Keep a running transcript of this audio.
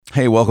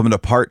Hey, welcome to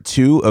part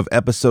 2 of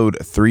episode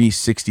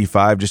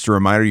 365. Just a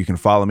reminder, you can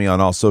follow me on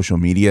all social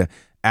media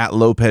at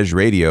Lopez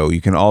Radio.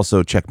 You can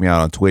also check me out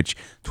on Twitch,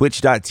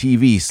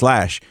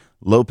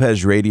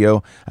 twitch.tv/Lopez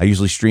Radio. I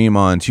usually stream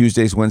on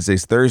Tuesdays,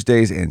 Wednesdays,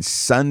 Thursdays, and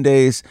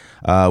Sundays.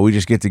 We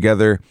just get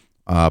together,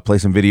 play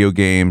some video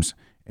games,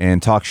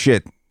 and talk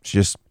shit. It's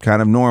just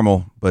kind of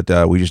normal,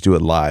 but we just do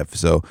it live.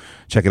 So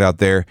check it out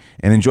there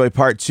and enjoy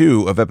part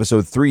 2 of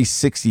episode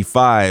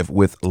 365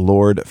 with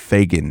Lord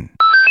Fagin.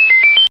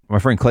 My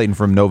friend Clayton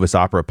from Novus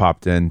Opera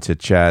popped in to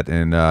chat,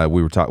 and when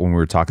we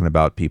were talking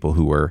about people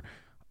who were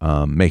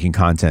making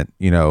content,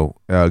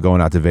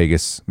 going out to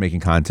Vegas,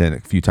 making content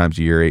a few times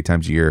a year, 8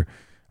 times a year.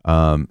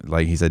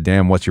 Like he said,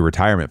 "Damn, what's your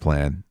retirement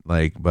plan?"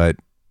 But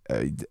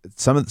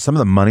some of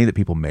the money that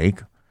people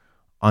make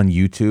on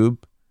YouTube,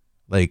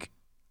 like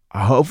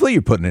hopefully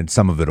you're putting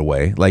some of it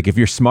away. Like if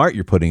you're smart,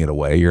 you're putting it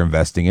away, you're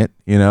investing it,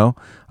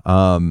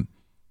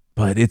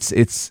 But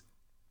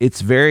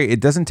it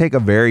doesn't take a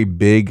very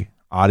big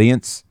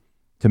audience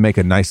to make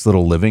a nice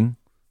little living.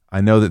 I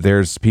know that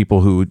there's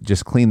people who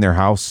just clean their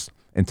house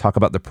and talk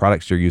about the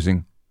products you're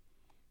using,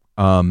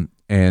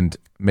 and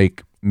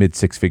make mid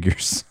 6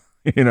 figures.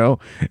 And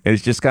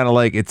it's just kind of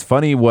like, it's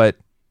funny what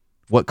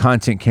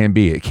content can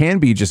be. It can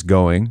be just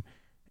going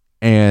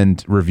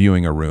and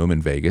reviewing a room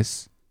in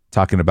Vegas,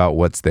 talking about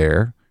what's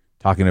there,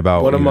 talking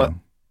about go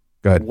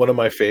ahead. One of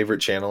my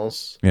favorite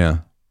channels. Yeah.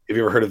 Have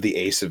you ever heard of the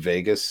Ace of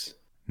Vegas?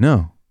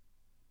 No.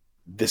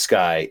 This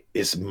guy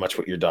is much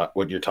what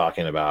you're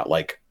talking about.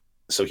 Like,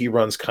 so he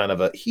runs kind of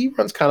a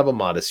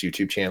modest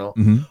YouTube channel.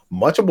 Mm-hmm.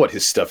 Much of what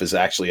his stuff is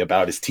actually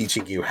about is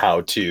teaching you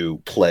how to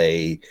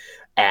play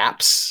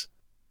apps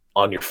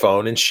on your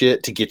phone and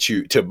shit to get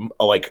you to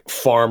like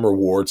farm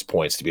rewards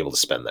points to be able to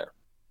spend there.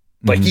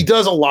 Like he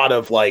does a lot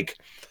of like,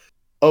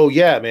 oh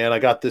yeah, man, I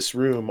got this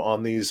room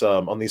on these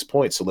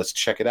points, so let's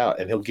check it out.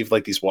 And he'll give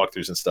like these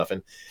walkthroughs and stuff.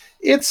 And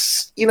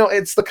it's,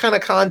 it's the kind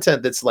of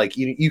content that's like,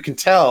 you can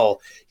tell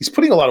he's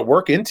putting a lot of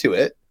work into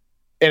it.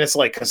 And it's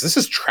like, because this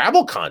is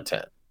travel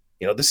content.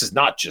 This is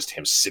not just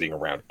him sitting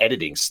around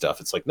editing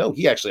stuff. It's like, no,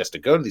 he actually has to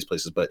go to these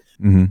places. But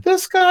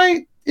this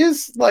guy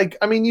is like,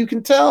 I mean, you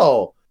can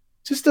tell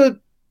just a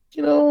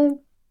young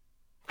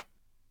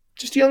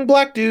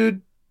black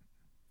dude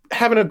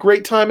having a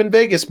great time in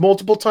Vegas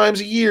multiple times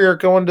a year,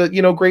 going to,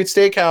 great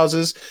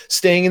steakhouses,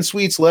 staying in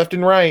suites left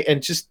and right.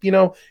 And just,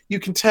 you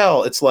can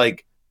tell it's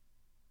like,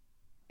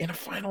 in a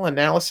final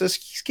analysis,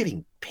 he's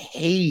getting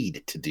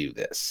paid to do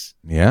this.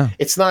 Yeah.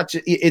 It's not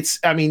just, it's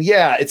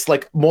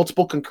like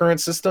multiple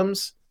concurrent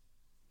systems,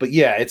 but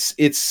yeah,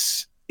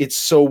 it's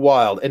so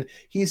wild. And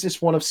he's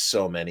just one of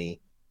so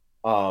many.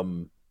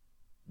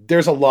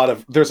 There's a lot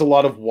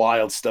of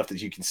wild stuff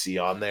that you can see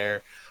on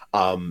there.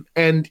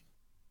 And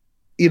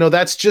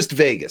that's just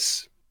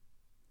Vegas.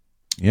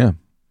 Yeah.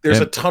 There's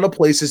a ton of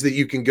places that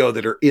you can go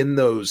that are in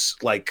those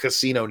like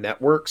casino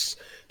networks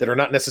that are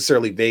not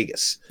necessarily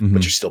Vegas,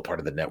 but you're still part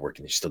of the network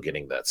and you're still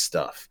getting that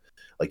stuff.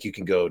 Like you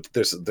can go,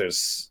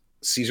 there's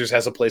Caesars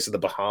has a place in the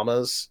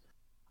Bahamas.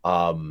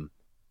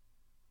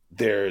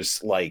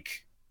 There's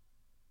like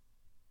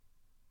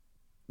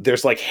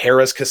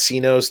Harrah's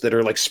casinos that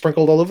are like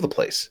sprinkled all over the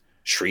place.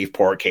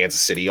 Shreveport, Kansas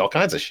City, all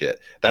kinds of shit.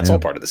 That's all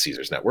part of the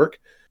Caesars network.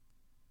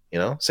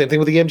 Same thing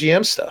with the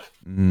MGM stuff.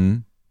 Mm-hmm.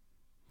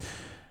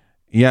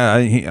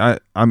 Yeah,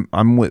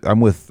 I'm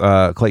with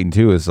Clayton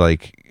too. Is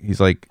like he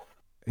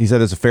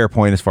said it's a fair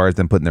point as far as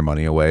them putting their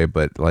money away,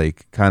 but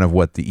like kind of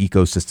what the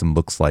ecosystem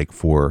looks like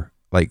for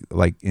like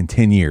in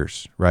 10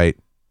 years, right?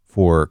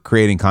 For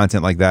creating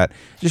content like that,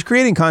 just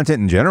creating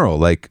content in general,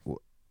 like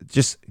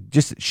just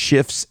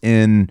shifts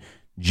in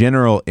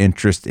general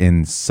interest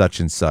in such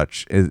and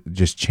such. It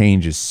just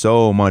changes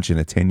so much in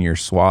a 10-year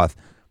swath.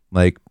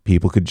 Like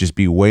people could just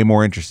be way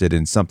more interested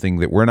in something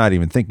that we're not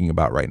even thinking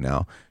about right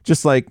now.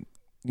 Just like,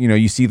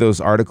 you see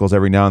those articles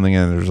every now and then,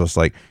 and there's just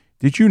like,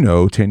 did you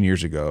know 10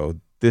 years ago,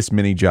 this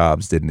many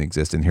jobs didn't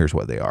exist and here's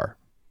what they are?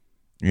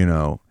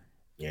 Yeah.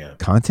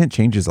 Content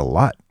changes a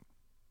lot.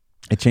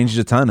 It changes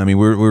a ton. I mean,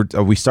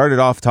 we started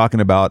off talking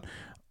about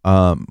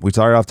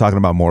Mortal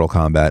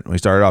Kombat. We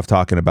started off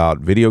talking about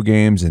video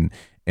games and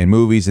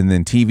movies and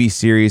then TV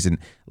series. And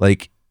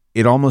like,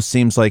 it almost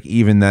seems like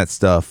even that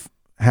stuff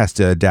has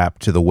to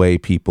adapt to the way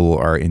people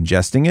are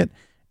ingesting it,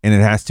 and it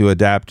has to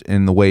adapt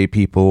in the way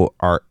people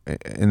are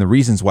and the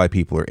reasons why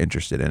people are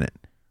interested in it.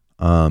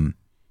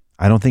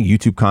 I don't think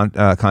YouTube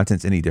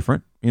content's any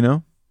different,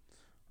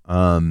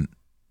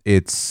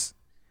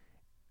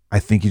 I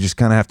think you just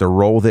kind of have to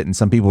roll with it, and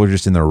some people are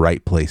just in the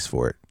right place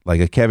for it.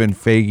 Like a Kevin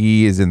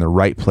Feige is in the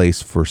right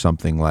place for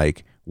something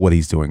like what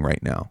he's doing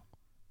right now.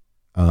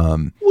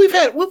 We've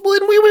had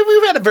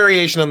a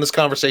variation on this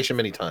conversation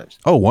many times.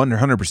 Oh,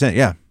 100%.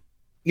 Yeah.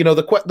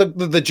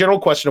 The general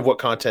question of what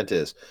content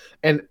is,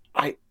 and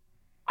I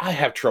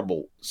have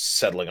trouble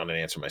settling on an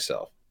answer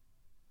myself.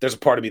 There's a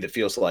part of me that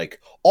feels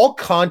like all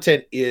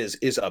content is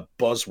a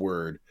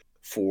buzzword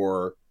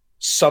for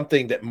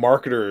something that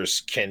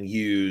marketers can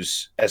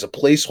use as a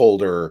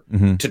placeholder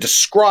to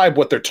describe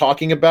what they're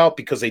talking about,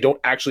 because they don't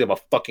actually have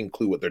a fucking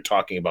clue what they're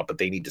talking about, but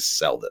they need to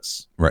sell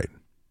this. Right.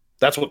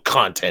 That's what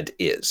content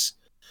is.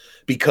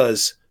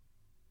 Because,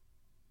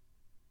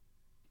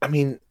 I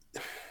mean,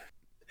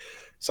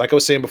 it's like I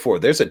was saying before,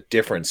 there's a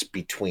difference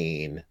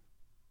between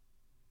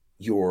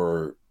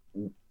your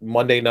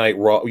Monday Night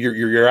Raw,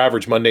 your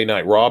average Monday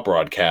Night Raw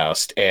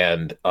broadcast,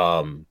 and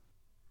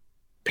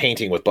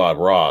Painting with Bob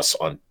Ross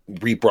on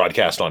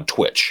rebroadcast on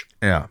Twitch.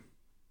 Yeah.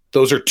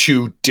 Those are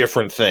two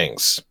different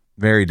things.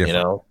 Very different.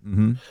 You know?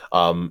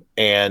 Mm-hmm.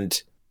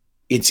 And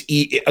it's,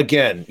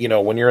 again, you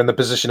know, when you're in the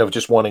position of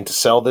just wanting to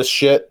sell this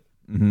shit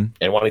mm-hmm.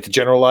 and wanting to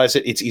generalize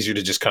it, it's easier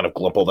to just kind of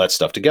lump all that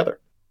stuff together.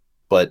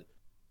 But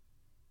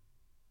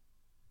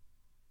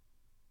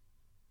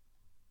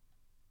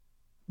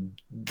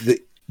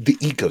the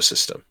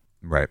ecosystem.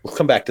 Right. We'll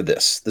come back to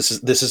this. This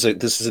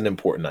is an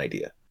important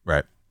idea.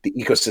 Right. The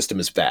ecosystem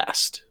is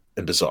vast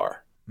and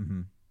bizarre,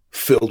 mm-hmm.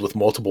 filled with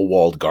multiple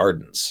walled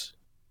gardens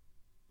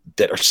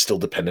that are still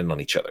dependent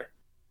on each other.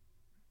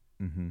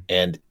 Mm-hmm.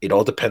 And it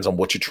all depends on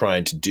what you're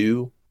trying to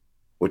do,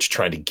 what you're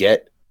trying to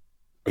get.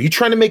 Are you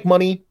trying to make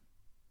money?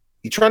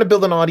 Are you trying to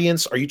build an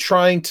audience? Are you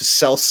trying to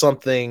sell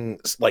something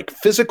like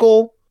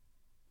physical?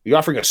 Are you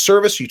offering a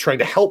service? Are you trying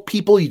to help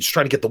people? Are you just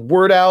trying to get the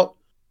word out?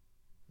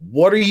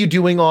 What are you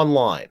doing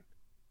online?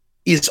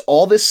 Is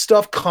all this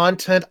stuff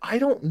content? I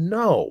don't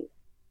know.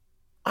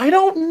 I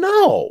don't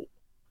know.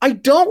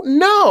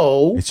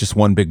 It's just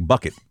one big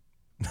bucket.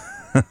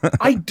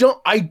 I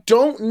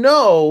don't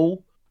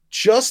know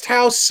just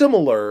how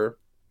similar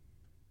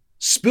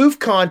spoof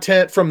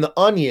content from The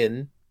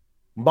Onion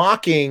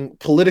mocking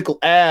political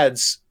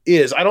ads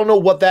is. I don't know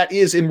what that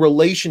is in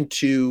relation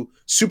to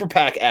Super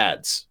PAC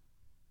ads,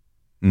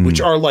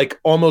 which are like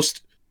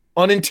almost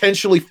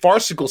unintentionally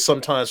farcical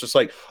sometimes. It's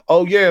like,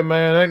 oh yeah,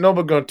 man, ain't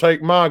nobody gonna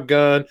take my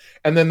gun.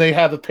 And then they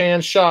have a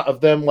pan shot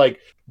of them like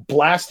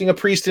blasting a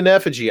priest in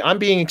effigy. I'm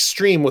being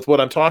extreme with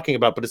what I'm talking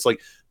about, but it's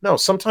like, no,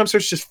 sometimes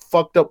there's just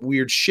fucked up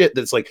weird shit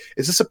that's like,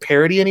 is this a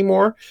parody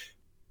anymore?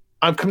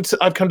 I've come to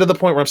the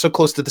point where I'm so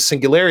close to the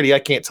singularity I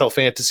can't tell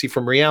fantasy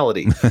from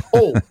reality.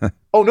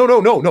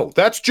 No,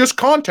 that's just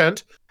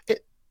content.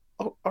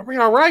 Are we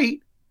all right?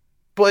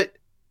 But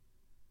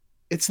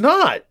it's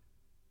not.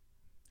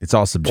 It's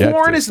all subjective.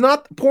 Porn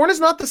is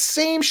not the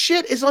same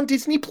shit as on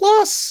Disney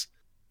Plus.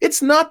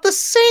 It's not the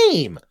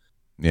same.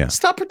 Yeah.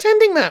 Stop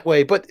pretending that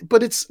way. But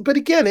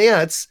again,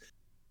 yeah,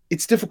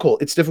 it's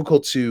difficult. It's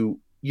difficult to,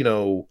 you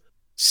know,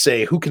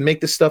 say who can make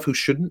this stuff, who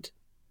shouldn't.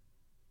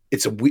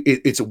 It's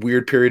a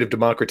weird period of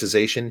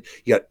democratization.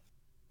 You got,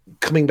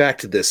 coming back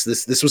to this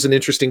was an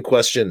interesting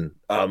question.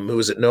 Who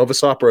was at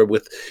Novus Opera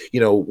with, you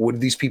know, what do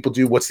these people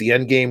do? What's the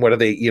end game? What are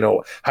they, you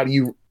know, how do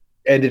you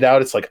end it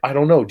out? It's like, I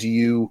don't know. Do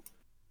you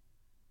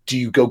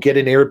go get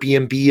an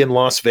Airbnb in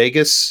Las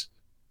Vegas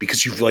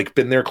because you've like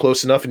been there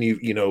close enough and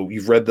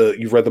you've read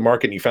the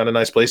market and you found a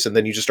nice place, and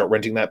then you just start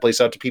renting that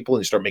place out to people and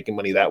you start making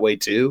money that way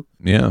too?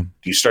 Yeah.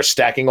 Do you start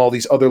stacking all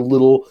these other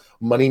little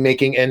money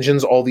making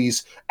engines, all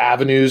these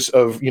avenues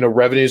of, you know,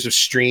 revenues of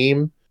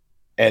stream,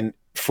 and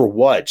for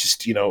what?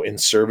 Just, you know, in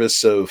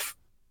service of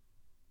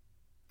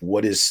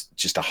what is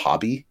just a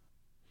hobby?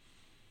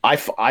 I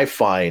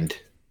find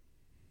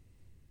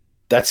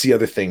that's the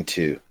other thing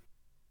too.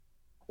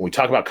 When we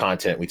talk about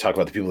content, we talk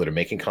about the people that are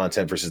making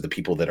content versus the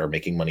people that are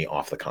making money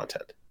off the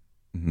content.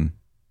 Mm-hmm.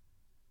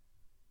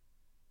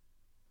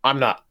 I'm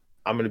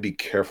going to be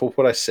careful with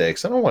what I say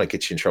because I don't want to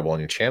get you in trouble on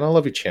your channel. I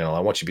love your channel. I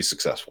want you to be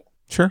successful.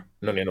 Sure.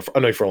 I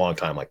know you for a long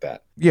time like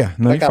that. Yeah,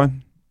 no, you're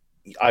fine.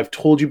 I've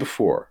told you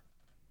before,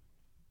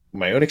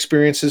 my own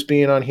experiences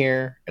being on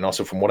here, and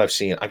also from what I've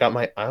seen, I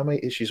have my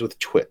issues with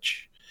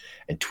Twitch,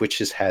 and Twitch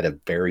has had a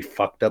very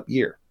fucked up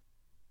year.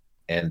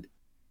 And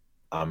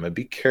I'm going to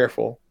be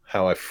careful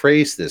how I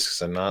phrase this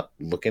because I'm not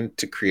looking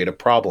to create a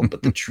problem.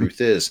 But the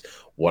truth is,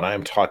 what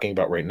I'm talking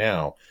about right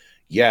now,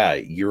 yeah,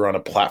 you're on a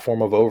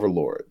platform of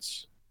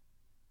overlords.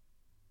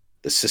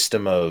 The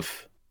system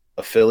of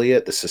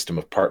affiliate, the system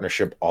of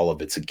partnership, all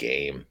of it's a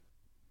game.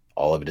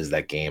 All of it is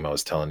that game I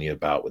was telling you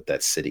about with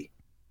that city.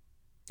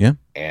 Yeah.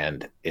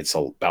 And it's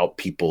about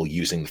people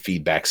using the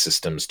feedback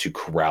systems to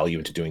corral you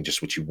into doing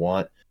just what you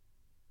want.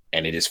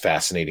 And it is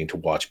fascinating to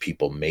watch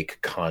people make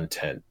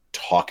content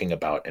talking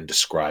about and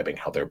describing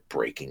how they're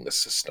breaking the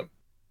system.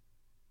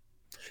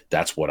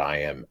 That's what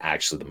I am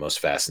actually the most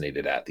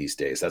fascinated at these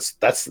days. That's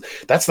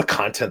the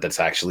content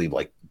that's actually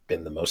like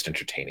been the most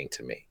entertaining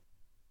to me.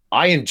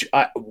 I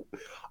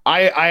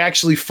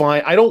actually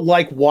find I don't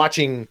like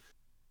watching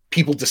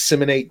people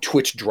disseminate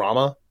Twitch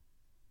drama,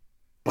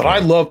 but I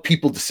love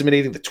people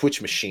disseminating the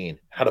Twitch machine,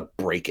 how to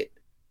break it,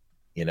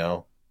 you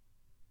know?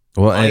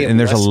 Well, and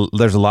there's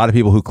a lot of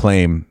people who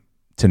claim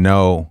to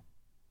know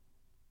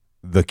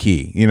the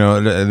key, you know,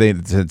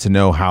 to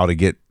know how to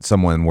get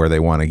someone where they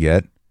want to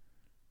get.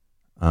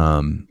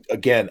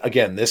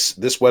 Again, this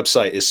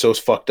website is so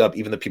fucked up.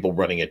 Even the people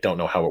running it don't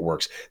know how it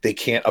works. They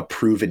can't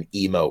approve an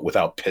emote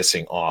without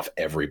pissing off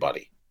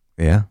everybody.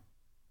 Yeah.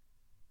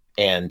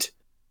 And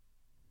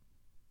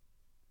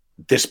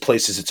this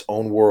place is its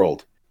own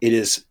world. It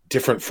is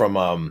different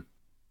from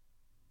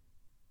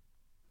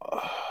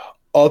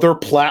other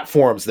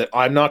platforms that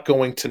I'm not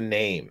going to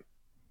name.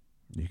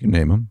 You can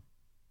name them.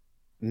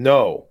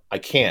 No, I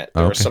can't.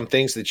 There are Okay. some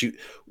things that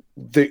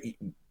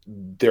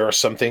there are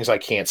some things I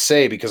can't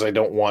say because I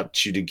don't want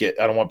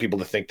people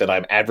to think that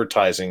I'm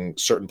advertising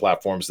certain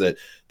platforms that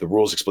the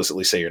rules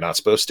explicitly say you're not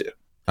supposed to.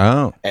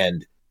 Oh,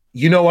 And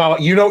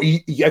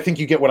I think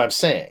you get what I'm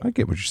saying. I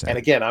get what you're saying. And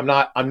again, I'm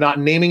not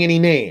naming any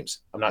names.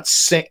 I'm not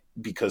saying,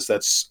 because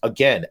that's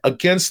again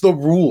against the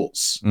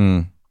rules.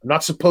 Mm. I'm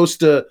not supposed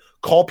to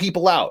call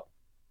people out.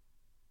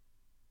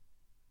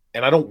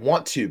 And I don't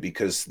want to,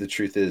 because the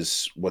truth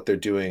is what they're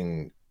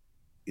doing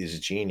is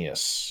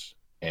genius.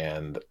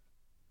 And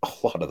a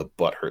lot of the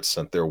butthurt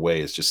sent their way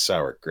is just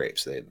sour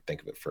grapes. They didn't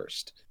think of it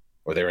first,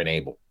 or they're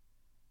unable.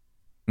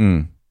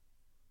 Mm.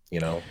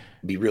 It'd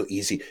be real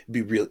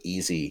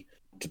easy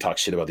to talk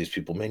shit about these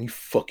people. Man, you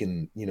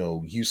fucking,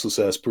 useless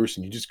ass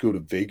person. You just go to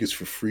Vegas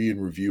for free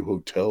and review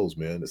hotels,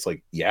 man. It's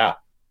like, yeah,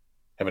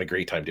 having a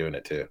great time doing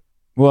it too.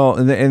 Well,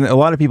 and a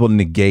lot of people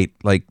negate,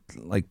 like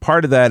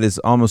part of that is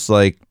almost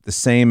like the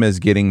same as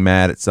getting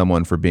mad at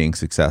someone for being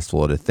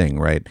successful at a thing,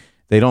 right?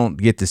 They don't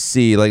get to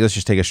see, like, let's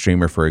just take a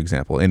streamer, for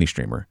example, any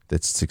streamer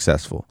that's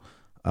successful,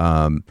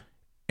 and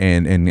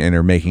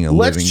are making a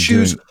living.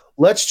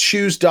 Let's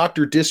choose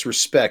Dr.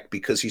 Disrespect,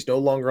 because he's no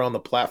longer on the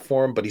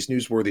platform, but he's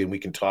newsworthy and we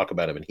can talk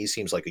about him. And he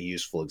seems like a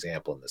useful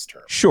example in this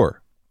term. Sure.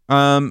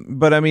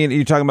 But I mean,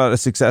 you're talking about a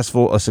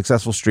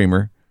successful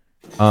streamer.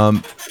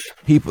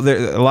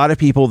 There a lot of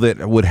people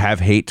that would have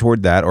hate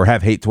toward that, or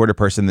have hate toward a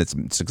person that's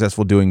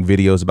successful doing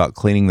videos about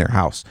cleaning their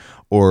house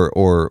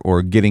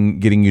or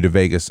getting you to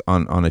Vegas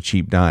on a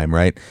cheap dime,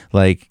 right?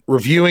 Like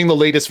reviewing the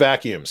latest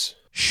vacuums.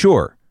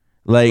 Sure.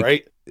 Like,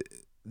 right?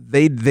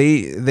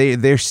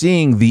 They're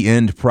seeing the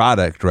end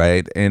product,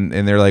 right? And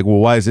they're like, well,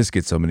 why does this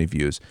get so many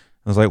views?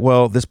 I was like,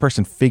 well, this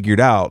person figured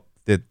out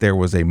that there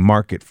was a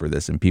market for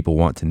this and people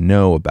want to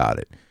know about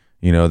it.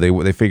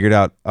 They figured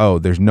out, oh,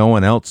 there's no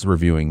one else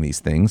reviewing these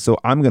things, so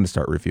I'm going to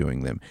start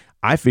reviewing them.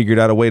 I figured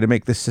out a way to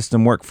make this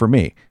system work for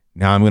me.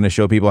 Now I'm going to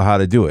show people how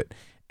to do it.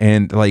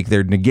 And like,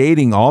 they're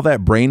negating all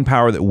that brain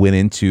power that went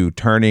into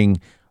turning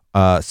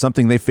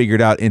something they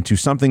figured out into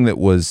something that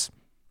was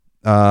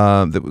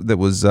that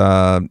was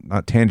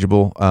not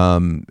tangible.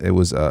 It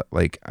was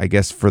like, I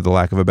guess, for the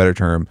lack of a better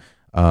term,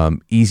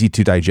 easy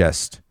to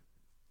digest,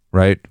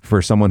 right?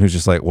 For someone who's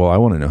just like, well, I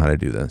want to know how to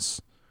do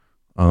this.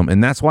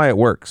 And that's why it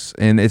works.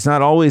 And it's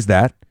not always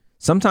that.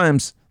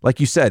 Sometimes, like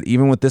you said,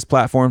 even with this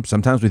platform,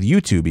 sometimes with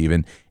YouTube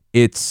even,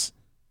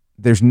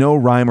 there's no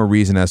rhyme or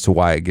reason as to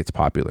why it gets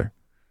popular.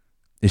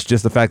 It's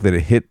just the fact that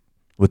it hit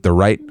with the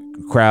right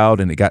crowd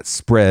and it got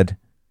spread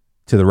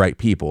to the right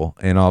people,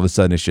 and all of a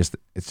sudden it's just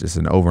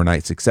an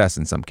overnight success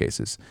in some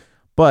cases.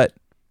 But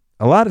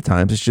a lot of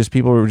times it's just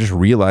people are just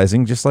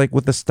realizing, just like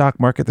with the stock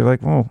market, they're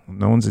like, well,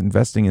 no one's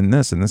investing in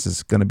this, and this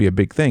is going to be a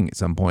big thing at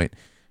some point.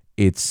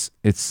 It's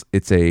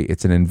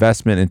an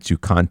investment into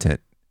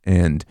content,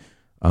 and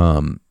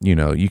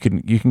you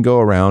can go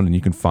around and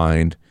you can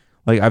find,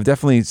 like, I've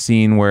definitely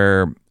seen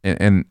where,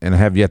 and I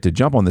have yet to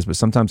jump on this, but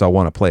sometimes I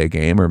want to play a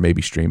game or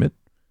maybe stream it,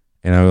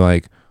 and I'm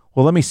like,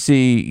 well, let me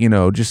see,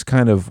 just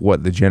kind of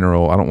what the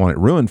general, I don't want it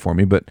ruined for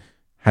me, but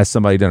has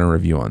somebody done a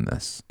review on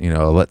this,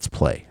 a let's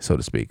play, so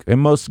to speak. And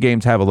most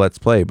games have a let's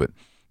play, but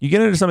you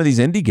get into some of these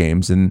indie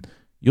games and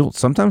you'll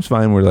sometimes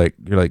find where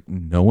you're like,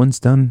 no one's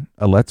done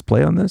a let's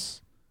play on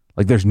this.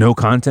 Like, there's no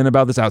content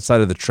about this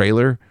outside of the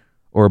trailer,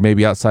 or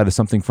maybe outside of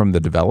something from the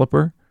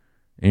developer.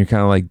 And you're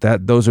kind of like,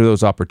 those are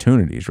those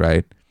opportunities,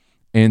 right?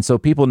 And so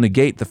people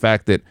negate the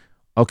fact that,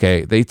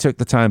 okay, they took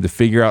the time to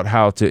figure out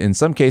how to, in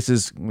some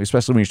cases,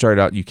 especially when you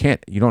started out, you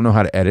don't know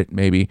how to edit,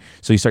 maybe.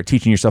 So you start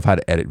teaching yourself how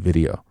to edit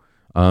video.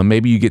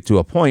 Maybe you get to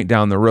a point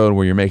down the road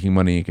where you're making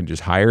money and you can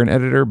just hire an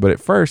editor. But at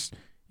first,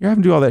 you're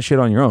having to do all that shit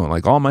on your own.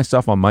 Like, all my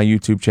stuff on my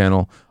YouTube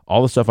channel,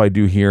 all the stuff I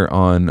do here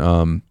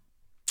on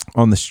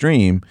the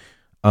stream,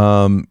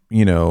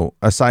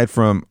 aside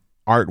from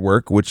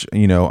artwork, which,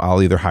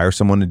 I'll either hire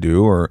someone to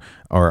do or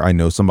I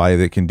know somebody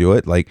that can do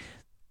it. Like,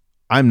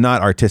 I'm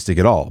not artistic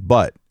at all,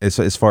 but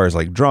as far as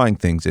like drawing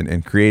things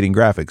and creating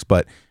graphics,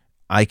 but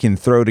I can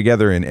throw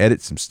together and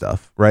edit some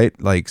stuff, right?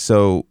 Like,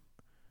 so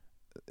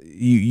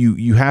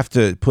you have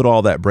to put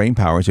all that brain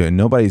power into it. And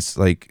nobody's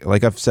like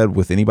I've said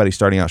with anybody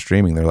starting out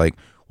streaming, they're like,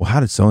 well, how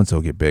did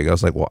so-and-so get big? I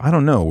was like, well, I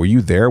don't know. Were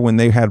you there when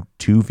they had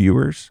 2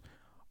 viewers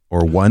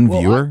or 1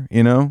 viewer?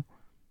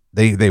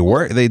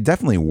 They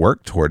definitely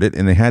worked toward it,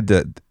 and they had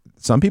to,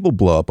 some people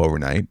blow up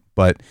overnight,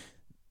 but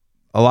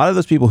a lot of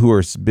those people who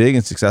are big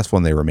and successful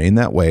and they remain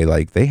that way,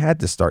 like, they had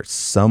to start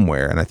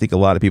somewhere. And I think a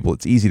lot of people,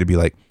 it's easy to be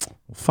like,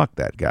 well, fuck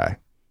that guy.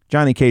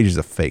 Johnny Cage is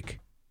a fake.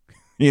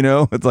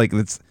 It's like,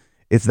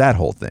 it's that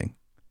whole thing.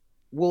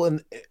 Well,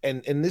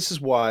 and this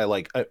is why,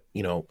 like,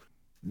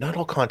 not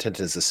all content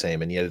is the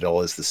same, and yet it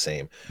all is the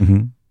same.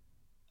 Mm-hmm.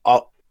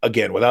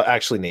 Again, without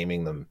actually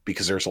naming them,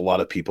 because there's a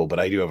lot of people, but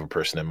I do have a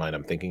person in mind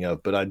I'm thinking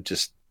of, but I'm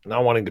just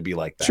not wanting to be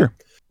like that. Sure.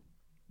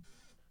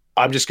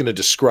 I'm just going to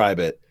describe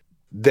it.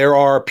 There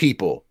are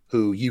people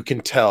who you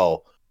can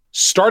tell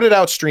started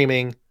out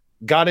streaming,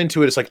 got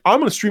into it. It's like, I'm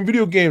going to stream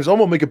video games. I'm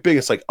going to make it big.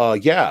 It's like,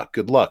 yeah,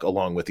 good luck,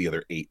 along with the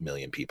other 8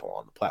 million people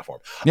on the platform.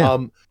 Yeah.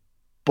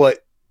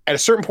 But at a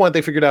certain point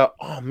they figured out,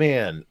 oh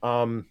man,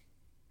 what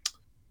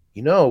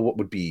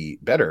would be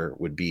better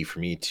would be for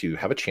me to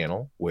have a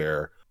channel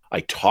where I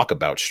talk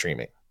about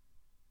streaming.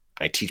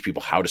 I teach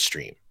people how to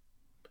stream.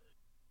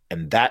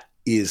 And that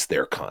is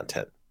their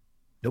content.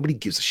 Nobody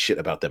gives a shit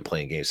about them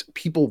playing games.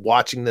 People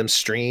watching them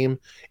stream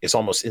is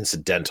almost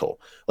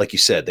incidental. Like you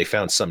said, they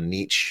found some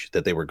niche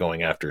that they were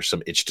going after,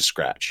 some itch to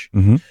scratch.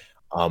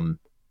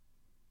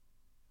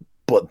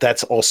 But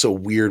that's also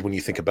weird when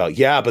you think about,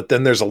 but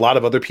then there's a lot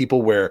of other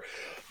people where,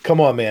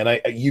 come on, man,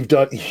 you've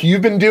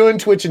been doing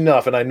Twitch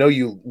enough, and I know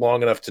you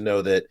long enough to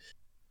know that,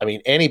 I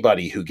mean,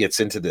 anybody who gets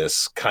into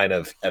this kind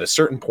of at a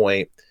certain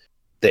point,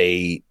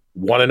 they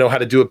want to know how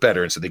to do it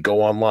better. And so they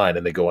go online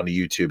and they go onto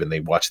YouTube and they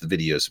watch the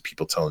videos of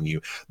people telling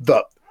you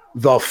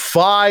the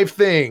 5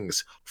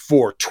 things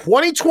for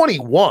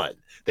 2021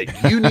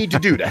 that you need to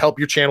do to help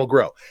your channel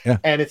grow. Yeah.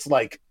 And it's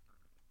like,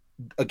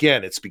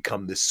 again, it's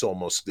become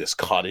almost this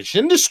cottage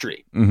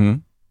industry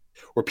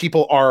where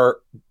people are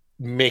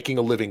making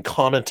a living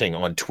commenting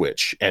on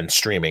Twitch and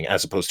streaming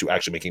as opposed to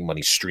actually making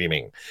money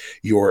streaming.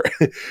 You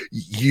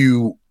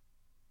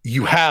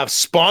have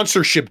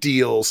sponsorship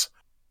deals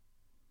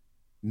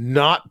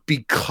not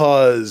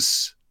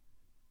because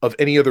of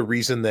any other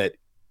reason that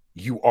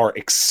you are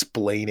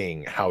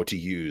explaining how to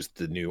use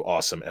the new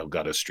awesome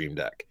Elgato Stream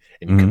Deck,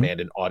 and you command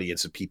an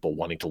audience of people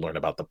wanting to learn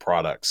about the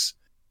products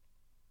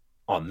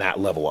on that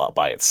level up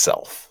by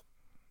itself.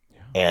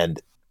 And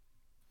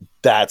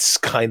that's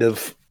kind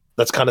of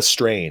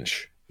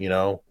strange,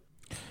 What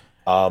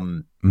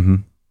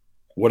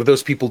are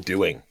those people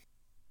doing?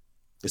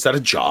 Is that a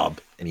job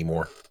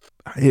anymore?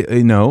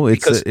 No,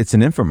 it's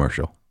an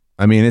infomercial.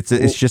 I mean,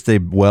 it's just a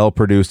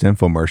well-produced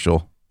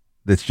infomercial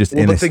that's just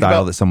in a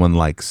style that someone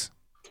likes.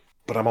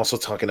 But I'm also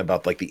talking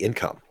about like the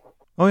income.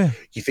 Oh yeah.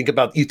 You think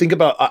about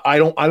I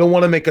don't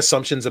want to make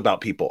assumptions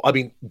about people. I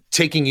mean,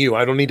 taking you,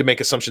 I don't need to make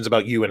assumptions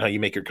about you and how you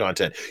make your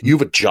content. You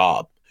have a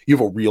job. You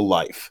have a real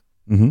life.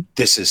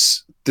 This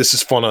is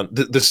fun on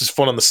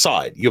the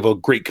side. You have a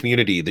great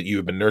community that you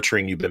have been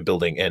nurturing, you've been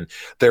building, and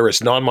there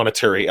is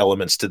non-monetary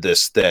elements to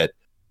this that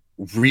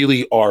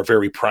really are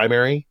very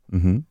primary.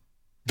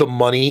 The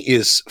money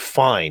is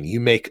fine. You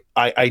make,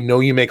 I know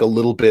you make a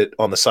little bit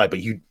on the side,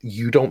 but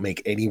you don't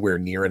make anywhere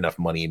near enough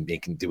money in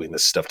doing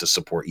this stuff to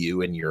support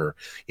you and your,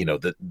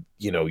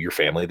 your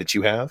family that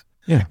you have.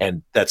 Yeah.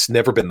 And that's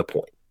never been the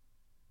point.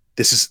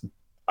 This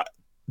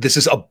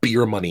is a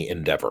beer money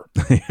endeavor.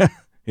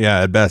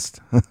 Yeah, at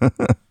best.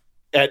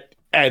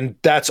 And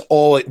that's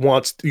all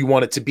you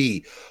want it to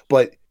be.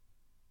 But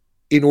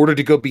in order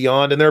to go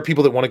beyond, and there are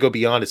people that want to go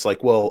beyond, it's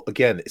like, well,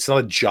 again, it's not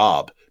a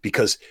job,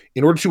 because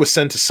in order to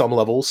ascend to some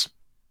levels,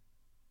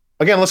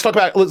 again, let's talk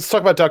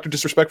about Dr.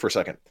 Disrespect for a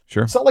second.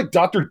 Sure. It's not like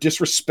Dr.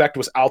 Disrespect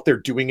was out there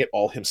doing it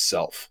all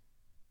himself.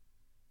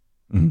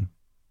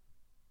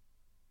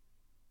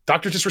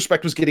 Dr.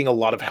 Disrespect was getting a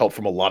lot of help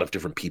from a lot of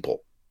different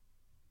people.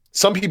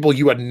 Some people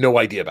you had no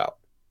idea about.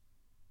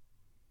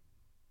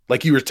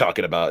 Like you were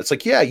talking about, it's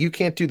like, you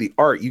can't do the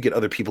art. You get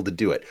other people to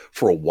do it.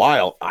 For a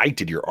while, I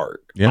did your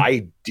art. Yeah.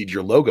 I did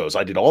your logos.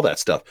 I did all that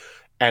stuff.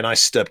 And I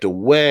stepped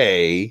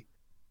away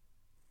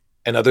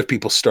and other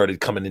people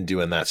started coming and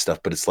doing that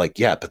stuff. But it's like,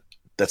 but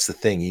that's the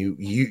thing. You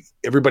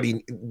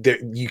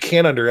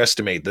can't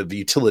underestimate the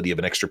utility of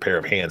an extra pair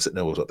of hands that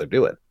knows what they're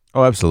doing.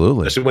 Oh,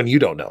 absolutely. Especially when you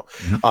don't know.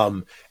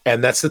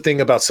 And that's the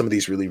thing about some of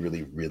these really,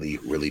 really, really,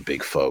 really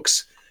big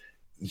folks.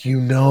 You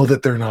know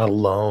that they're not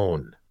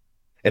alone.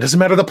 It doesn't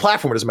matter the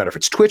platform. It doesn't matter if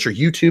it's Twitch or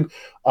YouTube.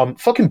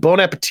 Fucking Bon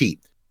Appetit.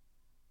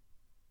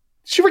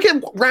 Did you ever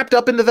get wrapped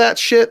up into that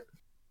shit?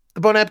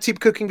 The Bon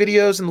Appetit cooking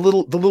videos and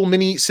the little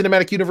mini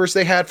cinematic universe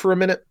they had for a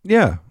minute?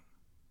 Yeah.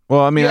 Well,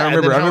 I mean, I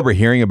remember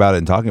hearing about it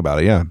and talking about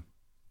it. Yeah.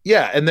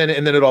 Yeah, and then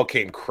it all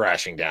came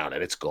crashing down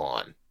and it's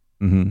gone.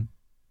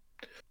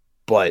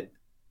 But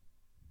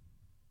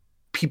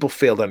people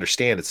fail to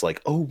understand. It's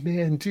like, oh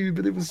man, dude,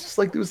 but it was just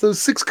like, there was those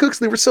 6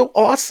 cooks and they were so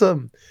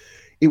awesome.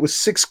 It was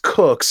 6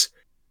 cooks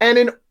and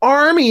an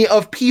army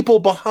of people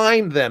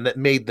behind them that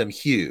made them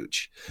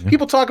huge.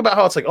 People talk about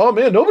how it's like, oh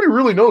man, nobody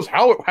really knows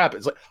how it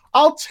happens. Like,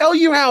 I'll tell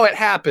you how it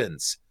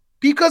happens,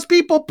 because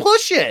people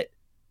push it.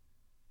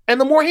 And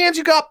the more hands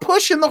you got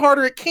pushing, the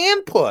harder it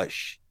can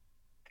push.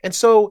 And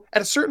so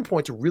at a certain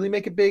point, to really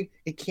make it big,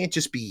 it can't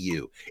just be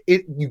you.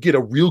 You get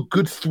a real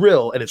good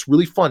thrill and it's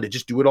really fun to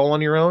just do it all on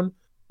your own.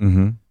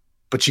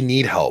 But you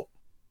need help.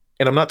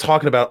 And I'm not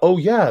talking about, oh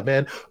yeah,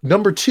 man,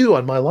 number 2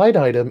 on my light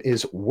item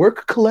is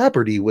work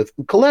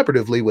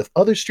collaboratively with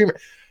other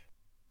streamers.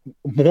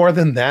 More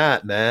than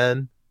that,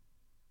 man.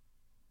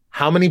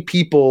 How many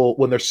people,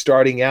 when they're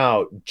starting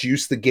out,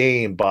 juice the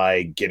game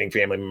by getting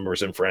family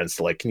members and friends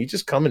to like, can you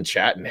just come and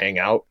chat and hang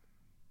out?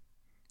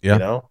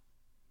 Yeah.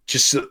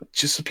 Just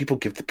so people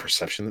give the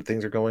perception that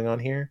things are going on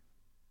here.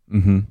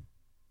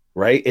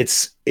 Right?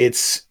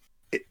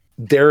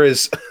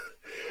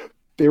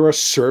 There are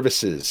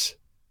services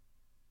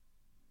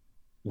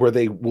where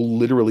they will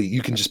literally,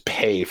 you can just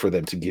pay for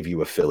them to give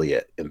you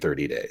affiliate in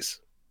 30 days.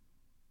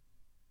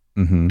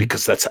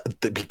 Because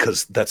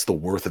that's the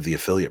worth of the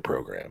affiliate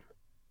program.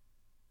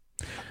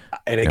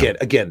 And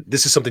again,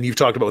 this is something you've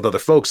talked about with other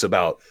folks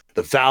about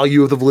the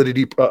value of the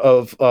validity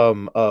of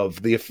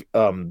the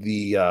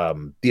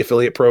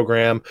affiliate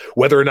program,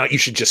 whether or not you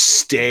should just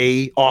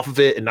stay off of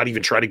it and not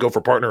even try to go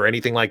for partner or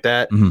anything like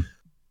that. Mm-hmm.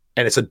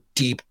 And it's a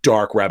deep,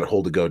 dark rabbit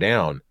hole to go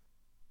down.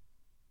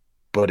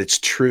 But it's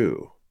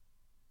true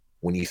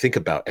when you think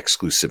about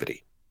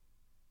exclusivity,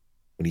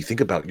 when you think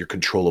about your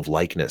control of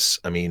likeness.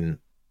 I mean,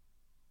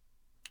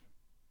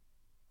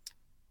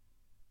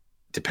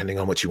 depending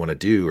on what you want to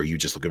do, are you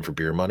just looking for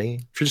beer money?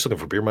 If you're just looking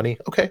for beer money,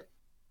 okay.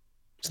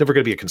 It's never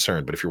going to be a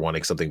concern. But if you're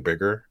wanting something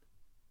bigger,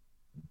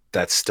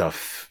 that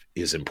stuff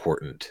is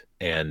important.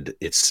 And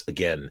it's,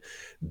 again,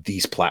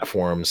 these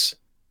platforms,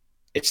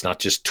 it's not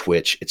just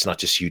Twitch, it's not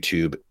just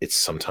YouTube, it's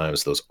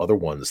sometimes those other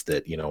ones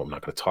that, I'm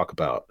not going to talk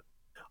about.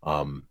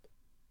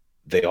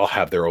 They all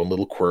have their own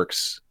little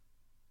quirks.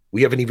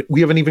 We haven't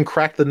even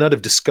cracked the nut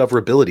of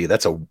discoverability.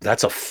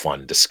 That's a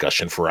fun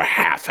discussion for a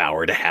half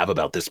hour to have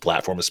about this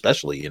platform,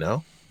 especially,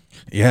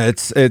 Yeah,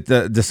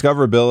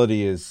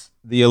 discoverability is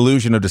the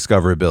illusion of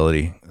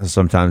discoverability.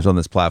 Sometimes on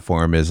this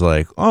platform is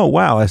like, oh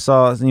wow, I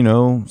saw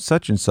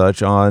such and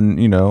such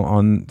on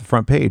on the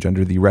front page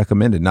under the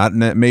recommended.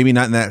 Maybe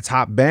not in that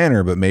top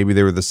banner, but maybe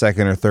they were the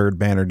second or third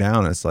banner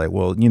down. It's like,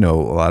 well, a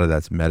lot of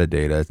that's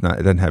metadata. It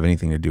doesn't have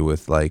anything to do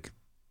with like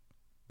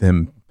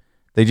them.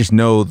 They just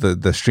know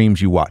the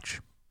streams you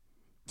watch.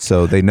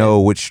 So they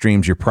know which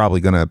streams you're probably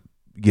going to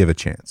give a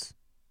chance.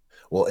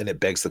 Well, and it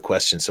begs the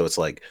question. So it's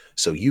like,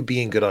 so you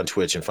being good on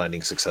Twitch and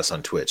finding success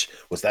on Twitch,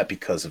 was that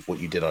because of what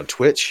you did on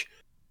Twitch?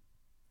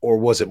 Or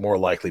was it more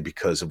likely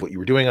because of what you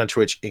were doing on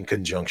Twitch in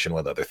conjunction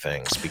with other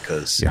things?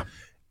 Because,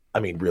 I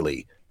mean,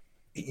 really,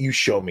 you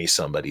show me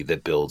somebody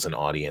that builds an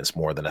audience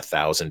more than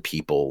 1,000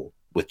 people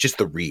with just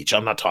the reach.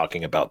 I'm not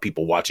talking about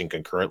people watching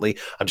concurrently.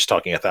 I'm just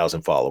talking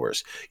 1,000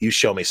 followers. You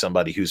show me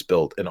somebody who's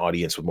built an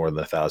audience with more than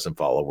 1,000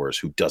 followers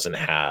who doesn't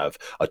have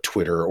a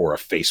Twitter or a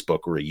Facebook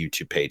or a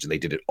YouTube page, and they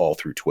did it all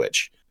through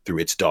Twitch, through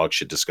its dog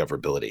shit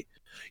discoverability.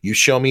 You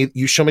show me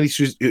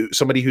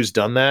somebody who's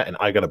done that, and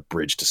I got a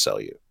bridge to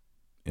sell you.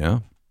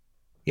 Yeah.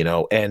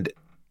 And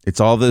it's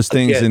all those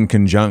things in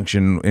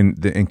conjunction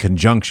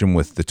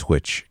with the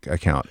Twitch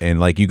account.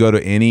 And like you go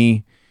to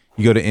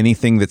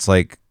anything that's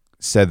like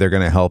said they're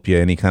going to help you,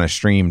 any kind of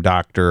stream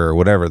doctor or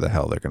whatever the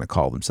hell they're going to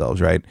call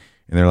themselves, right?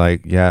 And they're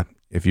like, yeah,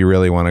 if you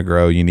really want to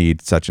grow, you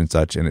need such and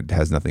such, and it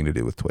has nothing to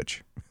do with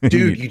Twitch.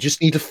 Dude, you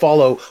just need to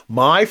follow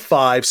my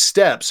 5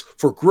 steps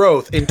for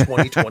growth in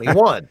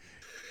 2021.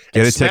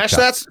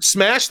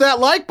 Smash that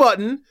like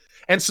button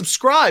and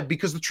subscribe,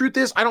 because the truth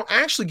is, I don't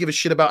actually give a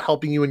shit about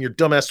helping you in your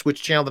dumbass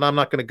Twitch channel that I'm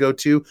not going to go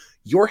to.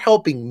 You're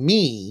helping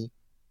me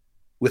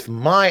with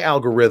my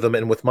algorithm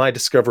and with my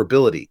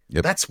discoverability.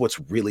 Yep. That's what's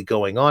really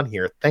going on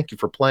here. Thank you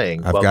for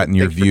playing. I've gotten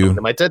your view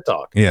to my TED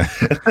Talk. Yeah.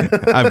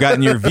 I've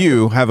gotten your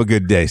view. Have a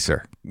good day,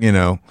 sir.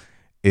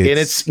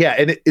 It's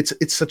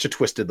such a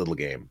twisted little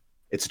game.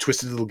 It's a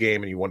twisted little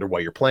game, and you wonder why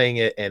you're playing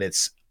it. And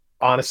it's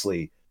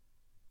honestly,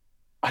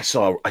 I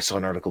saw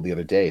an article the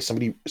other day.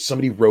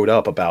 Somebody wrote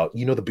up about,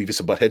 the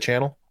Beavis and Butthead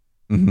channel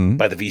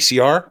by the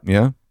VCR.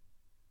 Yeah.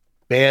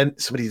 Man,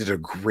 somebody did a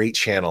great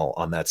channel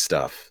on that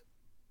stuff.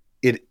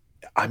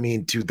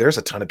 Dude, there's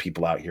a ton of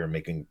people out here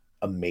making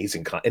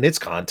amazing content, and it's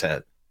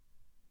content.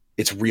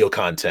 It's real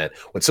content.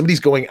 When somebody's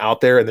going out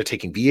there and they're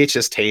taking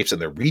VHS tapes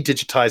and they're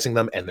redigitizing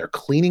them and they're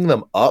cleaning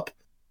them up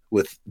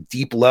with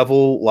deep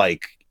level,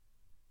 like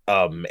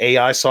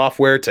AI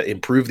software to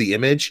improve the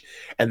image,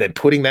 and then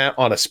putting that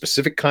on a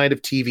specific kind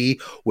of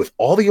TV with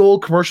all the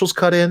old commercials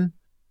cut in,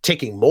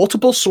 taking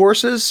multiple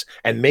sources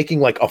and making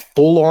like a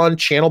full-on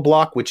channel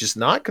block, which is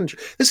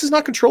this is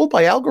not controlled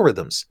by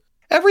algorithms.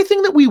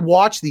 Everything that we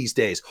watch these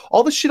days,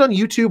 all the shit on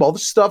YouTube, all the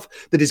stuff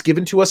that is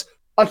given to us,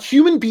 a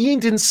human being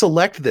didn't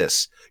select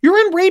this. You're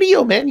in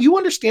radio, man. You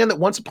understand that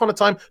once upon a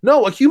time,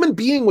 no, a human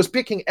being was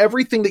picking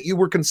everything that you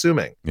were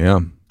consuming. Yeah.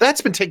 That's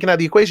been taken out of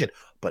the equation,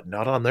 but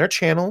not on their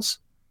channels.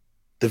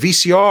 The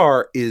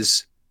VCR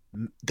is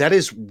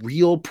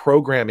real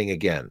programming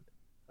again.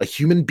 A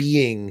human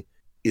being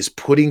is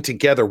putting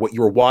together what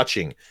you're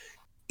watching,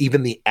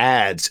 even the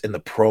ads and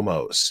the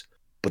promos.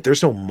 But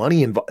there's no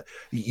money involved.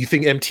 You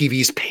think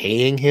MTV's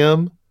paying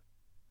him?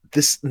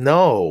 The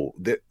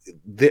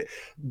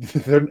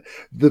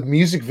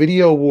music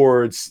video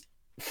awards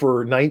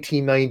for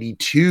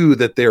 1992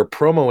 that they're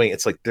promoting,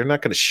 it's like they're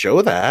not going to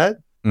show that,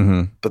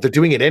 but they're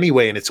doing it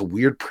anyway, and it's a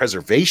weird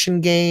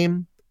preservation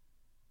game.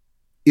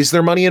 Is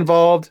there money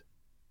involved?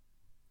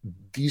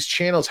 These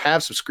channels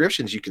have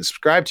subscriptions you can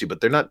subscribe to, but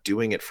they're not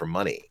doing it for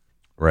money.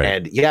 Right.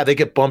 And yeah, they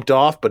get bumped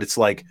off, but it's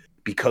like,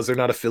 because they're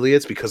not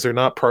affiliates, because they're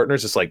not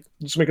partners, it's like,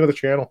 just make another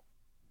channel.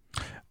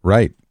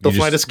 Right. They'll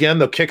find us again.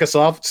 They'll kick us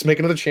off. Just make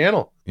another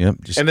channel. Yep.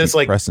 And then it's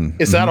like,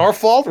 is that our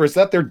fault, or is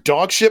that their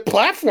dog shit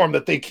platform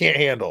that they can't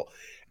handle?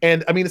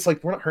 And I mean, it's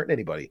like, we're not hurting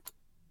anybody.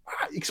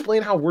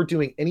 Explain how we're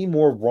doing any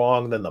more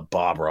wrong than the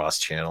Bob Ross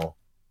channel.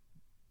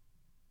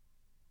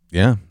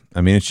 Yeah. I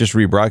mean, it's just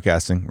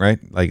rebroadcasting, right?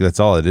 Like, that's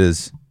all it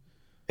is.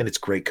 And it's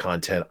great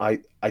content.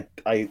 I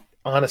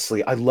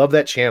honestly, I love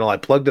that channel. I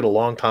plugged it a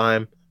long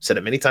time Said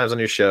it many times on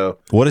your show.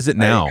 What is it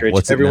now?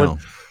 What's everyone,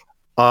 it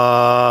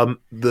now?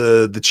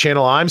 The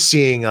channel I'm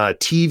seeing,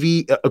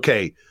 TV.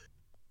 Okay,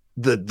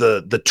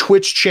 the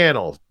Twitch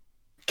channel,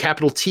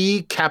 capital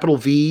T, capital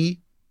V,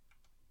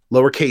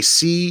 lowercase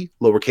c,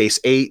 lowercase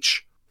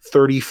h,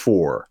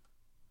 34.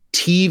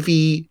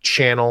 TV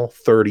channel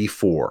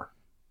 34.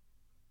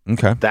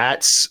 Okay.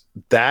 That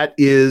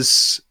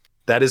is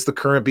the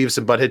current Beavis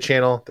and Butthead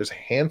channel. There's a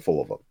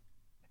handful of them.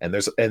 And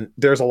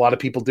there's a lot of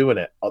people doing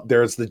it.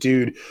 There's the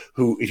dude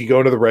who, if you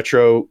go to the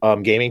retro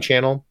gaming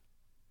channel,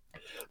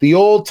 the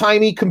old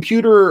timey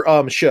computer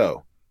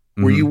show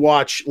where you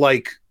watch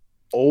like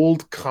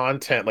old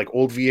content, like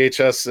old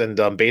VHS and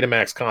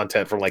Betamax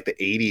content from like the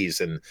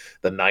 80s and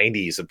the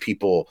 90s of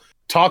people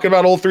talking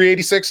about old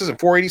 386s and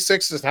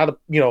 486s and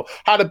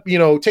how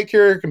to take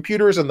care of your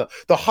computers and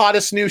the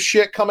hottest new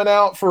shit coming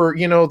out for,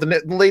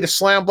 the latest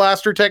Slam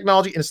Blaster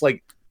technology. And it's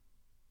like,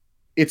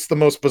 it's the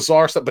most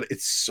bizarre stuff, but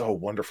it's so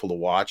wonderful to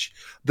watch.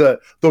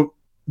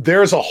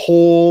 There's a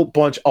whole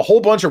bunch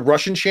of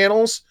Russian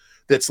channels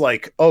that's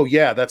like, oh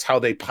yeah, that's how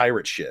they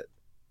pirate shit.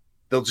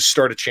 They'll just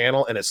start a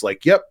channel and it's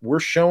like, yep, we're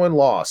showing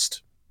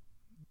Lost.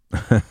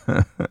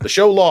 The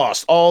show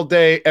Lost all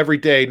day, every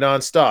day,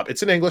 nonstop.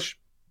 It's in English.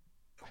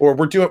 Or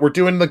we're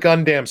doing the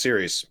Gundam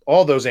series,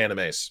 all those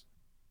animes.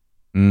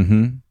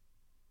 Mm-hmm.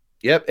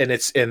 Yep,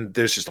 and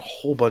there's just a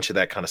whole bunch of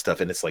that kind of stuff,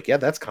 and it's like, yeah,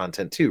 that's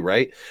content too,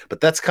 right? But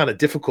that's kind of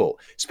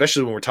difficult,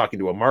 especially when we're talking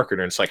to a marketer,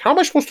 and it's like, how am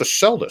I supposed to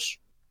sell this?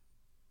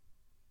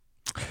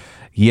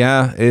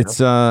 Yeah,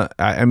 it's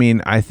I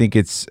mean, I think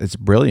it's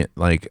brilliant.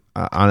 Like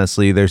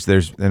honestly, there's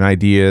an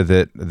idea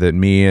that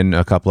me and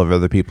a couple of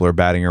other people are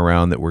batting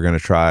around that we're going to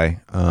try.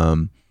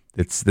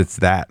 It's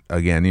that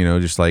again,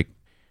 just like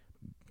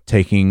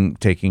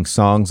taking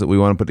songs that we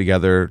want to put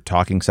together,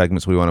 talking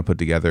segments we want to put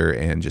together,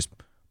 and just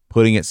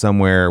putting it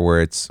somewhere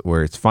where it's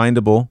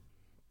findable,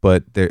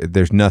 but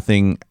there's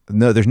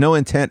no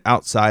intent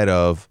outside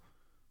of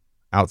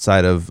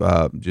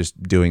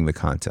just doing the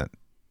content.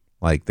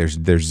 Like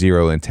there's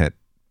zero intent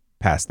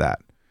past that.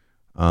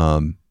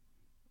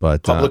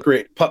 But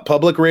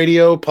public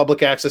radio,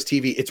 public access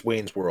TV, it's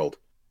Wayne's World.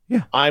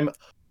 Yeah. I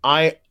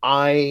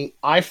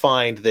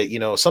find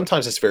that,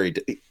 sometimes it's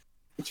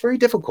very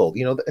difficult.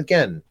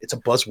 Again, it's a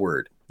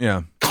buzzword.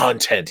 Yeah.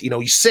 Content.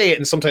 You say it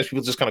and sometimes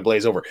people just kind of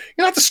glaze over.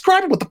 You're not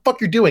describing what the fuck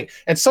you're doing.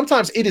 And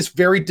sometimes it is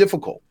very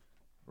difficult.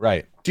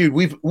 Right. Dude,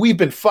 we've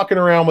been fucking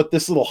around with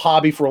this little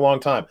hobby for a long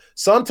time.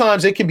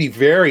 Sometimes it can be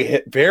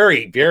very,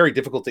 very, very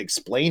difficult to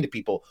explain to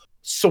people.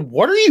 So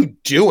what are you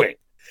doing?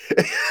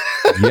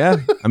 Yeah.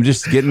 I'm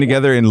just getting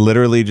together and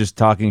literally just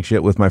talking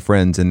shit with my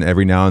friends, and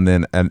every now and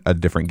then a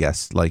different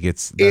guest. Like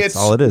that's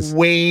all it is.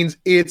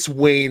 It's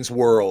Wayne's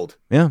World.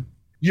 Yeah.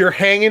 You're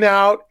hanging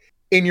out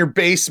in your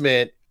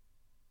basement,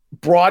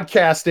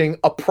 broadcasting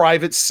a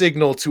private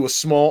signal to a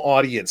small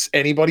audience.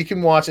 Anybody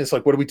can watch. And it's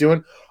like, what are we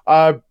doing?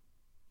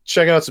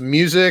 Checking out some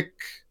music,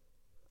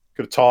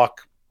 gonna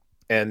talk,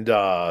 and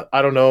I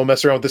don't know,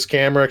 mess around with this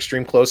camera,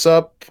 extreme close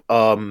up,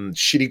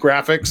 shitty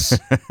graphics,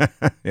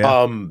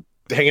 yeah.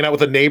 Hanging out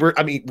with a neighbor.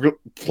 I mean,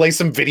 play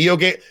some video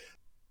game.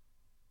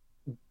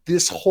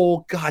 This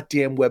whole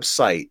goddamn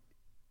website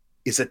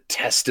is a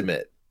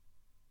testament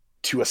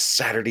to a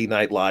Saturday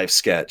Night Live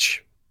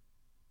sketch.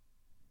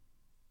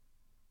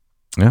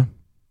 Yeah,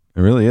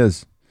 it really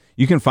is.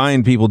 You can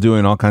find people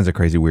doing all kinds of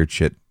crazy weird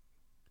shit,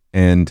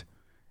 and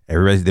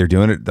they're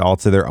doing it all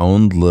to their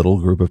own little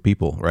group of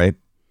people, right?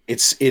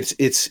 It's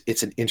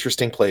an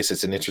interesting place.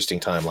 It's an interesting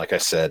time. Like I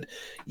said,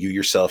 you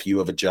yourself, you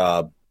have a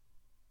job.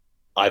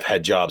 I've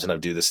had jobs and I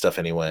do this stuff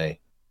anyway.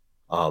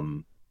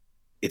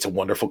 It's a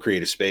wonderful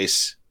creative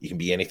space. You can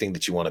be anything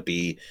that you want to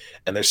be,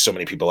 and there's so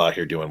many people out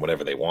here doing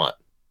whatever they want.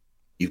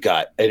 You've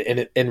got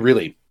and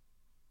really,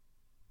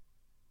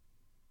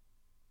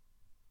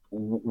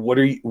 what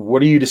are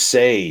you to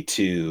say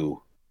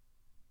to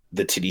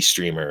the titty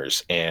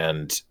streamers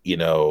and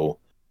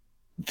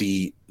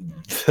the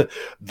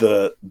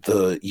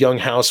young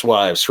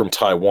housewives from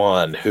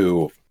Taiwan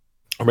who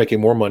are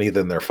making more money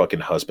than their fucking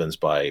husbands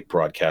by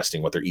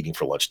broadcasting what they're eating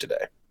for lunch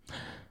today?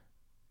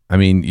 I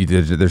mean,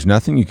 there's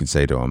nothing you can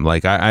say to them.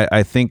 Like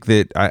I think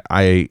that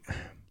I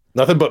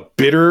nothing but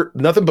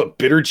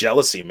bitter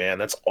jealousy, man.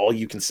 That's all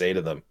you can say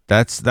to them.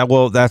 That's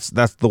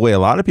the way a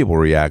lot of people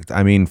react.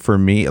 I mean, for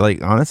me,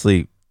 like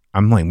honestly,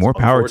 I'm like, more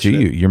power to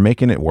you. You're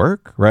making it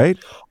work, right?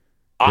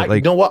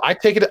 You know what? I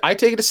take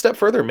it a step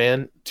further,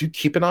 man. To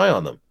keep an eye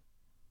on them.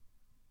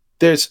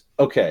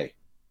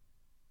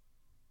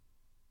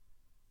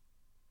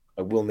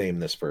 I will name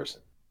this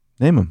person.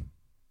 Name him.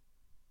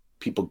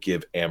 People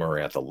give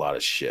Amaranth a lot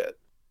of shit.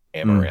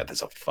 Amaranth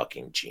is a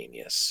fucking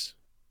genius.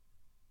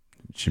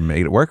 She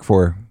made it work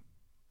for her.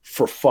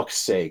 For fuck's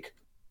sake.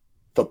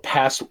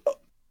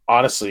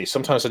 Honestly,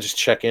 sometimes I just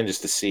check in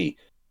just to see,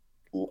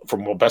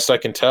 from what best I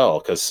can tell,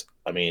 because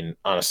I mean,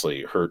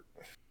 honestly, her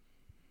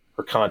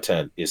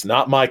content is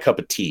not my cup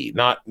of tea.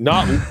 Not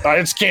I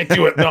just can't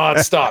do it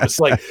nonstop. It's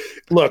like,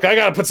 look, I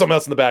gotta put something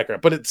else in the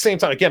background. But at the same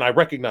time, again, I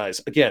recognize,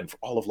 for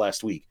all of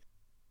last week,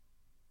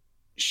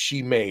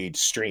 she made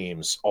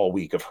streams all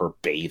week of her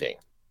bathing.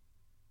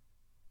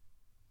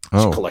 She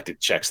Oh, collected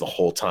checks the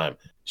whole time.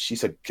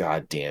 She's a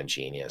goddamn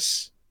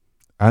genius.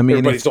 I mean,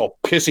 Everybody's all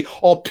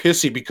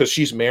pissy because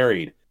she's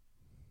married.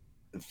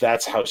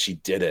 That's how she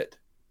did it.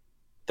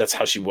 That's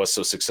how she was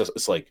so successful.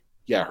 It's like,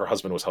 yeah, her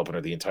husband was helping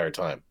her the entire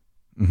time,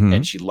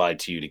 and she lied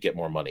to you to get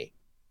more money.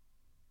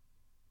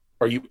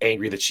 Are you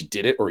angry that she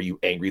did it, or are you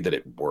angry that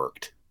it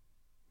worked?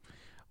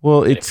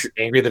 Well, And if you're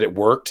angry that it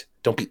worked,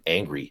 don't be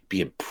angry.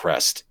 Be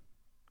impressed.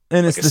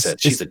 and Like I said,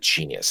 she's a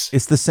genius.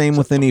 It's the same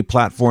with any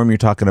platform you're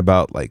talking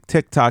about, like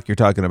TikTok. You're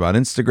talking about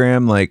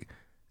Instagram. Like,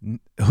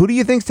 who do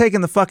you think's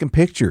taking the fucking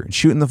picture and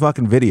shooting the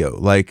fucking video?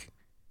 Like,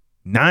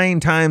 9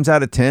 times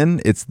out of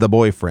 10, it's the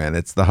boyfriend,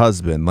 it's the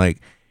husband.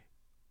 Like,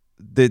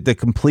 the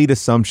complete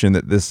assumption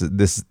that this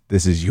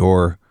is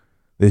your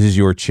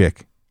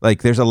chick.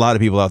 Like, there's a lot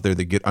of people out there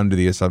that get under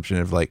the assumption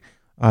of like,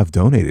 I've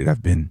donated,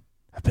 I've been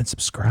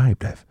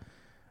subscribed,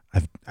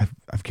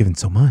 I've given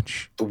so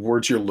much. The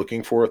words you're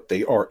looking for,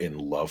 they are in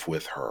love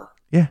with her.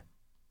 Yeah.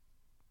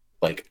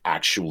 Like,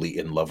 actually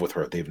in love with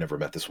her. They've never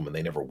met this woman.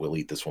 They never will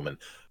eat this woman.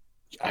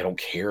 I don't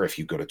care if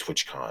you go to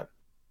TwitchCon.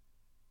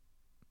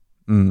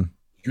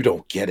 You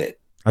don't get it.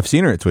 I've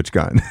seen her at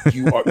TwitchCon.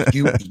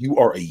 you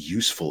are a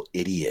useful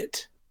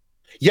idiot.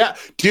 Yeah,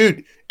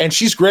 dude. And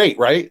she's great,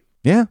 right?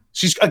 Yeah.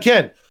 She's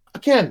again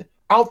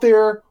out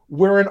there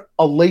wearing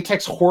a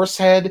latex horse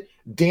head,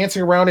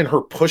 dancing around in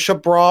her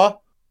push-up bra,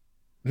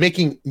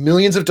 making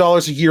millions of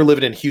dollars a year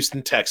living in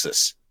Houston,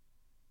 Texas.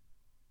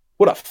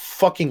 What a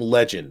fucking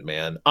legend,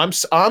 man. I'm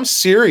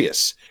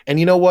serious. And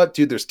you know what,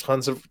 dude? There's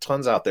tons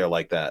out there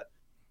like that.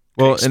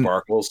 Well,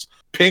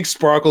 Pink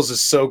Sparkles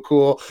is so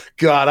cool.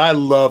 God, I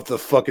love the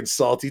fucking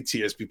salty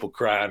tears people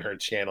cry on her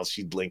channel.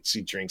 She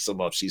drinks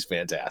them up. She's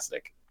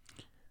fantastic.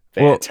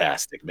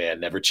 Fantastic, man.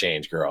 Never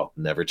change, girl.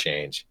 Never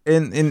change.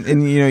 And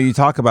you know, you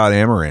talk about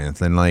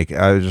Amaranth, and like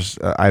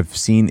I've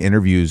seen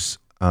interviews.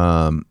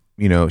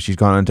 You know, she's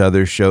gone on to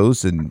other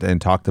shows and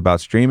talked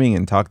about streaming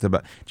and talked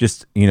about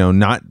just, you know,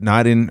 not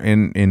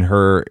in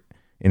her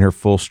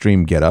full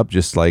stream get up,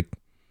 just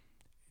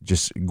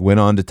went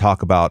on to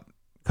talk about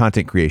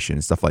content creation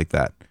and stuff like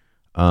that.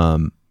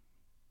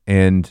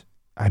 And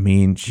I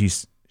mean,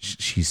 she's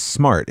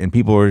smart, and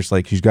people are just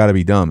like, she's got to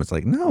be dumb. It's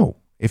like, no,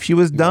 if she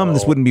was dumb,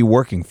 this wouldn't be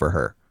working for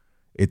her.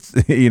 It's,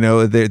 you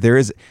know,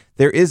 there's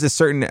a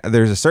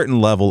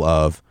certain level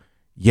of,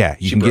 yeah,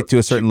 you can get to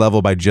a certain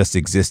level by just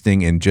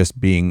existing and just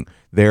being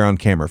there on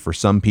camera. For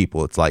some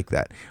people, it's like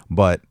that.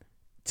 But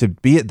to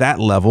be at that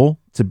level,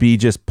 to be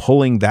just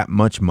pulling that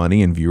much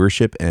money and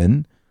viewership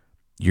in,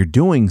 you're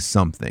doing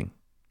something.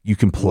 You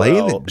can play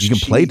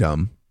play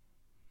dumb.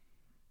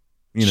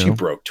 You know, she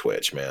broke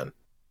Twitch, man.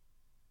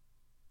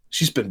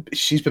 She's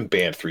been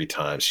banned 3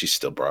 times. She's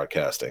still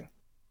broadcasting.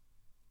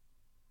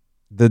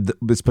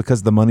 It's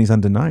because the money's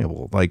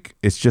undeniable. Like,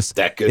 it's just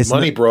that good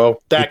money, bro.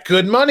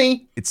 Good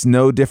money. It's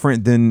no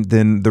different than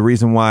the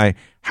reason why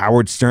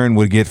Howard Stern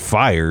would get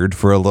fired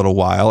for a little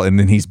while and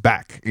then he's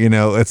back. You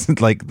know, it's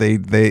like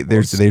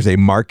there's a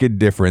marked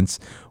difference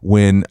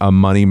when a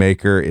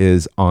moneymaker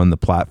is on the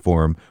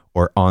platform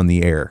or on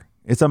the air.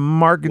 It's a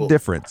marked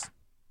difference.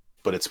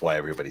 But it's why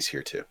everybody's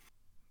here too.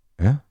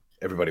 Yeah.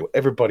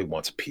 Everybody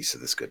wants a piece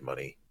of this good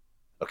money.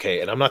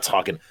 Okay. And I'm not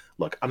talking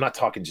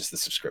just the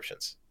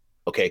subscriptions.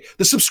 Okay.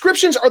 The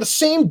subscriptions are the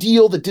same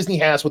deal that Disney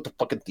has with the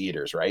fucking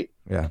theaters, right?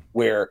 Yeah.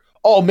 Where,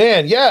 oh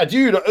man, yeah,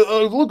 dude,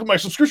 look at my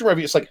subscription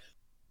revenue. It's like,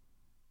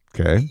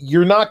 okay,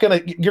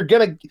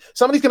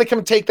 somebody's gonna come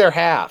and take their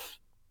half.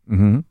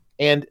 Mm-hmm.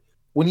 And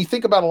when you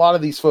think about a lot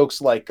of these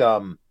folks, like, I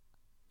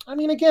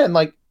mean, again,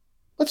 like,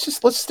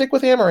 let's stick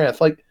with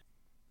Amaranth. Like,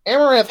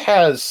 Amaranth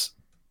has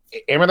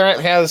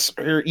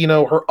her, you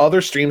know, her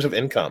other streams of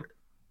income,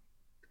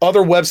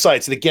 other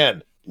websites. And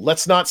again,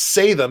 let's not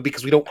say them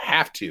because we don't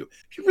have to.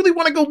 If you really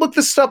want to go look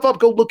this stuff up,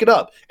 go look it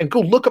up and go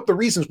look up the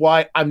reasons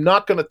why I'm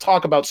not going to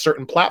talk about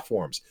certain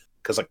platforms,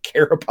 because I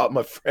care about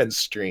my friend's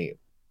stream.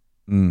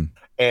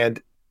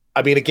 And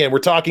I mean, again, we're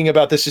talking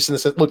about this just in the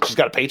sense, look, she's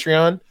got a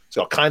Patreon. She's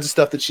got all kinds of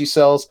stuff that she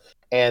sells.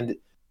 And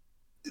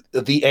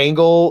the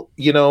angle,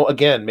 you know,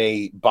 again,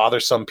 may bother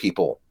some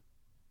people,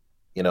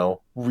 you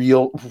know,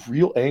 real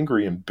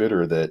angry and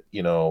bitter that,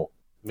 you know,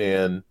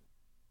 man,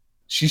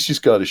 she's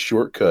just got a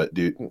shortcut,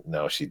 dude.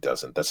 No, she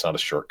doesn't. That's not a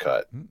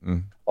shortcut.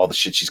 All the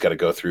shit she's got to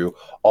go through,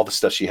 all the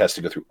stuff she has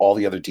to go through, all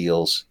the other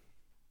deals,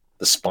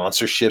 the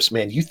sponsorships,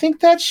 man. You think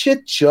that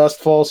shit just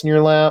falls in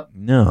your lap?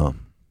 No.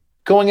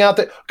 Going out,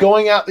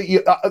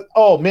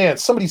 oh man,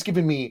 somebody's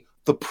giving me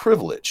the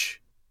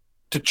privilege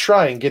to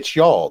try and get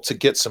y'all to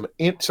get some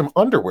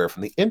underwear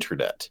from the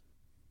internet.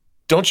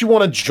 Don't you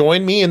want to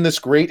join me in this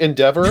great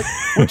endeavor?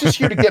 We're just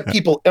here to get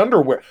people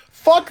underwear.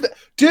 Fuck that.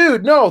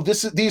 Dude, no,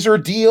 these are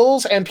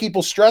deals and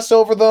people stress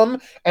over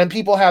them and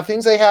people have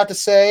things they have to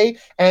say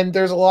and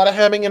there's a lot of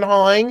hemming and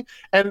hawing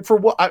and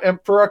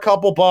for a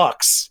couple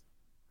bucks.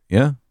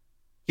 Yeah.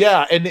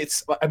 Yeah, and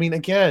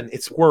again,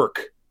 it's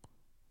work.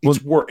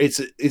 It's work.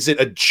 Is it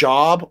a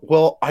job?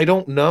 Well, I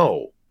don't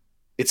know.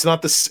 It's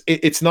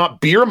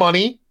not beer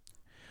money.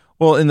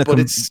 Well,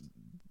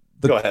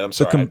 go ahead. I'm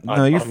sorry.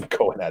 I'm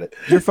going at it.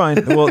 You're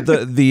fine. Well,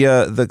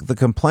 the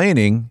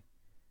complaining,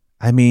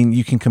 I mean,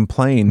 you can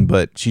complain,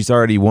 but she's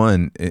already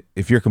won.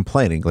 If you're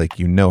complaining, like,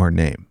 you know her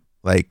name.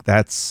 Like,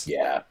 that's,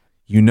 Yeah.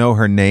 you know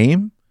her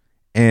name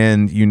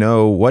and you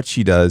know what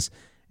she does.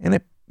 And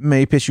it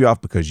may piss you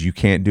off because you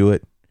can't do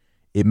it.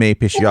 It may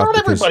piss you off Not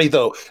because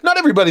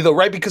everybody though,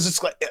 right? Because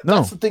it's like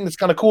that's the thing that's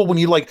kind of cool when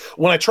you like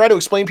when I try to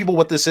explain people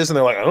what this is and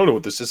they're like, I don't know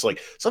what this is. Like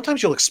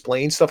sometimes you'll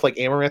explain stuff like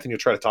Amaranth and you'll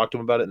try to talk to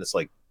them about it, and it's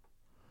like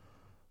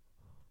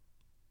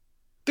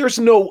there's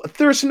no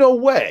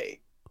way.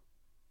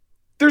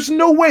 There's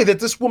no way that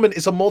this woman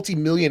is a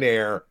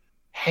multimillionaire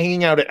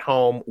hanging out at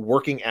home,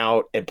 working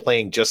out, and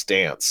playing Just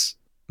Dance.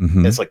 Mm-hmm.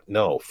 And it's like,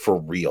 no, for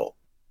real.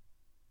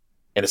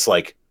 And it's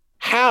like,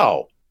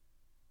 how?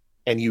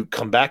 And you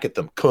come back at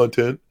them,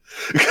 content.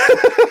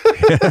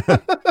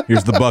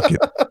 Here's the bucket.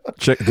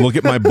 Look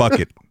at my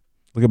bucket.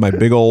 Look at my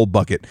big old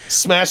bucket.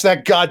 Smash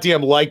that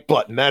goddamn like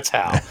button. That's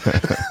how.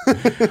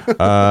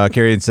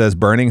 Carrion says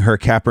burning her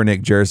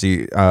Kaepernick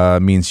jersey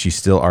means she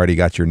still already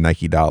got your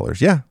Nike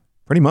dollars. Yeah,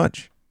 pretty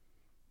much.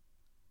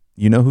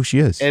 You know who she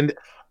is. And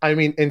I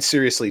mean, and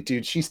seriously,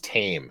 dude, she's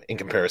tame in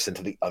comparison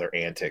to the other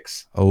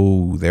antics.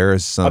 Oh, there are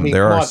some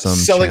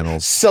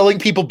channels selling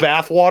people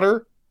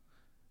bathwater.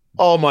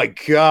 Oh my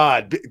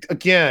God.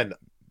 Again,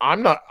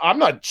 I'm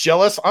not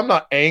jealous. I'm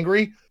not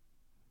angry.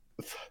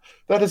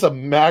 That is a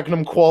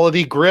magnum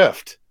quality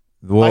grift.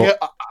 Well,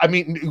 I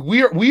mean,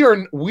 we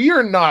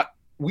are not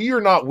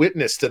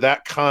witness to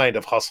that kind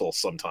of hustle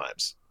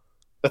sometimes.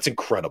 That's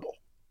incredible.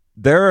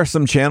 There are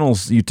some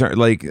channels you turn,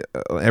 like,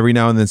 every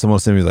now and then someone will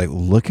send me like,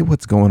 look at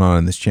what's going on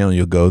in this channel.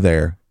 You'll go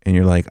there and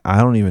you're like, I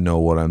don't even know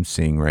what I'm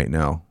seeing right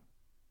now.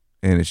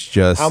 And it's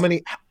just how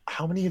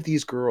many of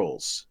these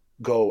girls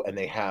go and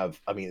they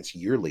have, I mean, it's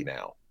yearly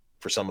now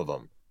for some of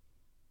them.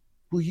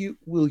 Will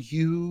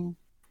you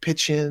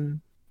pitch in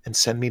and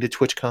send me to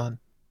TwitchCon?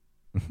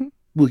 Mm-hmm.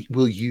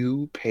 Will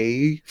you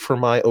pay for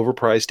my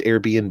overpriced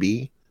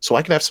Airbnb so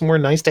I can have somewhere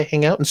nice to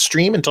hang out and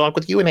stream and talk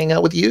with you and hang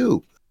out with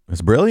you?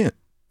 It's brilliant.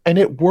 And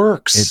it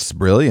works. It's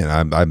brilliant.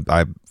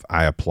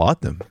 I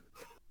applaud them.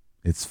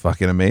 It's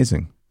fucking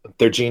amazing.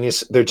 They're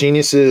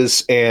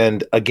geniuses.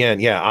 And again,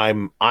 yeah,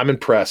 I'm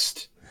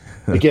impressed.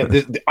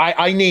 Again,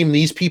 I name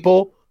these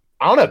people.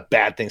 I don't have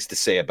bad things to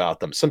say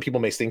about them. Some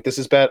people may think this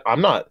is bad. I'm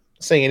not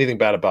saying anything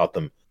bad about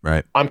them.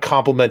 Right. I'm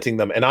complimenting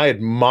them, and I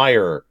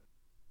admire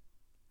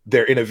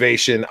their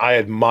innovation. I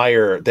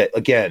admire that,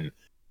 again,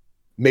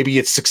 maybe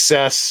it's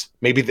success.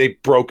 Maybe they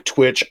broke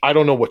Twitch. I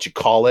don't know what you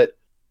call it,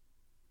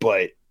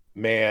 but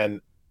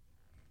man,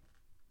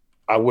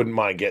 I wouldn't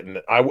mind getting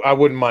I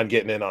wouldn't mind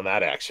getting in on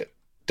that action.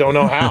 Don't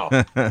know how.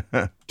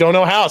 Don't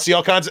know how. See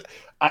all kinds of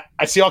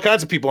I see all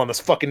kinds of people on this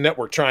fucking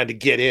network trying to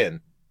get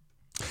in.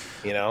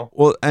 You know?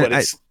 Well, but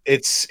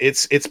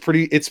it's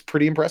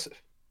pretty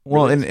impressive.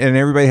 Well, really and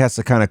everybody has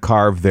to kind of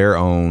carve their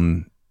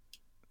own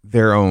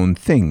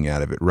thing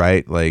out of it,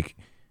 right? Like,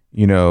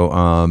 you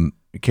know,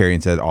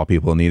 Carrion said all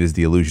people need is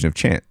the illusion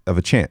of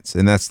a chance.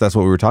 And that's what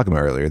we were talking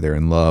about earlier. They're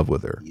in love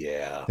with her.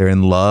 Yeah. They're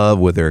in love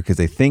with her because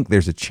they think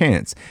there's a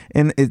chance.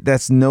 And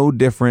that's no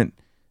different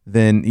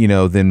than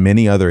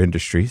many other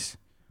indries.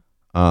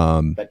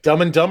 That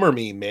Dumb and Dumber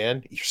meme,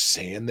 man. You're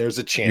saying there's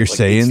a chance. You're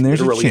saying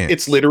there's a chance.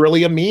 It's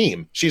literally a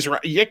meme. She's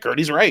right. Yeah,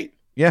 Curdy's right.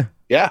 Yeah.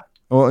 Yeah.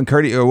 Well, and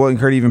Curdy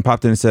even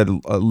popped in and said,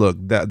 look,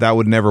 that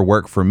would never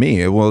work for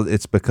me. Well,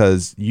 it's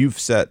because you've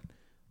set,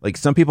 like,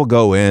 some people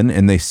go in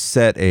and they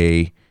set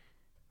an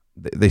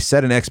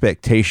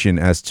expectation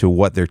as to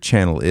what their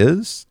channel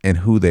is and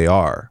who they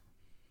are.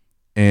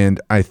 And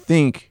I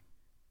think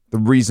the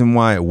reason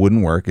why it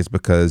wouldn't work is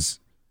because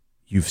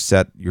you've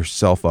set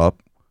yourself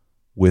up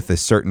with a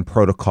certain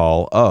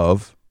protocol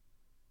of,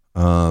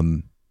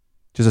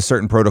 just a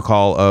certain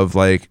protocol of,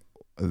 like,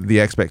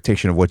 the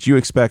expectation of what you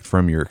expect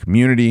from your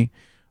community,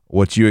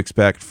 what you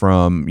expect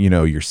from,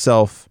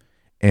 yourself.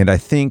 And I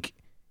think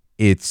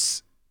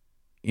it's,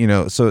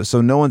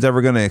 so no one's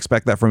ever going to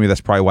expect that from you.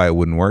 That's probably why it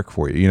wouldn't work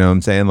for you. You know what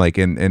I'm saying? Like,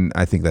 and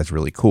I think that's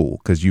really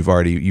cool because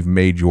you've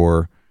made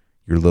your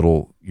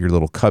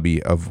little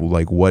cubby of,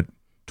 like, what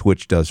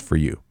Twitch does for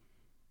you,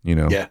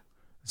 Yeah.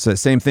 So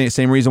same thing,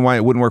 same reason why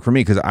it wouldn't work for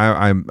me. Cause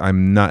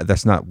I'm not,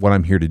 that's not what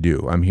I'm here to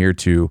do. I'm here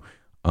to,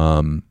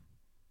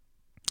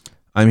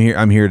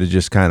 I'm here to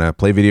just kind of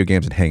play video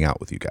games and hang out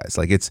with you guys.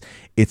 Like,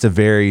 it's a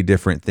very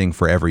different thing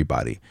for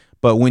everybody.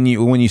 But when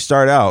you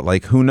start out,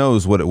 like, who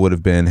knows what it would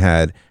have been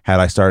had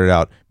I started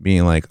out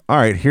being like, all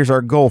right, here's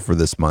our goal for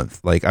this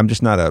month. Like, I'm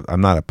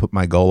not a put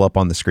my goal up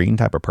on the screen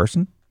type of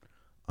person.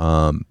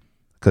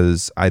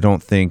 Cause I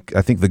think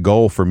the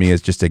goal for me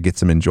is just to get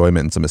some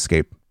enjoyment and some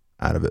escape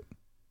out of it.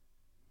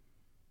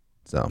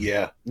 So,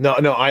 yeah, no,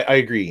 I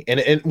agree. And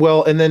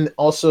then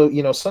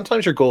also,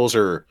 sometimes your goals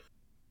are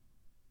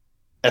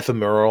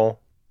ephemeral,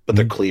 but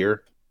they're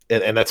clear.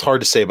 And that's hard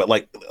to say, but,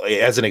 like,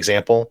 as an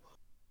example,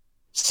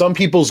 some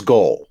people's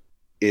goal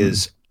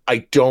is I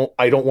don't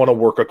want to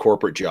work a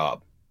corporate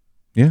job.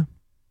 Yeah.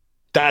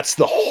 That's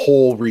the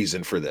whole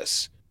reason for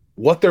this.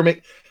 What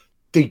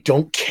they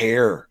don't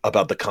care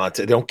about the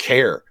content. They don't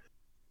care.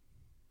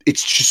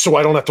 It's just so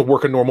I don't have to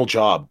work a normal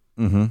job.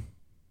 Mm-hmm.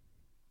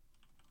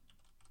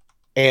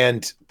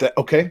 And that,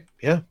 okay,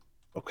 yeah,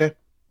 okay.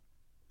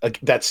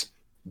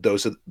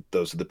 Those are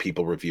the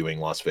people reviewing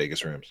Las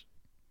Vegas rooms.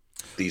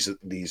 These are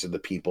the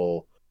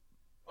people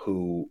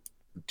who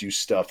do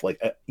stuff like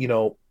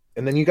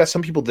and then you got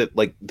some people that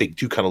like they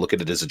do kind of look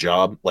at it as a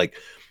job, like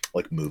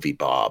Movie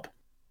Bob.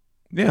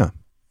 Yeah.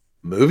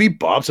 Movie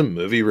Bob's a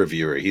movie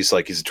reviewer. He's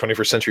a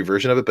 21st century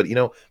version of it, but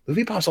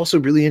Movie Bob's also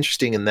really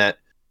interesting in that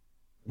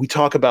we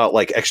talk about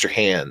like extra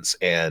hands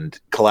and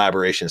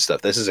collaboration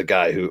stuff. This is a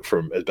guy who,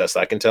 from as best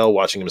I can tell,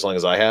 watching him as long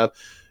as I have,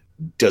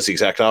 does the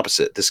exact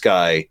opposite. This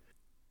guy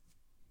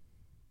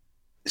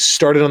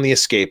started on The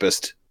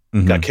Escapist,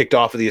 got kicked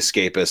off of The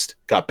Escapist,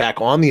 got back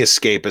on The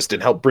Escapist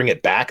and helped bring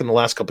it back in the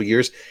last couple of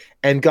years,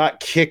 and got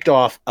kicked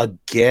off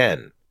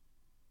again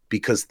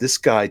because this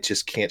guy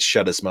just can't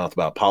shut his mouth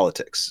about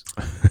politics.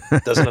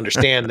 Doesn't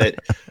understand that,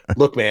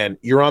 look, man,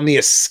 you're on The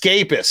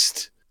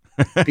Escapist.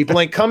 People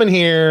ain't coming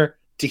here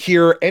to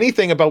hear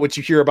anything about what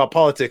you hear about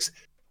politics.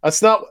 It's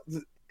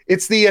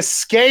The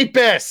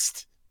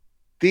Escapist.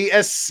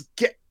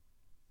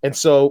 And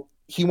so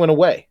he went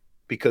away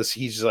because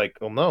he's like,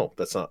 oh no,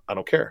 I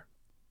don't care.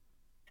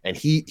 And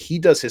he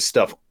does his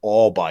stuff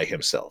all by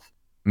himself.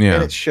 Yeah.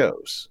 And it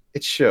shows.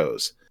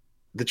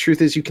 The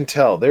truth is, you can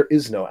tell there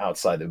is no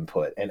outside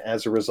input. And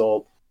as a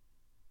result,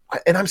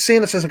 and I'm saying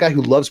this as a guy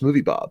who loves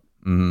Movie Bob.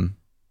 Mm-hmm.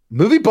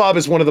 Movie Bob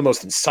is one of the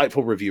most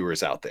insightful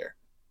reviewers out there.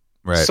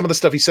 Right. Some of the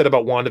stuff he said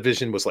about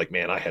WandaVision was like,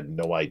 man, I had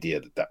no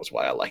idea that was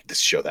why I liked this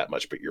show that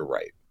much, but you're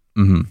right.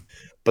 Mm-hmm.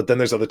 But then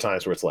there's other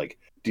times where it's like,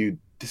 dude,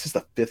 this is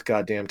the 5th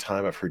goddamn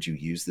time I've heard you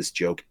use this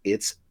joke.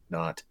 It's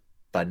not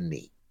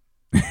funny.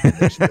 And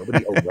there's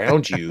nobody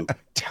around you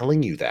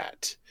telling you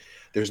that.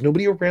 There's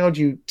nobody around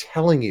you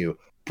telling you,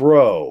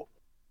 bro,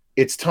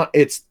 it's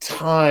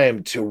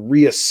time to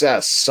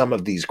reassess some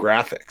of these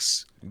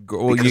graphics.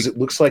 Because it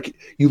looks like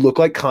you look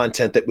like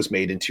content that was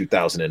made in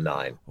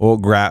 2009. Well,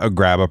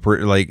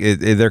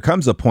 there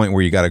comes a point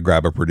where you got to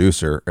grab a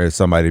producer or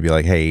somebody to be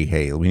like,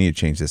 hey, we need to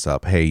change this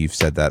up. Hey, you've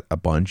said that a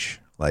bunch.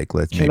 Like,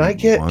 can I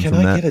get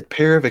a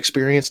pair of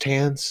experienced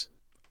hands?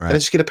 Right. Can I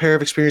just get a pair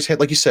of experienced hands?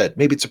 Like you said,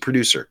 maybe it's a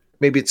producer,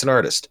 maybe it's an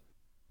artist,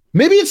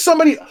 maybe it's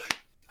somebody.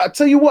 I'll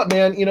tell you what,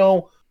 man.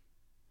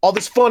 All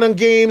this fun and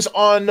games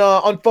on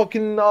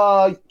fucking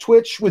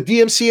Twitch with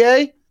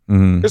DMCA.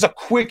 Mm-hmm. There's a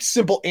quick,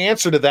 simple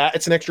answer to that.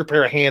 It's an extra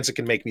pair of hands that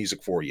can make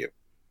music for you.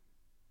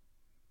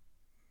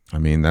 I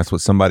mean, that's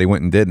what somebody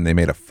went and did, and they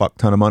made a fuck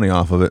ton of money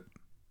off of it.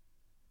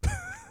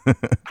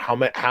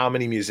 How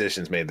many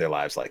musicians made their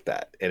lives like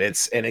that? And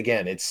it's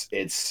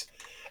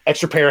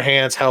extra pair of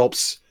hands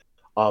helps.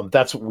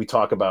 That's what we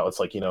talk about. It's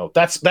like,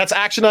 that's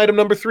action item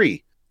number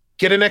 3.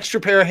 Get an extra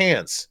pair of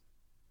hands.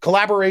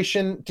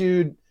 Collaboration,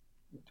 dude.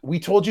 We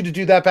told you to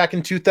do that back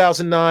in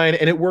 2009,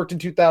 and it worked in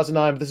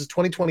 2009. But this is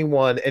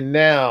 2021, and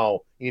now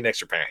you need an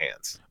extra pair of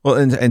hands. Well,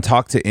 and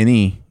talk to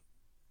any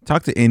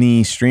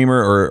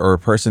streamer or a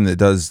person that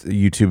does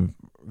YouTube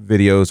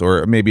videos,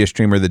 or maybe a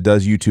streamer that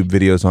does YouTube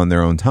videos on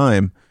their own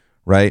time,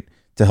 right,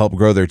 to help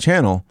grow their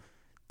channel.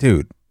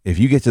 Dude, if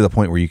you get to the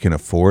point where you can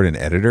afford an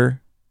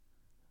editor,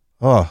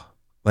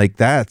 like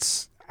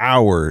that's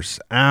hours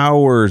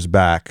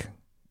back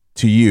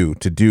to you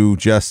to do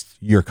just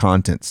your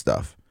content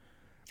stuff.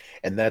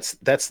 And that's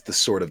the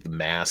sort of the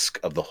mask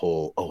of the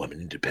whole, I'm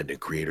an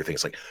independent creator thing.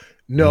 It's like,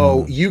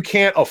 no, you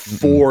can't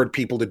afford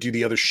people to do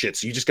the other shit,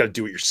 so you just got to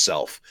do it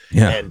yourself.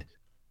 Yeah. And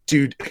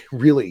dude,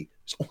 really,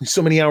 there's only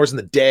so many hours in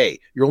the day.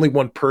 You're only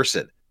one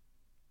person.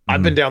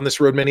 I've been down this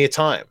road many a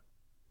time.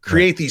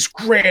 Create these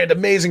grand,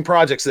 amazing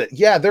projects that,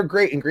 yeah, they're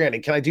great and grand.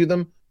 And can I do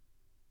them?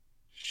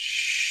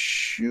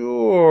 Sure.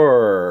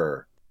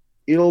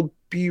 It'll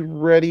be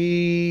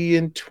ready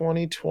in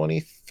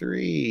 2023,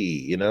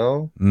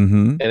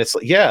 Mm-hmm. And it's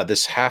like, yeah,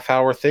 this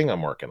half-hour thing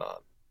I'm working on.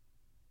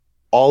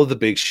 All of the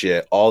big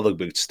shit, all the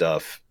big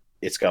stuff,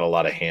 it's got a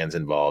lot of hands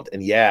involved.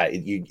 And yeah,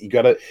 you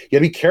gotta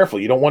be careful.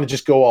 You don't want to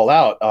just go all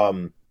out.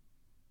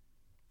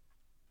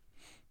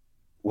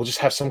 We'll just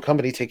have some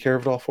company take care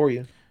of it all for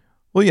you.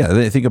 Well,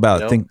 yeah, think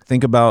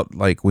about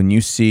like when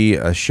you see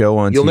a show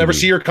on You'll TV. never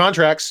see your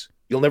contracts.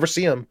 You'll never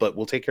see them, but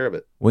we'll take care of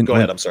it. Go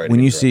ahead. I'm sorry. When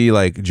you see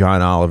like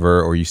John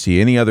Oliver, or you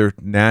see any other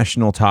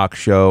national talk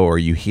show, or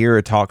you hear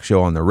a talk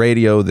show on the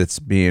radio that's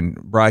being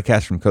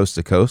broadcast from coast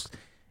to coast,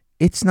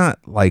 it's not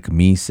like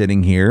me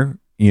sitting here,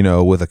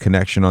 with a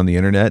connection on the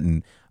internet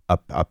and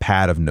a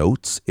pad of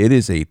notes. It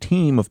is a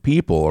team of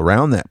people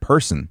around that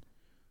person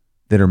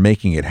that are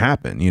making it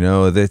happen. They're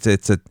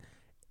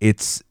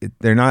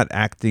not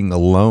acting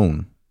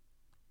alone,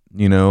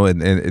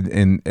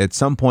 and at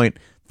some point,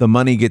 the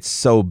money gets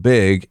so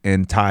big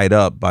and tied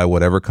up by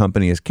whatever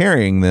company is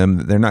carrying them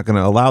that they're not going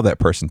to allow that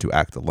person to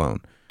act alone.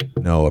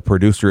 No, a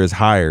producer is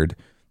hired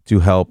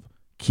to help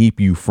keep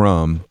you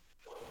from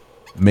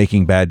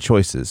making bad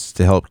choices,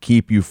 to help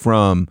keep you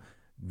from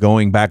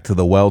going back to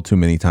the well too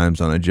many times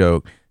on a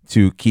joke,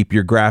 to keep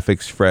your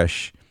graphics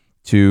fresh,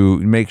 to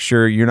make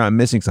sure you're not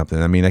missing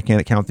something. I mean, I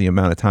can't count the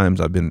amount of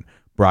times I've been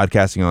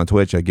broadcasting on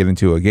Twitch. I get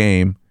into a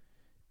game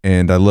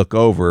and I look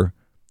over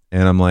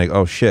and I'm like,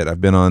 oh shit,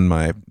 I've been on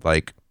my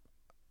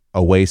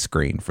away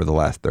screen for the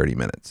last 30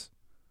 minutes.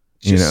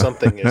 Just You know?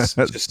 something is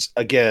just,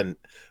 again,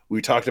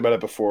 we talked about it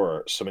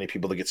before. So many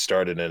people that get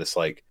started, and it's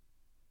like,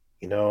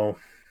 you know,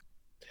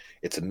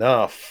 it's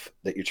enough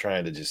that you're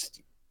trying to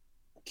just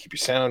keep your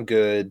sound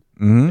good,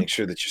 Mhm. make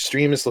sure that your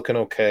stream is looking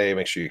okay,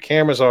 make sure your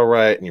camera's all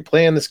right, and you're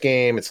playing this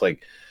game. It's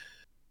like,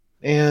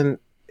 man,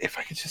 if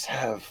I could just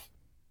have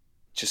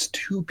just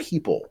two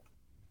people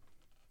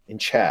in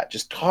chat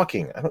just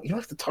talking. You don't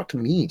have to talk to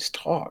me, just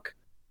talk.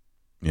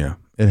 Yeah,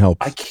 it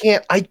helps. I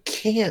can't.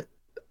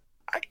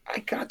 I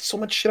got so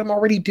much shit I'm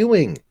already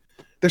doing.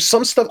 There's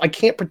some stuff I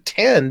can't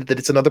pretend that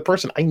it's another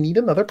person. I need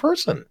another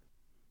person.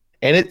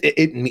 And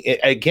it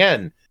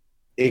again,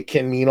 it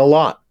can mean a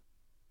lot.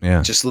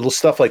 Yeah. Just little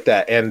stuff like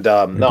that. And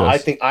no,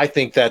 does. I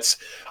think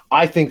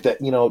that,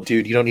 you know,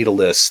 dude, you don't need a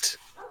list.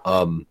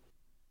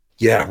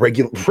 Yeah,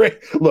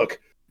 look,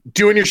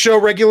 doing your show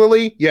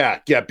regularly, yeah,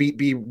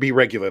 be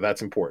regular.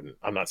 That's important.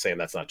 I'm not saying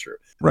that's not true.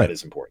 Right. That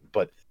is important.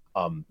 But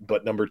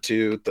number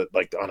two,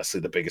 honestly,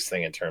 the biggest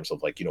thing in terms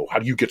of, like, you know, how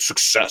do you get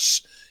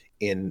success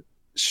in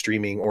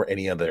streaming or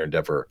any other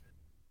endeavor?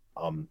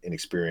 An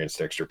experienced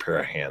extra pair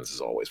of hands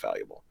is always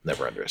valuable.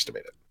 Never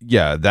underestimate it.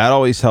 Yeah, that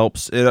always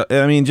helps.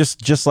 I mean,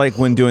 just like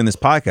when doing this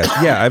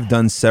podcast. Yeah, I've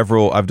done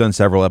several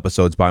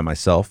episodes by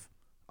myself,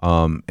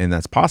 and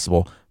that's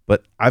possible.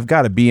 But I've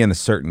got to be in a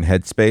certain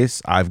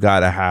headspace. I've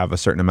got to have a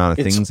certain amount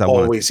of things I want.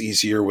 It's always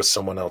easier with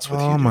someone else with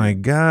you. Oh my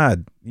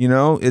God. You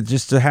know, it's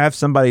just to have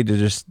somebody to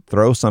just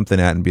throw something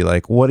at and be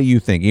like, what do you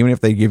think? Even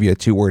if they give you a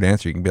 2-word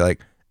answer, you can be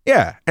like,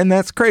 yeah, and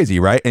that's crazy,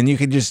 right? And you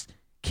can just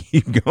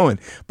keep going.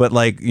 But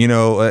like, you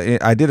know,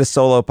 I did a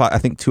solo I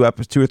think 2 or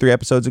 3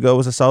 episodes ago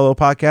was a solo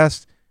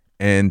podcast,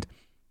 and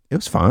it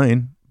was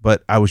fine,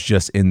 but I was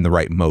just in the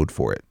right mode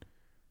for it.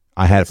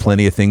 I had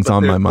plenty of things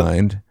on my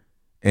mind.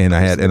 And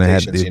I had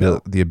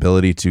the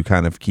ability to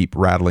kind of keep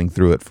rattling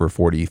through it for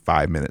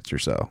 45 minutes or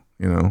so,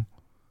 you know.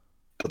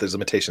 But there's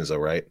limitations, though,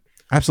 right?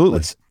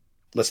 Absolutely.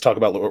 Let's talk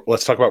about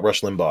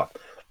Rush Limbaugh.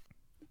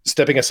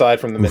 Stepping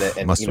aside from the minute,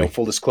 and you know,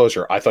 full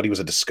disclosure, I thought he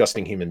was a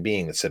disgusting human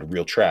being that said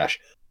real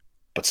trash.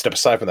 But step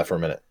aside from that for a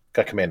minute.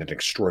 Guy commanded an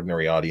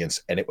extraordinary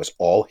audience, and it was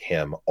all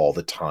him all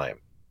the time.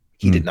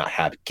 He did not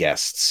have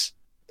guests.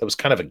 That was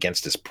kind of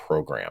against his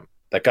program.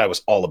 That guy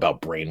was all about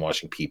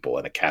brainwashing people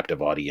and a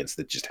captive audience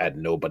that just had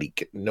nobody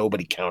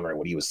countering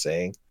what he was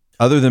saying.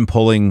 Other than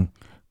pulling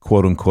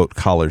quote unquote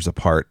collars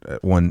apart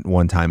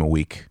one time a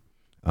week,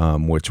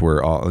 which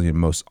were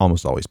almost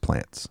always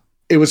plants.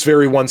 It was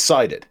very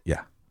one-sided.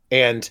 Yeah.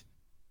 And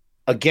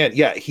again,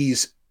 yeah,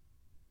 he's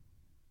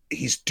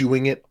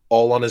doing it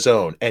all on his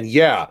own. And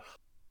yeah,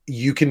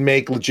 you can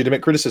make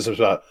legitimate criticisms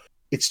about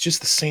it's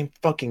just the same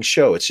fucking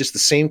show. It's just the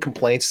same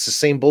complaints. It's the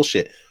same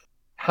bullshit.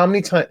 How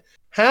many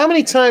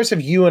times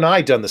have you and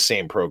I done the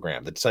same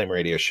program, the same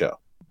radio show?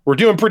 We're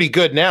doing pretty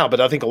good now, but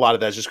I think a lot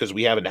of that's just because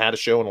we haven't had a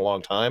show in a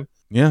long time.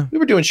 Yeah. We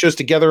were doing shows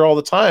together all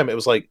the time. It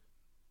was like,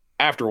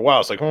 after a while,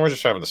 it's like, well, we're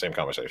just having the same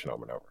conversation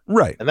over and over.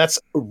 Right. And that's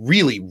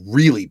really,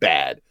 really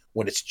bad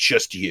when it's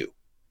just you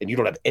and you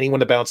don't have anyone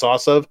to bounce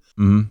off of.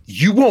 Mm-hmm.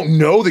 You won't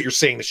know that you're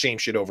saying the same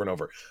shit over and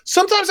over.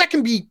 Sometimes that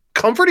can be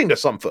comforting to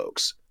some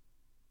folks.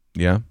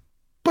 Yeah.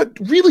 But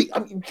really,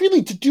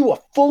 to do a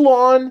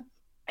full-on,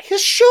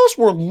 his shows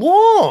were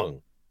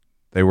long.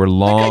 They were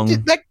long.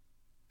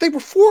 They were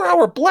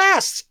 4-hour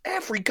blasts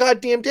every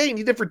goddamn day, and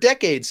he did for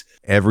decades.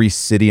 Every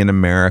city in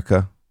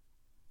America.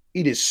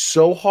 It is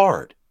so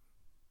hard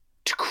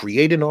to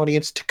create an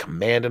audience, to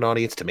command an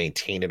audience, to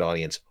maintain an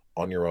audience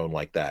on your own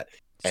like that.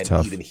 It's and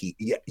tough. Even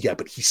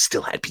but he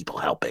still had people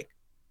helping.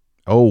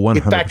 Oh, 100%.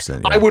 In fact, yeah.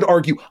 I would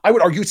argue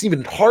it's an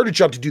even harder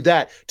job to do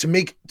that, to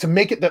make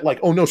it that, like,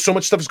 oh no, so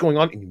much stuff is going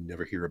on and you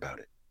never hear about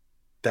it.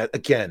 That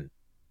again,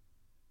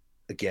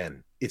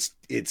 it's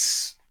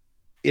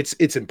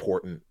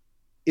important.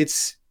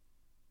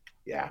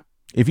 Yeah.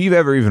 If you've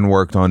ever even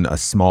worked on a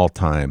small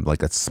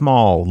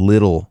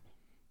little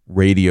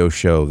radio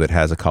show that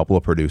has a couple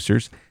of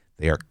producers,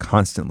 they are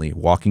constantly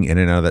walking in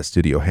and out of that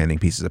studio, handing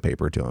pieces of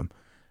paper to them,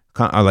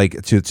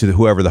 like to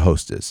whoever the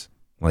host is.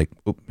 Like,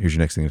 oh, here's your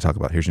next thing to talk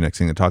about. Here's your next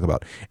thing to talk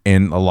about.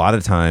 And a lot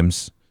of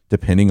times,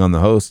 depending on the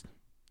host,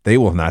 they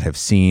will not have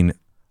seen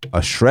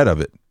a shred of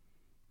it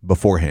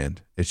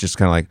beforehand. It's just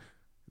kind of like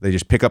they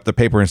just pick up the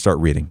paper and start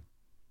reading.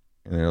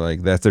 And they're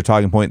like, that's their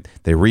talking point.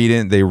 They read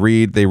it, they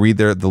read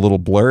the little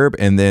blurb,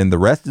 and then the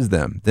rest is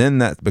them. Then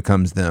that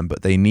becomes them.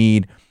 But they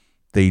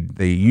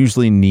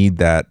usually need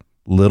that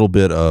little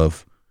bit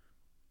of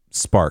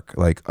spark.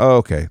 Like, oh,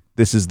 okay,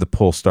 this is the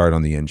pull start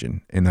on the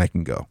engine, and I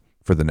can go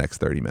for the next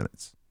 30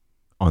 minutes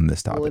on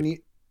this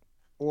topic.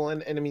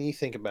 And I mean, you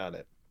think about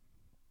it.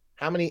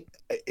 How many,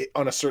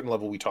 on a certain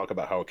level, we talk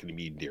about how it can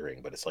be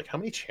endearing, but it's like, how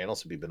many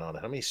channels have you been on?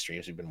 How many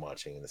streams have you been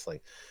watching? And it's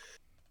like,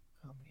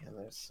 oh man,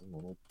 there's some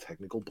little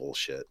technical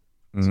bullshit,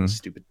 some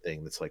stupid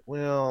thing that's like,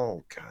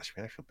 well, gosh,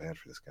 man, I feel bad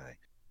for this guy.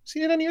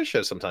 See it on your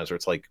show sometimes where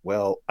it's like,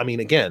 well, I mean,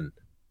 again,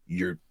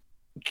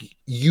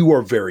 you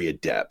are very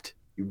adept.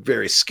 You're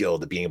very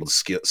skilled at being able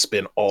to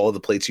spin all of the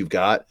plates you've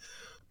got.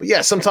 But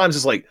yeah, sometimes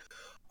it's like,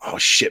 oh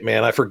shit,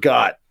 man, I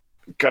forgot.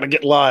 Gotta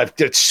get live.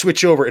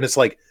 Switch over. And it's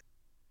like,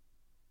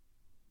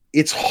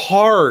 it's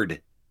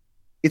hard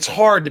it's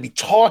hard to be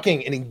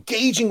talking and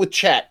engaging with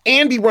chat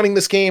and be running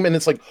this game. And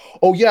it's like,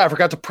 oh yeah, I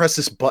forgot to press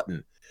this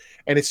button.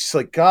 And it's just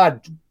like,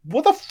 God,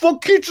 what the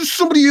fuck can't just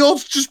somebody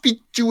else just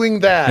be doing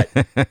that?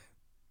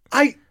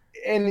 I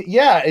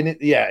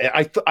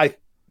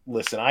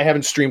listen, I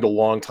haven't streamed a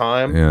long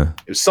time. Yeah.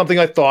 It was something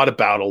I thought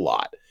about a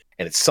lot.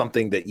 And it's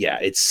something that,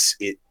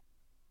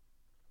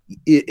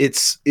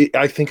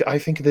 I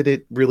think that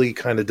it really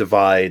kind of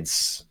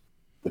divides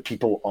the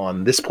people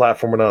on this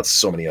platform, and not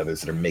so many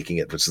others that are making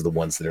it versus the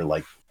ones that are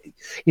like,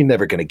 you're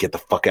never going to get the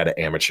fuck out of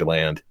amateur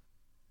land.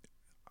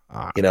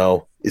 You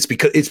know, it's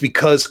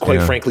because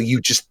quite frankly,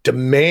 you just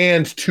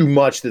demand too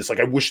much. That's like,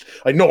 I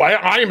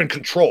am in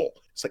control.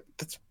 It's like,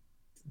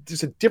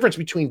 there's a difference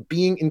between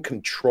being in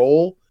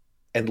control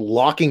and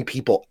locking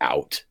people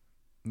out.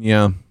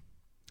 Yeah.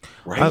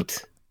 Right.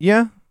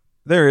 Yeah,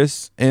 there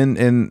is.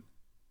 And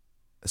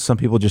some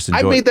people just enjoy.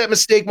 I made that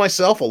mistake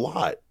myself a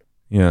lot.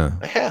 Yeah.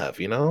 I have,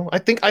 you know, I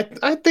think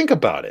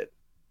about it.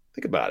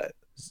 Think about it.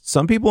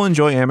 Some people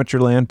enjoy amateur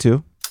land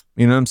too.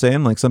 You know what I'm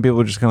saying? Like some people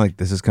are just kind of like,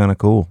 this is kind of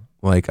cool.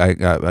 Like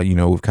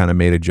we've kind of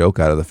made a joke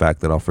out of the fact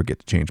that I'll forget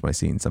to change my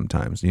scene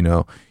sometimes. You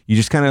know, you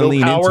just kind of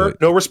lean into it.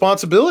 No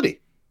responsibility.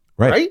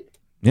 Right?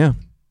 Yeah.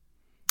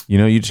 You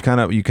know, you kind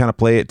of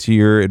play it to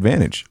your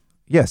advantage.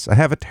 Yes, I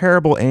have a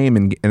terrible aim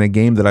in a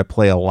game that I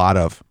play a lot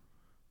of.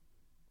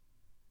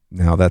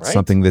 Now that's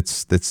something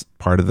that's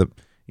part of the,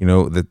 you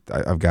know, that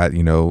I've got,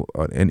 you know,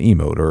 an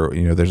emote, or,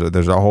 you know,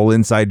 there's a whole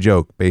inside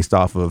joke based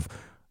off of,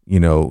 you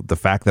know, the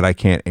fact that I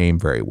can't aim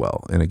very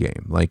well in a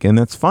game. Like, and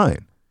that's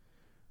fine.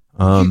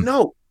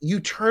 You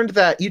turned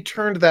that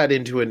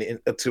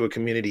into a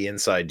community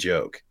inside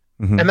joke.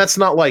 Mm-hmm. And that's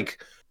not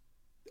like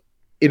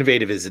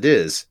innovative as it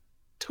is.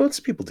 Tons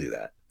of people do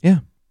that. Yeah.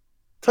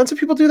 Tons of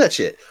people do that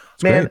shit.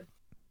 It's man, great.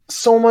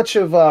 So much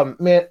of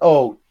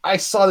I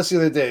saw this the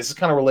other day. This is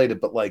kind of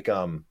related, but like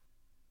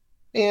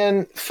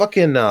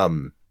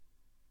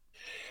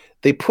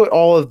they put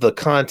all of the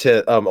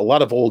content, a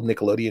lot of old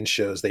Nickelodeon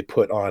shows they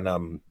put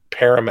on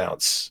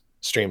Paramount's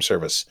stream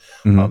service.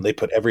 Mm-hmm. They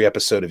put every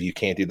episode of You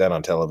Can't Do That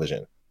on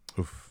television.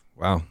 Oof,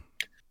 wow.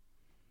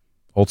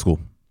 Old school.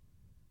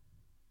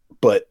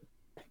 But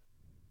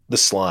the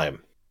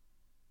slime,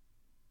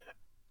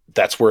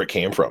 that's where it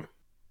came from.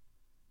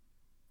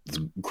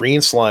 The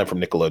green slime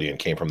from Nickelodeon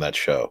came from that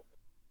show.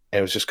 And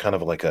it was just kind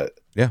of like I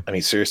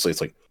mean, seriously,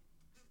 it's like,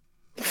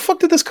 the fuck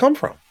did this come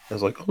from? I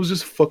was like, it was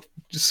just a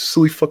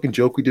silly fucking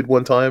joke we did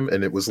one time.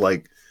 And it was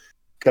like,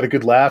 got a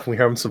good laugh and we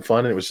were having some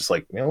fun. And it was just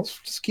like, you know, let's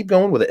just keep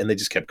going with it. And they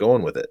just kept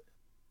going with it.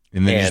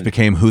 And then it just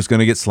became, who's going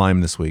to get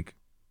slime this week?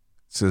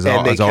 So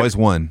it's always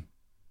one.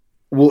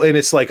 Well, and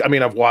it's like, I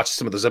mean, I've watched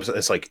some of those episodes.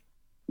 It's like,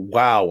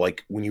 wow.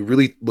 Like when you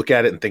really look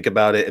at it and think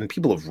about it, and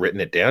people have written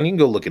it down, you can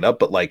go look it up,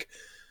 but like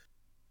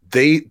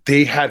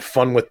they had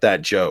fun with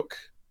that joke.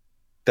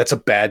 That's a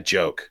bad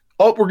joke.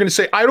 Oh, we're going to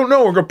say, I don't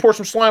know, we're going to pour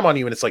some slime on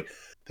you. And it's like,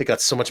 they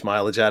got so much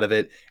mileage out of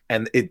it.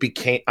 And it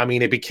became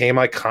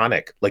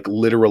iconic, like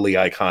literally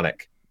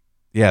iconic.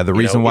 Yeah. The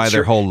reason why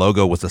their whole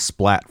logo was a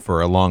splat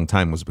for a long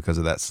time was because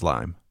of that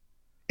slime.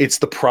 It's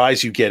the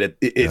prize you get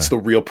it's the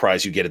real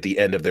prize you get at the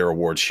end of their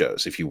awards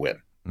shows. If you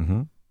win,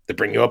 they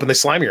bring you up and they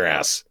slime your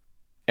ass.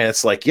 And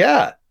it's like,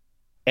 yeah.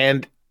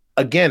 And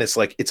again, it's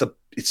like,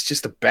 it's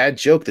just a bad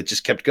joke that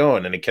just kept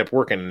going and it kept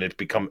working and it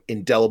become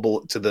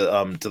indelible to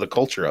the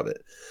culture of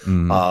it.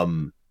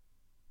 Mm-hmm.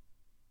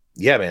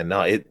 Yeah, man,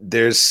 no,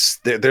 there's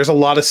a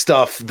lot of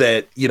stuff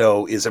that, you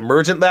know, is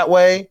emergent that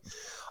way.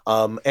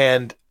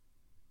 And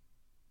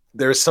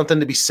there's something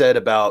to be said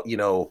about, you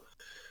know,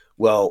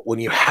 well, when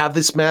you have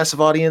this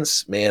massive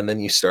audience, man, then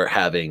you start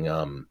having,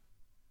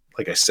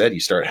 like I said, you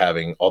start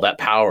having all that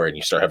power and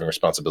you start having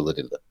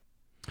responsibility to them.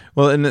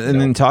 Well, and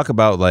then talk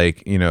about,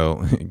 like, you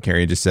know,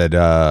 Carrie just said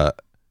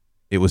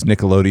it was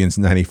Nickelodeon's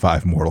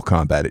 95 Mortal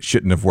Kombat. It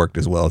shouldn't have worked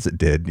as well as it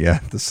did. Yeah,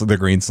 the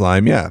green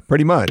slime. Yeah,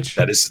 pretty much.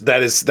 That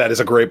is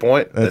a great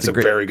point. That's a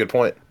very good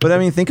point. But I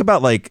mean, think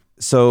about like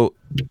so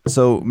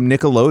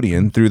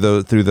Nickelodeon through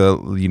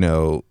the you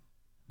know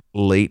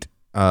late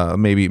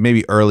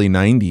maybe early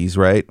 90s,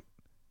 right?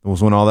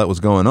 Was when all that was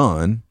going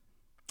on.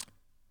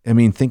 I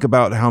mean, think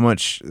about how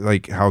much,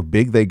 like, how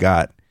big they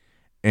got,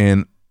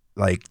 and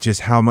like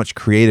just how much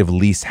creative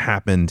lease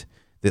happened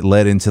that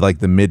led into like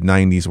the mid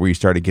 90s where you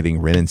started getting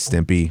Ren and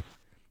Stimpy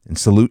and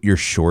Salute Your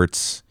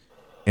Shorts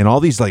and all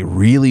these like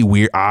really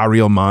weird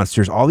Real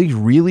Monsters, all these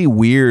really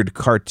weird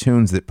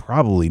cartoons that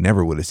probably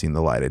never would have seen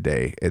the light of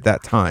day at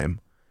that time.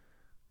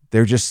 They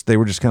were just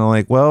kind of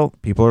like, well,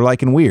 people are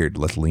liking weird.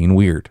 Let's lean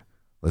weird.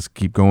 Let's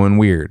keep going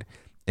weird.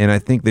 And I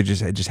think it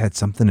just had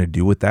something to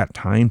do with that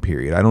time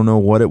period. I don't know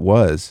what it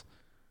was.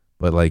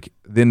 But like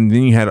then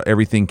you had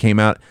everything came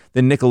out.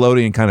 Then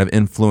Nickelodeon kind of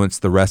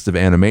influenced the rest of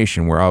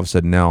animation, where all of a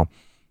sudden now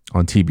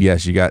on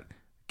TBS you got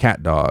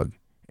Cat Dog,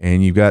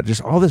 and you've got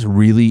just all this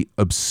really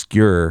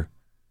obscure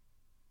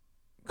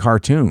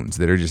cartoons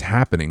that are just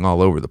happening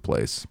all over the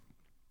place.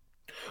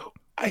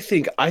 I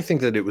think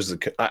that it was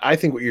I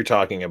think what you're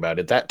talking about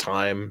at that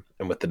time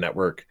and with the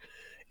network,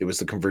 it was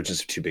the convergence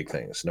of two big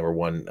things. Number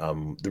one,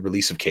 the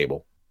release of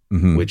cable,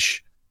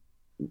 which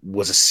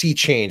was a sea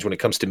change when it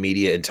comes to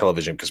media and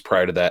television, because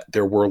prior to that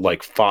there were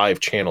like 5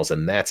 channels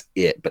and that's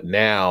it. But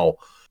now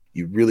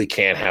you really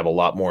can have a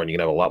lot more, and you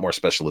can have a lot more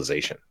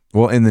specialization.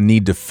 Well, and the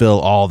need to fill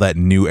all that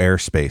new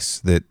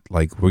airspace that,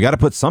 like, we got to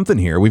put something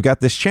here. We've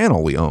got this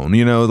channel we own,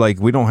 like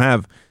we don't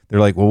have, they're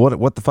like, well,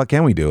 what the fuck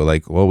can we do?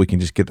 Like, well, we can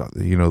just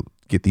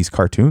get these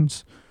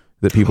cartoons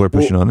that people are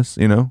pushing on us,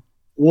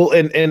 Well,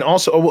 and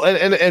also,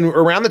 and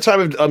around the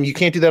time of you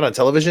can't do that on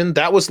television.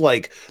 That was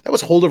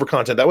holdover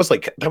content. That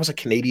was a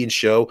Canadian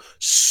show.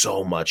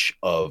 So much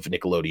of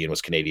Nickelodeon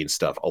was Canadian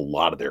stuff. A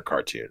lot of their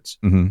cartoons,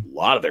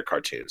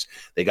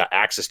 they got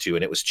access to,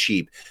 and it was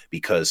cheap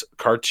because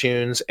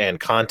cartoons and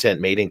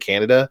content made in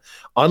Canada,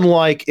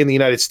 unlike in the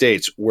United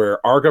States,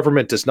 where our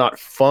government does not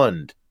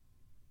fund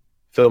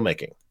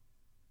filmmaking.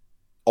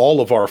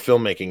 All of our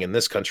filmmaking in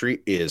this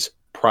country is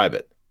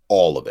private,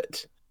 all of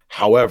it.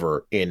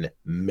 However, in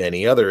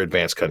many other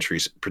advanced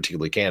countries,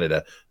 particularly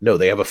Canada, no,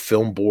 they have a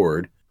film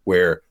board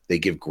where they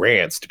give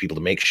grants to people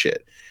to make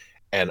shit.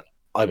 And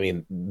I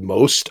mean,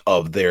 most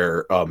of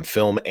their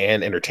film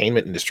and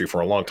entertainment industry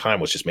for a long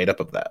time was just made up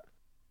of that.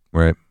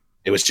 Right.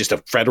 It was just a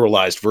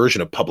federalized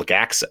version of public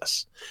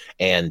access.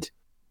 And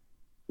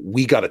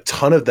we got a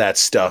ton of that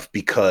stuff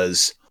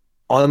because,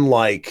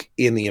 unlike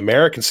in the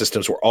American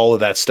systems where all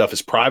of that stuff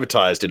is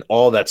privatized and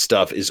all of that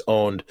stuff is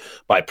owned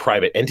by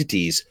private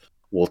entities,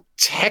 well,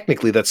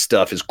 technically that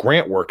stuff is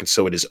grant work, and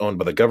so it is owned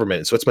by the government.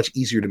 And so it's much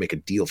easier to make a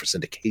deal for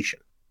syndication.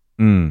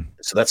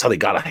 So that's how they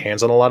got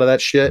hands on a lot of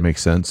that shit. That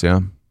makes sense, yeah.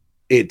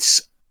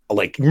 It's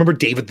like, remember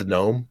David the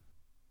Gnome?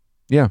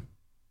 Yeah.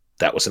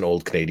 That was an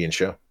old Canadian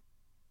show.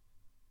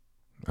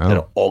 Oh.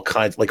 And all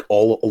kinds, like a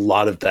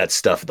lot of that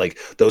stuff, like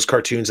those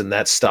cartoons in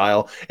that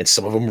style, and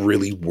some of them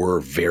really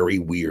were very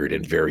weird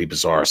and very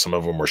bizarre. Some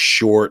of them were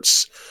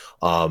shorts.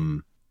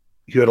 You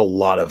had a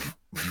lot of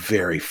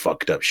very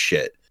fucked up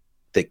shit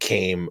that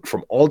came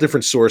from all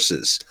different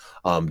sources.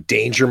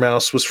 Danger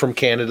Mouse was from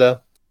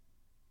Canada.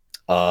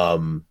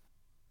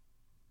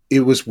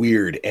 It was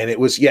weird, and it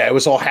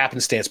was all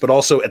happenstance. But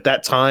also at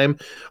that time,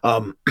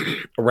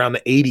 around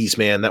the 80s,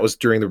 man, that was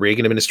during the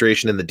Reagan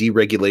administration and the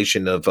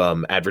deregulation of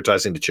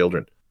advertising to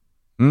children.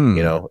 In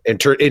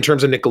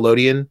terms of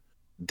Nickelodeon,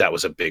 that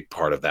was a big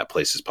part of that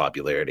place's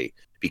popularity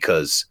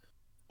because,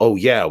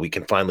 we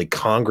can finally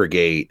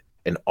congregate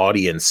an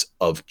audience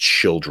of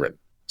children.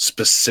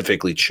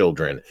 Specifically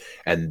children,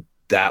 and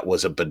that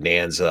was a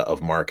bonanza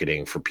of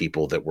marketing for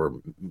people that were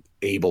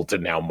able to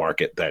now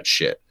market that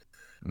shit,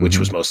 which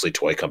was mostly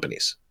toy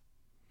companies.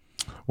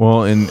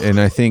 Well, and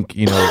I think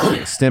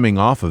stemming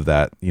off of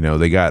that,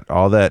 they got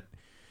all that,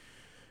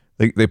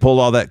 they pulled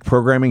all that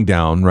programming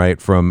down,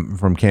 right,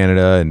 from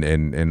Canada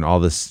and all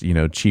this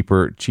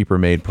cheaper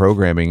made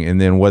programming, and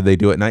then what they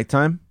do at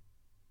nighttime?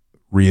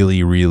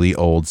 Really, really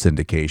old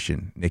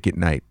syndication. Nick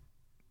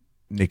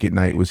at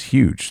Night was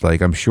huge.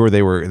 Like, I'm sure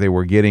they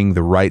were getting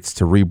the rights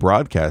to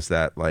rebroadcast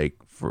that. Like,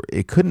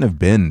 it couldn't have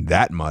been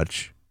that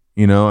much,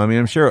 I mean,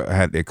 I'm sure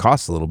it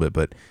costs a little bit,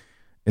 but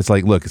it's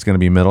like, look, it's going to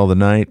be middle of the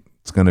night.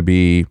 It's going to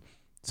be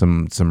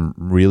some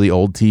really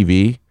old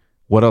TV.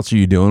 What else are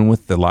you doing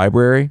with the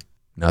library?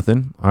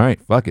 Nothing. All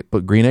right, fuck it.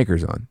 Put Green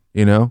Acres on.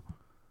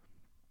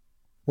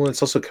 Well,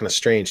 it's also kind of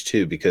strange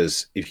too,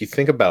 because if you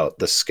think about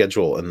the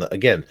schedule, and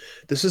again,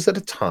 this is at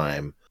a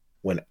time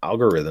when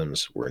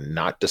algorithms were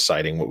not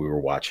deciding what we were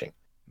watching.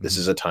 This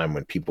is a time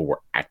when people were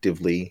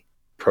actively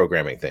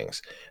programming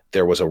things.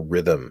 There was a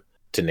rhythm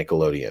to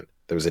Nickelodeon.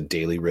 There was a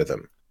daily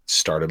rhythm. It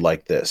started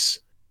like this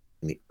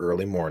in the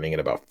early morning at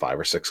about 5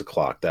 or 6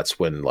 o'clock. That's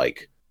when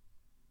like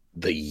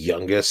the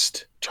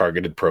youngest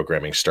targeted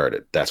programming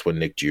started. That's when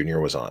Nick Jr.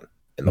 was on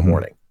in the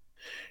morning.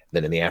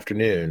 Then in the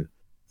afternoon,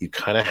 you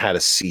kind of had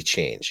a sea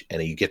change,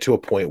 and you get to a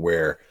point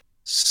where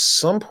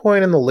some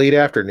point in the late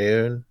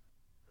afternoon,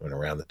 when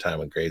around the time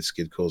when grade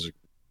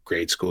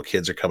school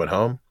kids are coming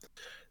home,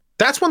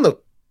 that's when the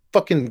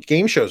fucking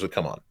game shows would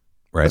come on.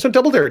 Right. That's when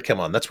Double Dare would come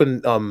on. That's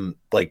when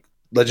like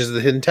Legends of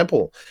the Hidden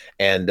Temple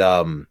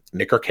and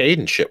Nick Arcade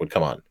and shit would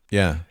come on.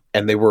 Yeah.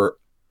 And they were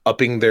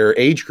upping their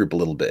age group a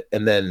little bit.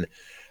 And then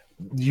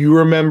you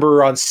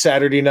remember on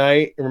Saturday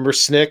night, remember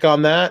Snick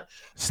on that?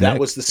 That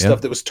was the stuff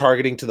that was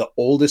targeting to the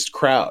oldest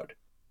crowd.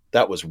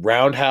 That was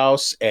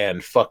Roundhouse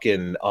and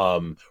fucking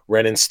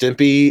Ren and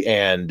Stimpy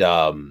and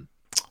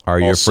Are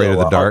You Afraid of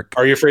the Dark?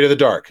 Are You Afraid of the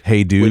Dark?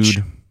 Hey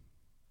Dude.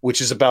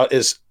 Which is about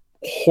as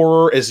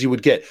horror as you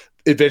would get.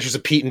 Adventures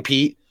of Pete and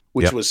Pete,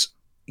 which was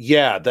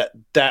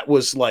that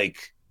was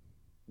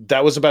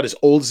about as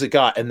old as it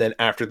got. And then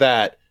after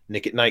that,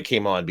 Nick at Night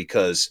came on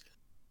because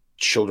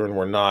children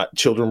were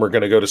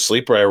going to go to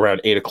sleep right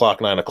around 8 o'clock,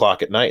 9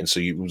 o'clock at night. And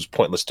so it was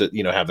pointless to,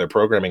 have their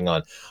programming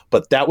on,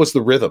 but that was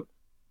the rhythm.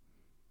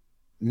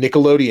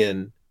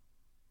 Nickelodeon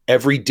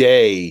every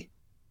day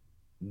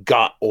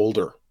got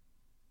older.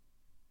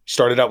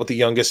 Started out with the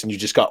youngest and you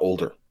just got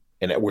older,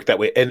 and it worked that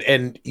way.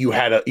 And you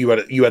had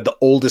the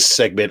oldest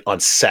segment on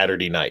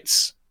Saturday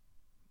nights.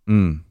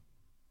 And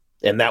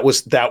that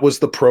was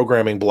the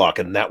programming block,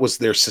 and that was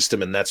their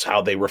system, and that's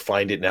how they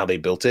refined it and how they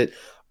built it.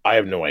 I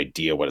have no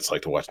idea what it's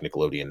like to watch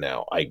Nickelodeon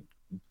now. I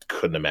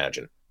couldn't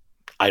imagine.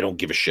 I don't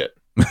give a shit.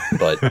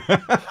 But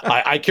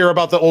I care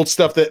about the old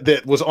stuff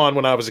that was on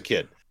when I was a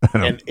kid,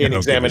 and in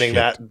examining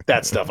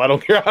that stuff. I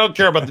don't care. I don't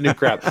care about the new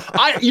crap.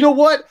 You know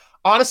what?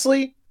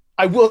 Honestly,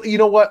 I will. You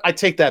know what? I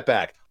take that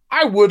back.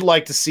 I would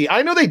like to see.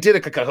 I know they did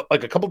a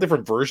couple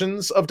different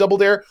versions of Double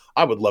Dare.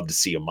 I would love to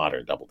see a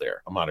modern Double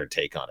Dare, a modern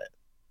take on it.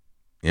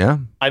 Yeah,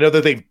 I know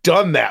that they've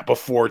done that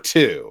before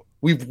too.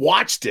 We've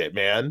watched it,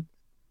 man.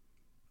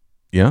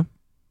 Yeah.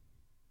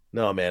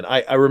 No, man.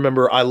 I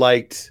remember I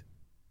liked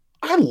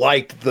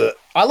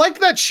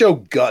that show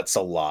Guts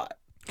a lot.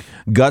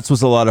 Guts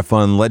was a lot of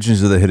fun.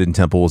 Legends of the Hidden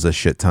Temple was a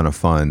shit ton of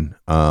fun.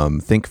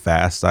 Think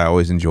Fast, I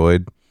always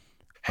enjoyed.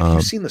 Have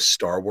you seen the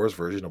Star Wars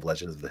version of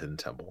Legends of the Hidden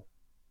Temple?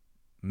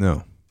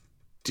 No.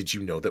 Did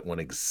you know that one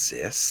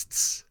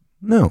exists?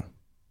 No.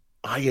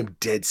 I am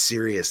dead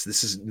serious.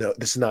 This is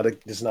not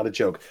a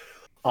joke.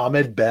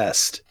 Ahmed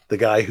Best, the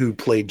guy who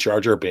played Jar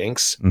Jar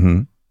Binks,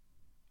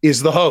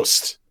 is the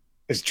host.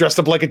 Is dressed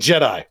up like a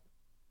Jedi.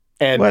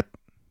 And what?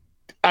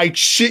 I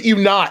shit you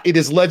not. It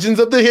is Legends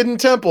of the Hidden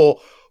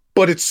Temple,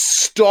 but it's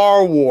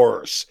Star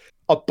Wars.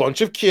 A bunch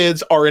of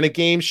kids are in a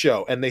game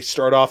show and they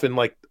start off in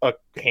like a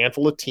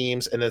handful of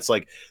teams. And it's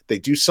like, they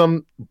do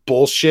some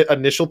bullshit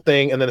initial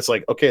thing. And then it's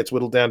like, okay, it's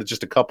whittled down to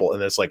just a couple.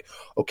 And then it's like,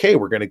 okay,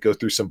 we're going to go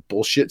through some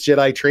bullshit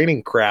Jedi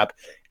training crap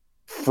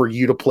for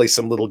you to play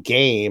some little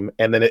game.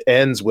 And then it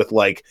ends with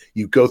like,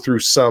 you go through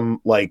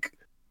some like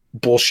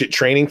bullshit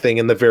training thing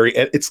in the very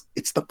end. It's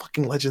the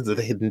fucking Legends of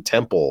the Hidden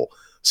Temple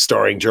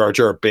starring Jar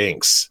Jar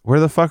Binks. Where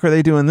the fuck are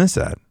they doing this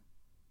at?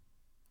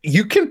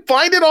 You can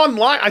find it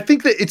online. I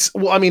think that it's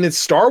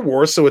Star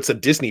Wars, so it's a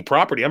Disney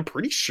property. I'm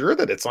pretty sure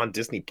that it's on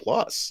Disney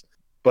Plus.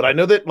 But I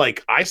know that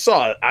like I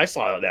saw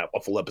that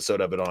a full episode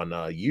of it on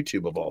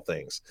YouTube of all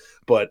things.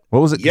 But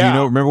what was it? Yeah. Do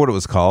you remember what it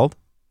was called?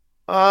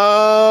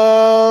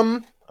 Let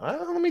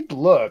me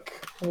look.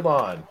 Hold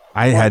on.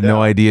 I had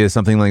no idea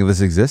something like this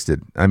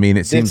existed. I mean,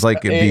 it seems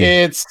like it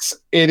is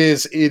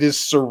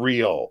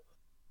surreal.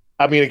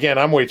 I mean, again,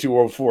 I'm way too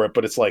old for it,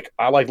 but it's like,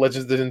 I like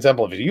Legends of the Hidden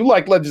Temple. If you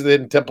like Legends of the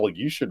Hidden Temple,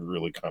 you should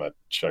really kind of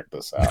check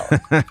this out.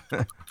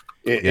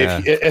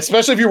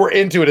 Especially if you were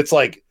into it, it's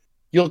like,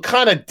 you'll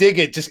kind of dig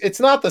it. Just,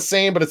 it's not the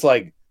same, but it's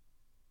like,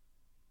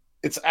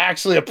 it's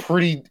actually a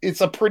pretty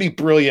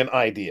brilliant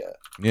idea.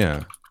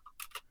 Yeah.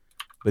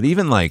 But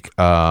even like,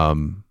 what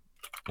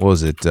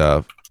was it?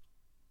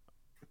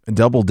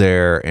 Double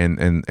Dare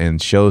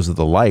and shows of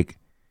the like,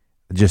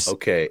 just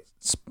okay.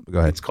 Go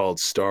ahead. It's called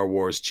Star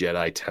Wars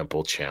Jedi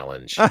Temple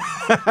Challenge.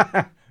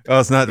 Oh,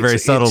 it's not very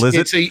subtle, is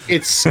it?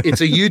 It's a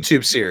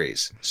YouTube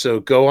series. So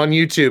go on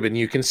YouTube and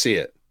you can see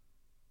it.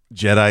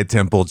 Jedi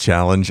Temple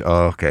Challenge.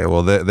 Oh, okay.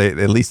 Well, they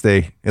at least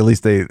they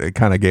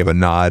kind of gave a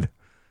nod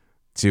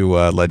to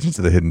Legends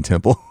of the Hidden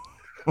Temple.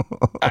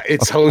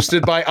 It's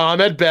hosted by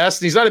Ahmed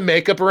Best. He's not in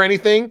makeup or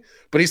anything,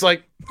 but he's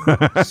like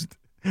dressed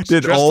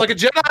like a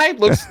Jedi.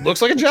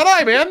 Looks like a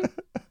Jedi, man.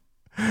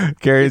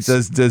 Carrie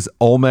says, does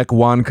Olmec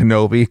Wan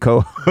Kenobi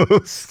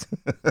co-host?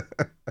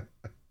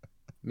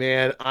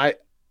 Man, I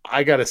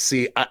gotta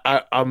see.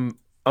 I'm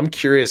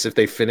curious if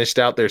they finished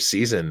out their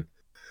season.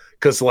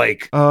 Cause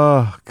like,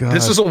 oh god,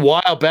 this was a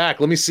while back.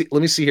 Let me see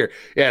here.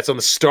 Yeah, it's on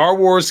the Star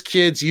Wars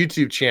Kids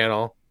YouTube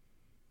channel.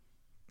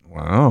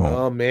 Wow.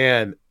 Oh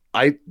man.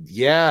 They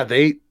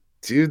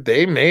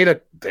made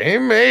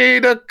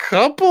a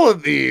couple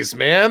of these,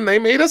 man. They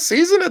made a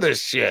season of this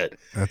shit.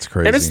 That's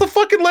crazy. And it's the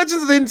fucking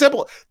Legends of the Hidden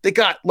Temple. They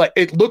got like,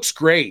 it looks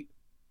great.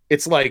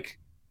 It's like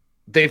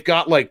they've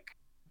got like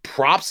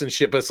props and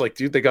shit, but it's like,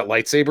 dude, they got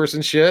lightsabers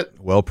and shit.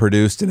 Well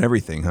produced and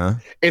everything, huh?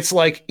 It's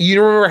like,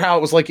 you remember how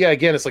it was like, yeah,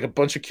 again, it's like a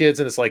bunch of kids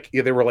and it's like,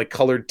 they were like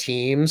colored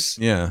teams.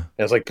 Yeah. And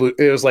it was like blue,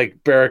 it was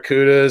like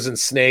barracudas and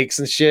snakes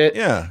and shit.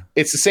 Yeah.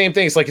 It's the same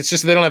thing. It's like, it's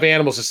just, they don't have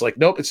animals. It's like,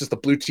 nope, it's just the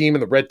blue team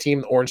and the red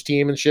team, the orange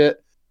team and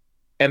shit.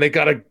 And they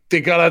got a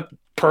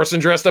person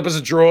dressed up as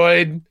a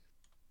droid.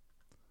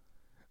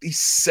 These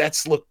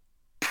sets look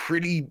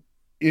pretty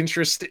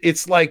interesting.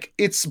 It's like,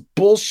 it's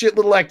bullshit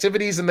little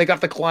activities and they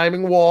got the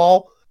climbing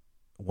wall.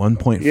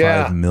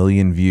 1.5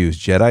 million views.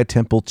 Jedi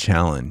Temple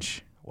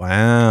Challenge.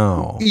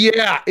 Wow.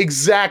 Yeah,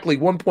 exactly.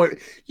 1 point.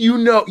 You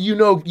know,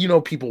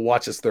 people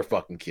watch this. They're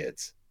fucking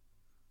kids.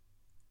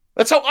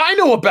 That's how I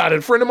know about it.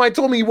 A friend of mine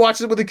told me he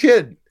watched it with a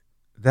kid.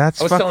 I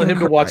was telling him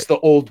to watch the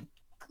old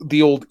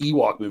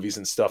Ewok movies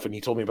and stuff, and he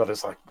told me about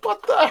this. Like,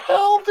 what the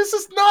hell? This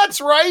is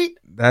nuts, right?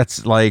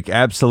 That's like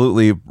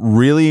absolutely,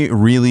 really,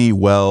 really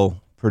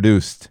well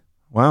produced.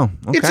 Wow.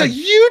 Okay. It's a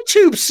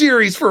YouTube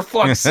series, for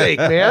fuck's sake,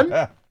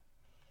 man.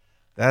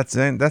 That's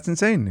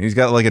insane. He's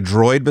got like a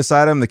droid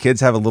beside him. The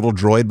kids have a little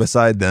droid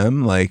beside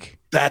them. Like,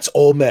 that's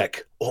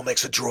Olmec.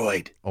 Olmec's a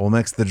droid.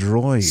 Olmec's the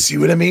droid. See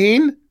what I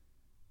mean?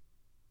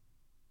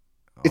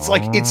 It's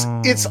like it's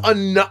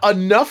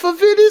enough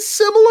of it is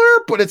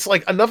similar, but it's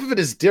like enough of it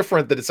is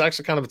different that it's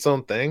actually kind of its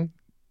own thing.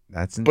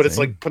 That's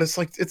insane.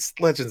 It's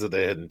Legends of the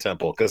Hidden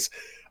Temple. Because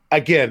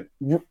again,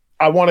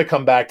 I want to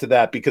come back to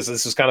that because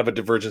this is kind of a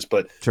divergence,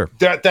 but sure.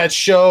 That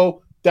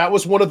show, that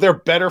was one of their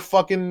better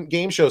fucking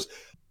game shows.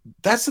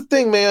 That's the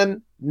thing,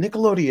 man.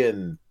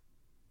 Nickelodeon,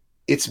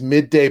 its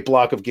midday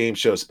block of game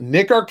shows.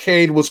 Nick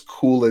Arcade was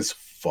cool as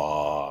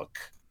fuck.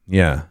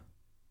 Yeah.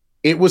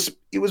 It was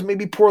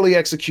maybe poorly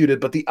executed,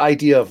 but the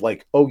idea of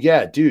like, oh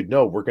yeah, dude,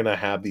 no, we're gonna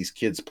have these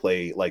kids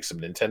play like some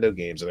Nintendo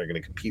games and they're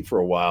gonna compete for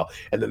a while,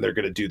 and then they're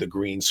gonna do the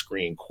green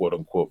screen, quote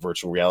unquote,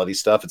 virtual reality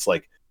stuff. It's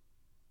like,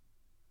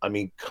 I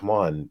mean, come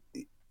on.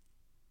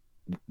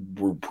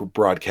 We're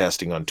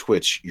broadcasting on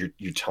Twitch.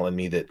 You're telling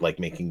me that like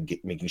making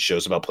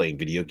shows about playing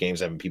video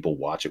games, having people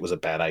watch it was a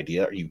bad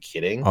idea? Are you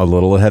kidding? A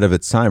little ahead of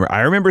its time.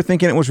 I remember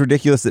thinking it was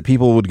ridiculous that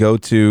people would go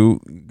to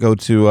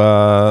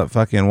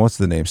fucking what's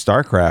the name?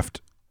 StarCraft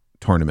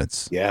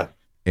tournaments. Yeah.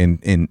 In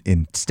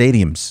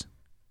stadiums.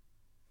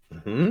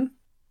 Mm-hmm.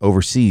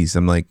 Overseas.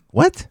 I'm like,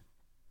 what?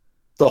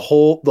 The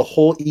whole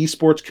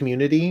esports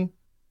community,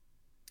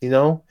 you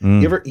know?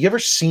 You ever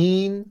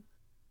seen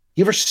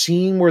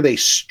where they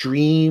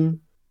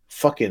stream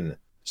fucking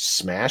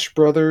Smash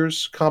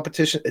Brothers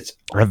competition? It's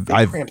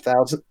they cramp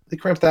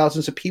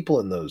thousands of people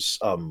in those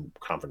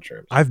conference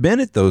rooms. I've been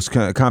at those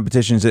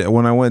competitions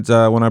when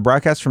I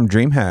broadcast from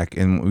DreamHack,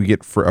 and we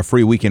get for a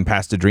free weekend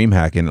pass to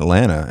DreamHack in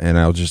Atlanta, and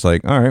I was just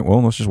like, all right,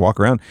 well, let's just walk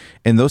around,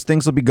 and those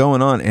things will be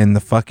going on, and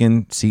the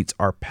fucking seats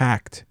are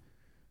packed.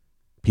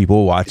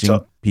 People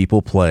watching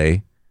people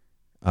play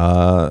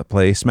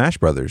Smash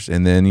Brothers,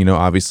 and then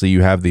obviously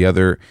you have the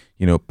other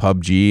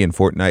PUBG and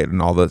Fortnite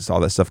and all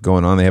that stuff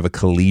going on. They have a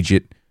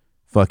collegiate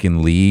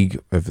fucking league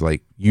of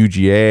like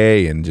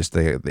UGA, and just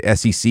the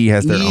SEC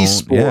has their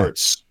esports. own. Yeah,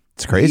 it's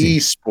crazy.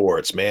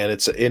 Esports, man.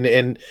 It's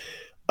and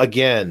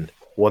again,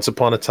 once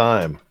upon a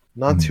time,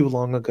 not too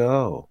long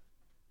ago,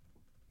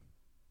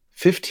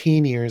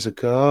 15 years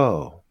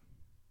ago,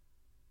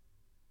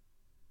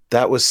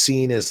 that was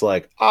seen as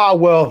like,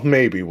 well,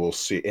 maybe we'll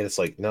see. And it's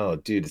like, no,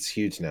 dude, it's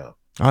huge now.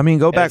 I mean,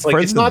 go back.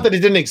 It's not that it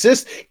didn't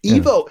exist.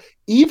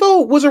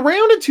 Evo was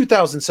around in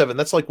 2007.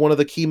 That's like one of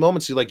the key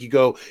moments.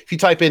 If you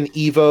type in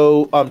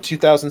Evo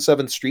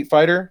 2007 Street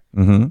Fighter,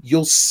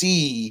 you'll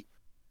see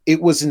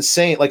it was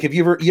insane. Like, have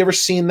you ever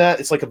seen that?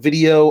 It's like a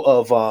video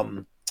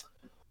of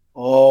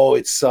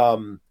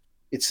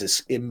it's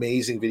this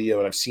amazing video,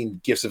 and I've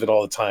seen GIFs of it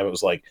all the time.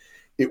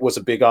 It was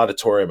a big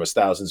auditorium, with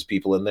thousands of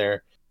people in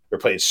there. They're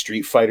playing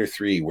Street Fighter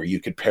 3, where you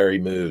could parry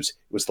moves.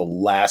 It was the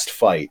last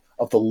fight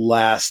of the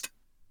last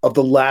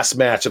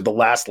match of the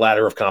last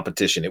ladder of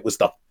competition. It was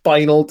the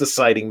final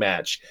deciding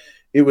match.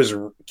 It was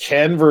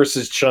Ken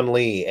versus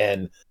Chun-Li,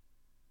 and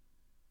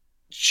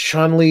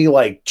Chun-Li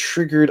like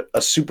triggered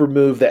a super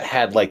move that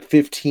had like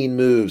 15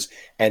 moves,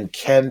 and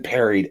Ken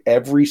parried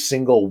every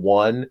single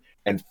one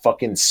and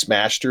fucking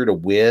smashed her to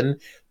win.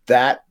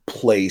 That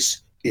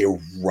place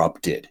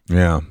erupted.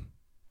 Yeah.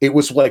 It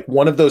was like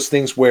one of those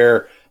things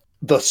where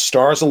the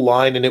stars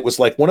aligned, and it was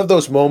like one of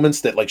those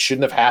moments that like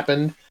shouldn't have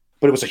happened,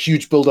 but it was a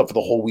huge buildup for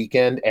the whole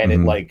weekend, and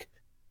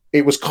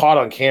it was caught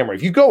on camera.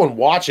 If you go and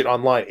watch it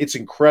online, it's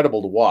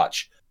incredible to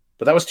watch.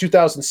 But that was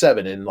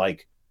 2007, and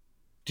like,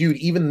 dude,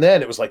 even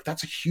then, it was like,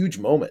 that's a huge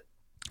moment.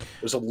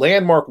 It was a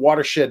landmark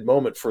watershed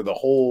moment for the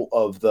whole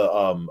of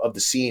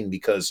the scene,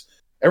 because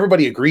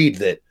everybody agreed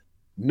that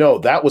no,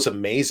 that was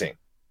amazing.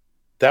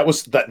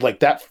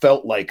 That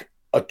felt like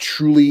a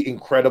truly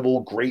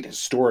incredible, great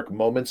historic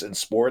moments in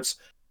sports,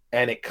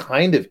 and it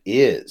kind of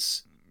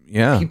is.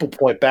 Yeah, people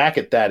point back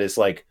at that as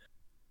like,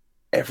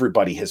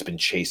 everybody has been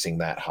chasing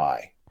that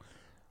high.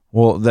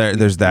 Well,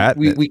 there's that.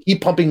 We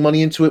keep pumping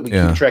money into it. We keep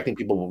attracting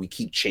people, but we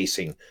keep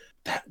chasing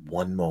that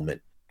one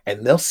moment,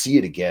 and they'll see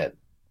it again.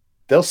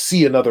 They'll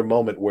see another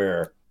moment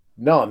where,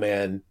 no,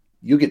 man,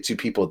 you get two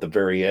people at the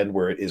very end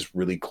where it is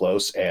really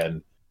close,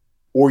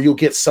 or you'll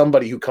get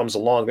somebody who comes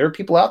along. There are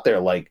people out there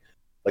like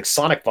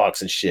Sonic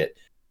Fox and shit.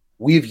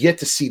 We have yet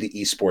to see the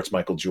esports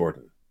Michael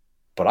Jordan,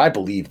 but I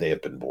believe they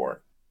have been born.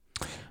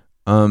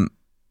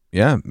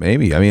 Yeah,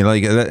 maybe. I mean,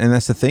 like, and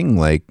that's the thing.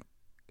 Like,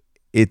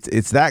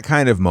 it's that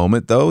kind of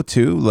moment though,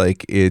 too.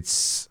 Like,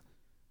 it's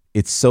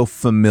so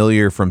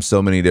familiar from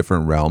so many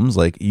different realms.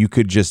 Like, you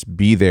could just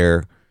be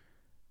there,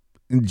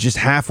 just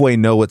halfway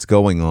know what's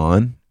going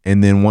on,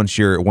 and then once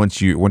you're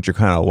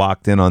kind of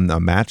locked in on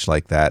a match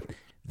like that,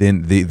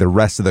 then the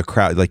rest of the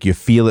crowd, like, you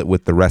feel it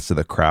with the rest of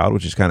the crowd,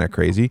 which is kind of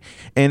crazy.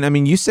 And I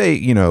mean, you say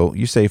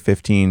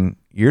 15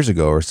 years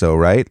ago or so,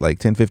 right? Like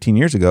 10, 15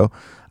 years ago.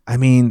 I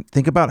mean,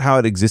 think about how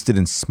it existed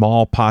in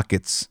small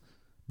pockets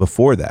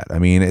before that. I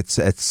mean, it's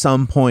at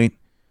some point,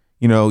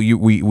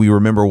 we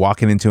remember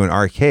walking into an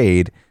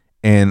arcade,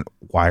 and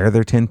why are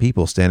there 10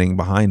 people standing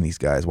behind these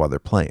guys while they're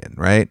playing,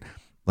 right?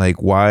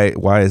 Like, why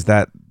is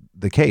that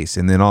the case?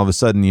 And then all of a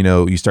sudden,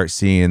 you start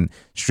seeing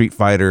Street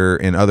Fighter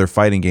and other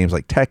fighting games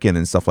like Tekken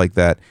and stuff like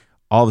that.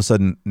 All of a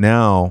sudden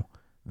now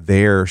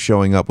they're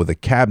showing up with a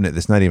cabinet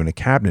that's not even a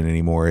cabinet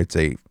anymore. It's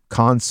a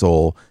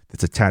console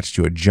that's attached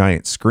to a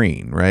giant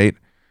screen, right?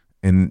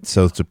 And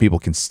so people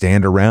can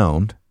stand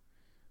around.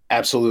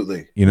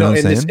 Absolutely. You know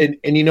what I'm saying?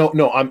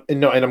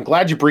 And I'm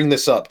glad you bring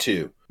this up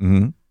too.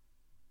 Mm-hmm.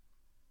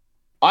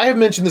 I have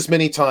mentioned this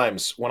many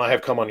times when I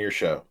have come on your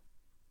show.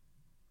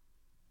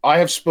 I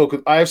have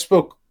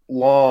spoke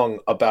long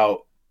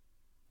about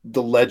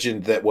the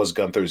legend that was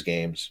Gunther's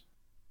Games.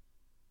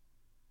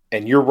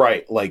 And you're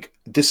right. Like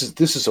this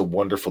is a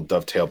wonderful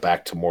dovetail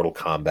back to Mortal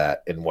Kombat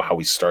and how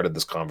we started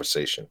this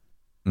conversation.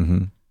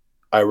 Mm-hmm.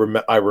 I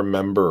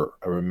remember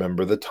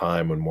the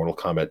time when Mortal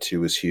Kombat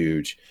 2 was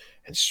huge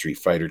and Street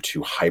Fighter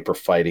 2 hyper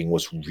fighting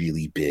was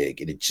really big,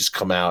 and it just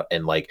come out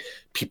and like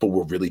people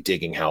were really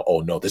digging how, oh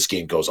no, this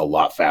game goes a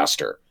lot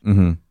faster.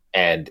 Mm-hmm.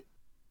 And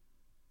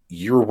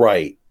you're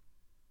right.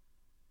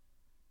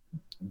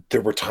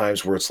 There were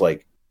times where it's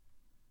like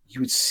you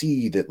would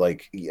see that,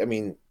 like, I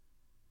mean,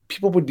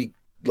 people would be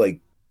like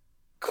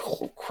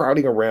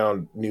crowding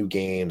around new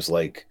games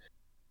like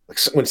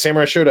when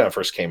Samurai Showdown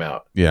first came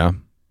out. Yeah.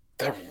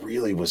 That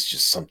really was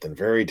just something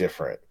very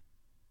different.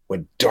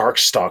 When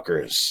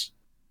Darkstalkers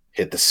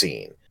hit the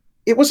scene,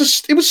 it was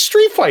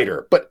Street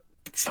Fighter, but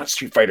it's not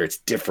Street Fighter. It's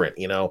different,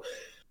 you know.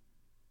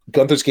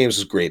 Gunther's Games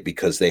was great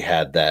because they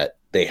had that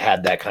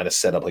kind of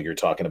setup like you're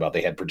talking about.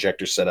 They had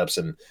projector setups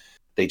and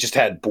they just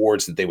had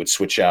boards that they would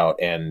switch out,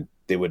 and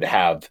they would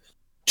have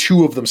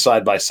two of them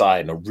side by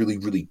side in a really,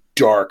 really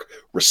dark,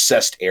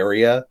 recessed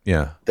area.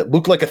 Yeah. That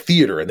looked like a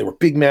theater, and they were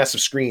big,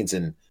 massive screens,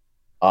 and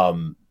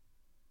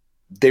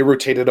they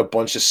rotated a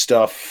bunch of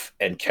stuff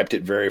and kept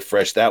it very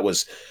fresh. That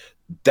was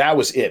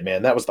it,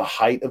 man. That was the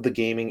height of the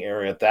gaming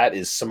era. That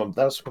was some of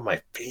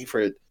my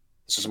favorite.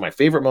 This was my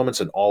favorite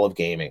moments in all of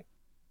gaming.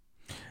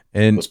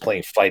 And was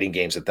playing fighting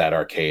games at that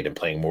arcade and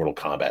playing Mortal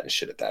Kombat and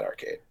shit at that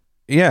arcade.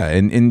 Yeah,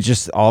 and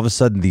just all of a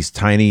sudden these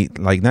tiny,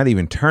 like not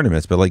even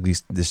tournaments, but like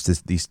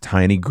these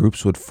tiny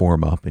groups would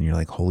form up, and you're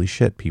like, holy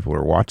shit, people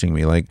are watching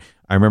me. Like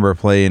I remember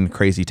playing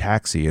Crazy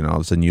Taxi, and all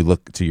of a sudden you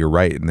look to your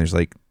right, and there's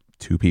like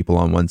two people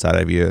on one side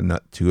of you and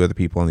two other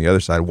people on the other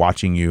side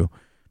watching you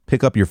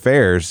pick up your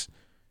fares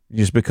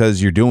just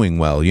because you're doing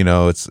well. You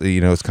know, it's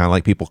kind of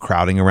like people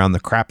crowding around the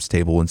craps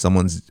table when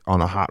someone's on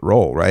a hot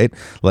roll, right?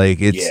 Like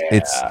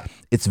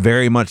it's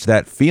very much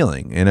that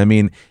feeling. And I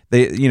mean,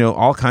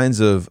 all kinds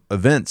of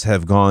events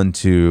have gone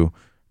to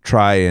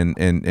try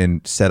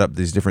and set up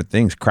these different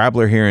things.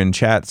 Crabbler here in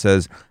chat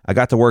says, I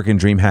got to work in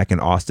DreamHack in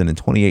Austin in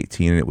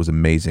 2018 and it was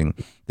amazing.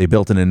 They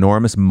built an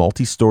enormous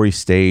multi-story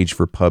stage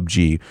for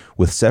PUBG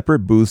with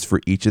separate booths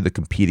for each of the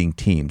competing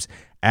teams.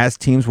 As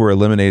teams were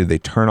eliminated, they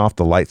turn off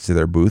the lights to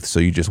their booth, so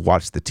you just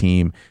watch the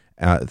team,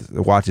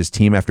 watch as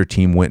team after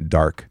team went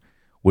dark,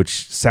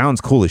 which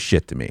sounds cool as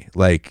shit to me.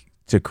 Like,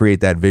 to create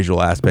that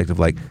visual aspect of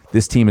like,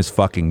 this team is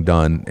fucking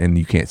done and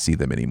you can't see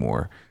them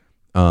anymore.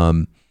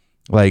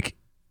 Like,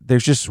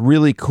 there's just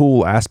really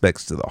cool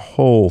aspects to the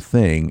whole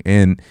thing.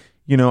 And,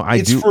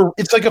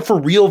 it's like a for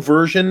real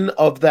version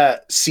of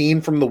that scene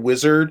from The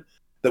Wizard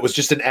that was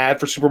just an ad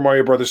for Super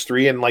Mario Brothers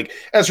 3. And like,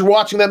 as you're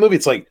watching that movie,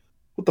 it's like,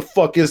 what the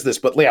fuck is this?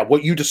 But yeah,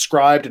 what you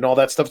described and all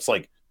that stuff, it's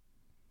like,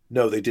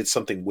 no, they did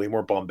something way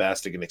more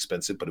bombastic and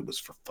expensive, but it was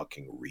for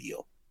fucking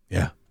real.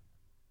 Yeah.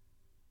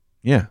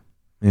 Yeah.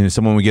 And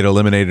someone would get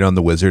eliminated on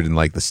The Wizard and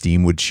like the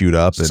steam would shoot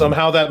up. And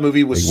somehow that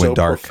movie was so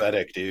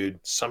prophetic, dude.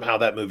 Somehow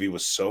that movie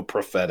was so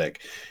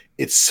prophetic.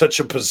 It's such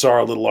a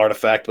bizarre little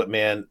artifact, but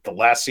man, the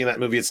last scene of that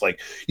movie, it's like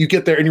you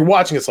get there and you're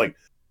watching, it's like,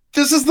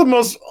 this is the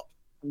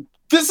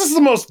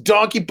most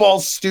donkey ball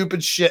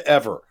stupid shit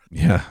ever.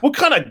 Yeah. What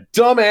kind of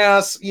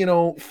dumbass,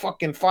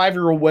 fucking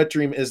 5-year-old wet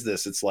dream is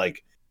this? It's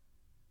like,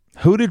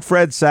 who did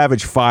Fred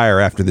Savage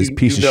fire after this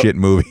piece of shit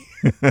movie?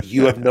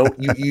 You have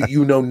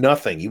you know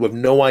nothing. You have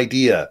no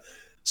idea.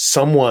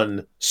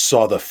 Someone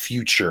saw the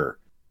future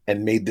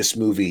and made this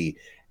movie,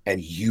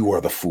 and you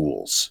are the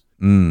fools.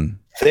 Mm.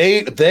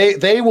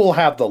 They will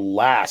have the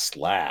last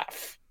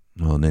laugh.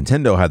 Well,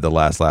 Nintendo had the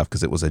last laugh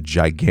because it was a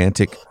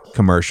gigantic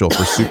commercial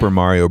for Super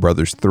Mario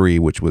Brothers 3,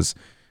 which was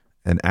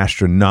an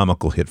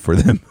astronomical hit for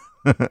them.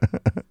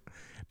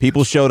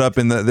 People showed up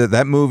in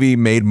that movie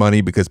made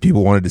money because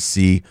people wanted to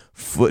see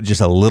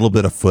just a little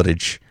bit of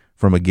footage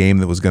from a game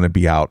that was going to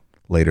be out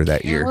later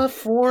that year.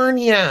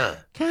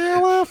 California.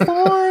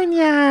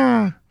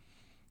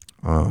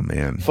 Oh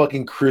man.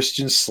 Fucking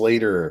Christian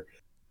Slater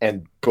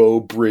and Beau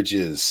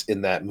Bridges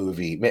in that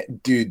movie. Man,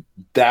 dude,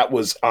 that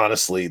was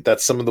honestly,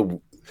 that's some of the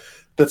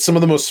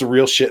most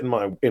surreal shit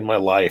in my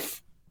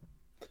life.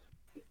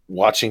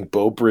 Watching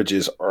Beau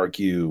Bridges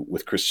argue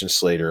with Christian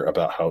Slater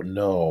about how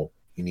no,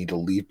 you need to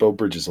leave Beau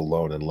Bridges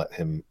alone and let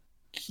him.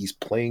 He's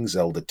playing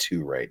Zelda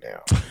 2 right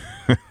now.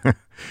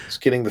 He's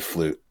getting the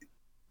flute.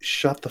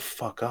 Shut the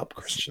fuck up,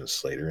 Christian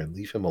Slater, and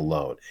leave him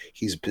alone.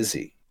 He's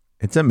busy.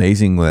 It's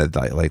amazing that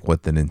like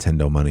what the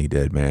Nintendo money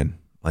did, man.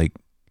 Like,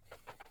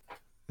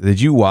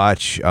 did you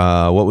watch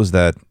what was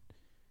that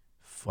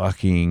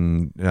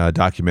fucking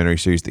documentary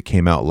series that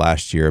came out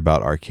last year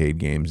about arcade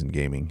games and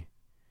gaming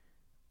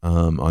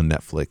on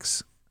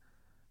Netflix?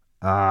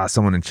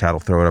 Someone in chat will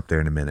throw it up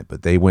there in a minute,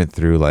 but they went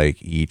through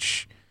like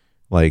each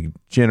like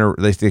they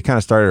kind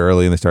of started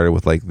early, and they started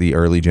with like the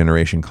early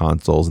generation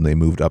consoles, and they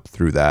moved up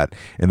through that,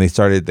 and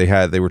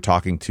they were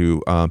talking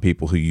to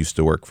people who used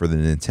to work for the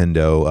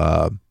Nintendo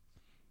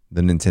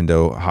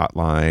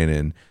hotline,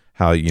 and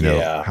how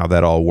how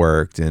that all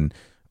worked, and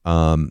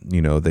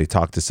they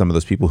talked to some of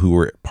those people who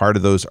were part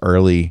of those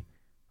early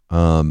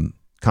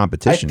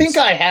competitions.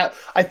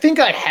 I think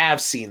I have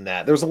seen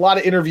that. There was a lot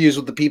of interviews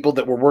with the people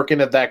that were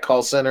working at that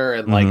call center,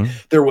 and like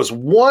there was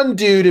one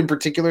dude in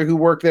particular who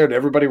worked there that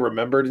everybody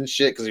remembered and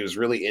shit because he was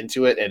really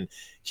into it, and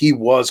he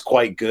was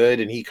quite good,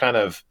 and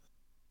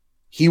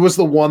he was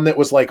the one that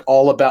was like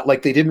all about,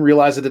 like, they didn't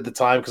realize it at the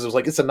time because it was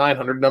like, it's a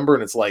 900 number,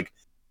 and it's like,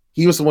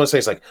 he was the one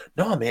saying, like,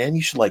 no, man,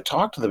 you should like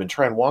talk to them and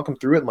try and walk them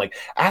through it and like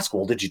ask them,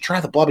 well, did you try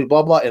the blah, blah,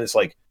 blah, blah? And it's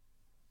like,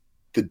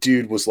 the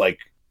dude was like,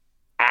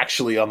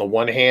 actually on the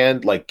one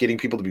hand, like getting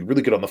people to be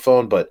really good on the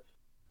phone, but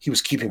he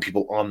was keeping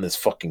people on this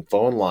fucking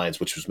phone lines,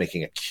 which was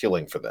making a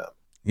killing for them.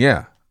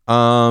 Yeah.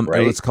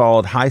 Right? It was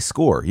called High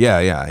Score.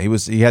 Yeah.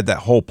 He had that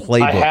whole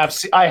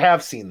playbook. I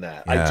have seen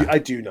that. Yeah. I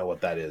do know what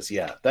that is.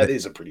 Yeah. That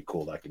is a pretty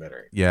cool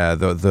documentary. Yeah.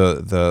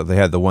 They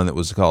had the one that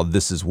was called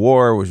This Is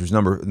War, which was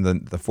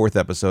the fourth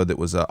episode that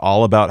was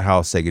all about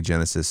how Sega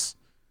Genesis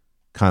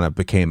kind of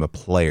became a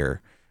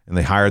player. And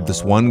they hired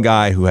this one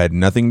guy who had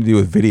nothing to do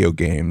with video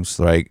games,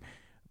 like,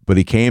 but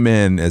he came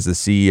in as the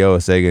CEO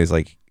of Sega. He's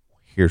like,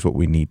 here's what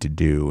we need to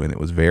do. And it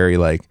was very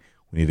like,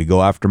 we need to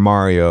go after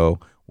Mario.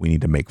 We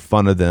need to make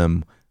fun of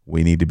them.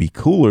 We need to be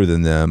cooler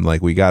than them.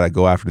 Like, we got to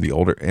go after the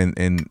older,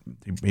 and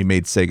he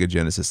made Sega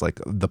Genesis like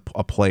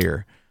a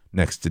player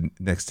next to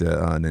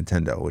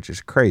Nintendo, which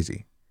is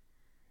crazy.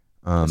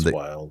 That's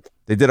wild.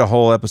 They did a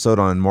whole episode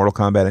on Mortal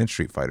Kombat and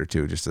Street Fighter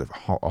too, just a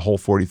whole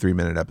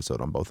 43-minute episode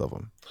on both of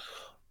them.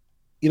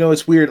 You know,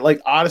 it's weird.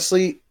 Like,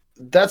 honestly,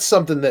 that's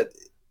something that,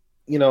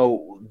 you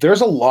know,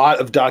 there's a lot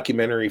of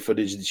documentary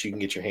footage that you can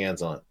get your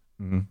hands on.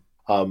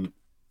 Mm-hmm.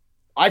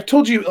 I've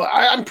told you,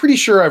 I'm pretty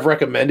sure I've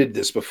recommended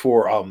this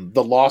before.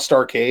 The Lost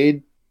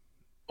Arcade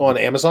on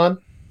Amazon.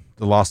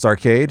 The Lost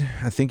Arcade?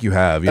 I think you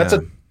have. Yeah.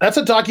 That's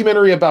a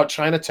documentary about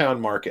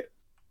Chinatown Market.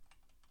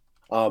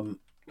 In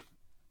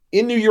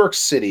New York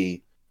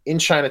City, in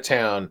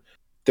Chinatown,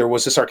 there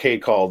was this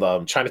arcade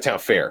called Chinatown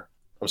Fair.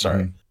 I'm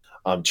sorry.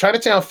 Mm-hmm.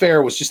 Chinatown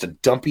Fair was just a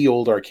dumpy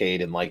old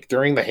arcade, and like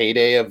during the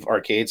heyday of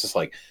arcades, it's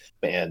like,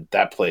 man,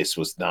 that place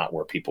was not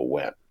where people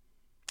went.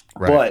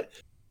 Right. But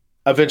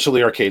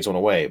eventually arcades went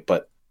away.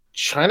 But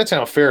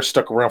Chinatown Fair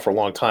stuck around for a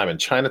long time, and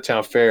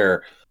Chinatown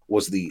Fair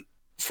was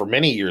for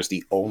many years,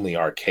 the only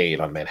arcade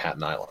on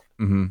Manhattan Island.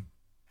 Mm-hmm.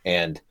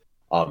 And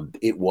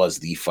it was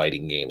the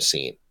fighting game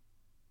scene.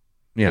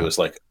 Yeah.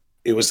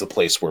 It was the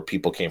place where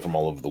people came from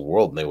all over the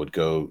world, and they would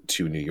go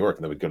to New York,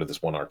 and they would go to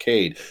this one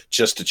arcade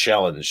just to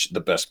challenge the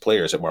best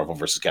players at Marvel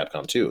vs.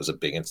 Capcom 2. It was a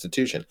big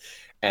institution.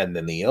 And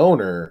then the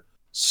owner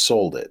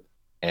sold it,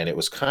 and it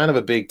was kind of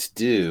a big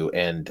to-do,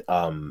 and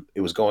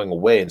it was going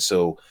away. And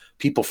so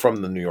people from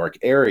the New York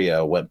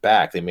area went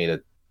back. They made a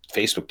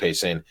Facebook page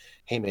saying,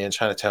 hey, man,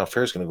 Chinatown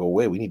Fair is going to go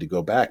away. We need to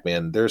go back,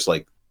 man. There's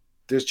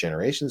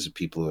generations of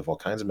people who have all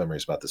kinds of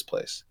memories about this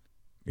place.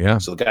 Yeah.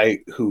 So the guy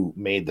who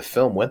made the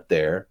film went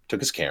there,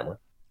 took his camera,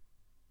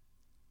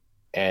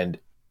 and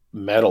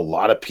met a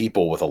lot of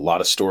people with a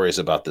lot of stories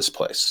about this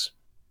place.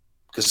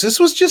 Because this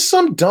was just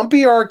some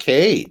dumpy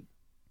arcade.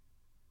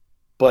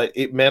 But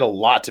it meant a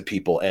lot to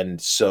people.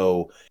 And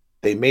so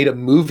they made a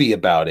movie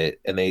about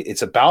it, and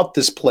it's about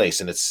this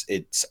place, and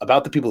it's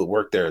about the people that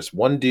work there. There's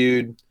one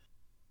dude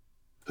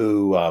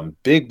who,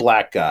 big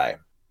black guy,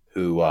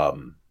 who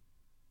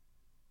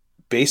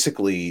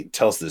basically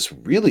tells this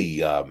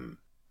really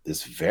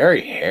this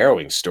very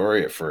harrowing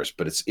story at first,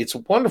 but it's a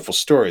wonderful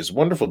story. It's a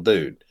wonderful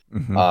dude.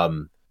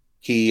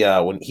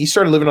 Mm-hmm. When he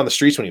started living on the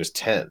streets when he was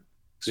 10,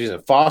 because he was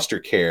in foster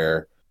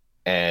care,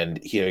 and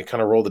he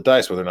kind of rolled the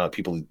dice whether or not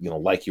people, you know,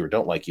 like you or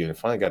don't like you. And it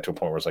finally got to a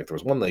point where it's like there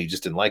was one that he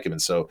just didn't like him,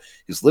 and so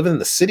he was living in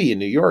the city in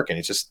New York, and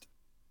he just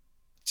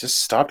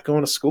stopped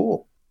going to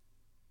school.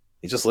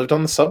 He just lived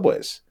on the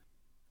subways,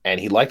 and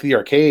he liked the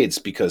arcades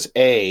because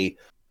the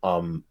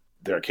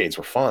arcades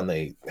were fun.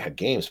 They had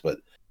games, but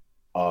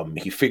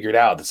he figured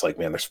out it's like,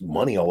 man, there's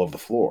money all over the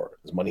floor.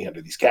 There's money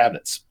under these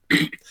cabinets,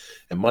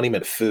 and money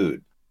meant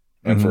food.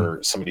 And for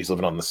somebody who's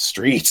living on the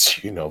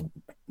streets, you know,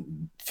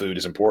 food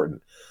is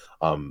important.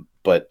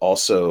 But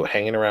also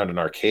hanging around in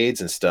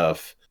arcades and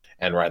stuff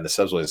and riding the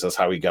subways, that's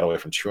how he got away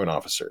from truant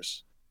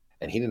officers.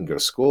 And he didn't go to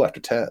school after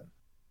 10.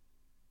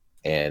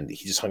 And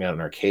he just hung out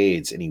in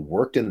arcades, and he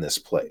worked in this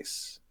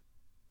place.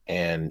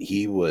 And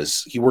he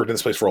worked in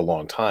this place for a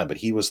long time, but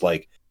he was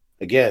like,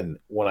 again,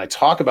 when I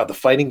talk about the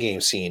fighting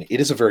game scene, it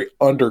is a very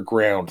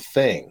underground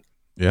thing.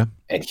 Yeah.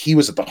 And he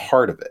was at the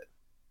heart of it.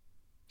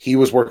 He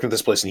was working at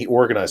this place, and he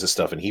organized this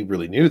stuff, and he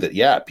really knew that,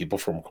 yeah, people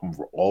from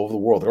all over the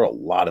world, there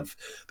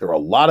are a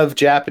lot of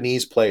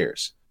Japanese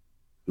players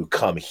who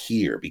come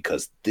here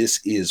because this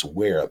is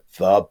where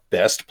the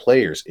best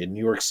players in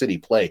New York City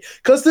play,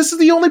 because this is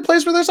the only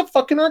place where there's a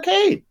fucking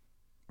arcade.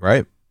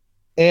 Right.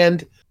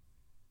 And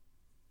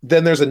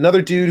then there's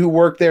another dude who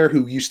worked there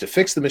who used to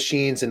fix the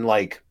machines, and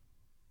like,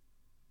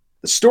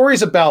 the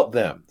stories about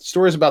them,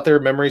 stories about their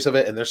memories of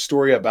it, and their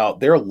story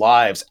about their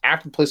lives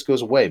after the place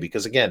goes away.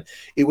 Because again,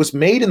 it was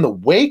made in the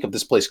wake of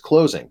this place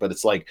closing, but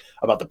it's like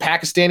about the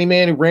Pakistani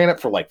man who ran it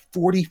for like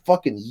 40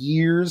 fucking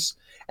years,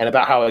 and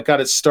about how it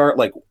got its start.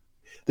 Like,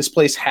 this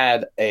place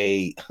had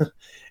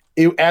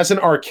as an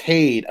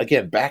arcade,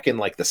 again, back in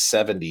like the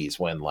 70s,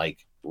 when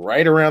like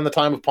right around the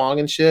time of Pong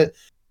and shit,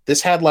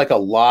 this had like a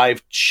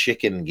live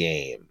chicken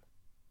game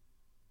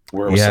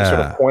where it was some sort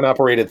of coin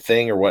operated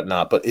thing or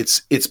whatnot. But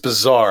it's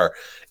bizarre.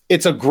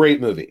 It's a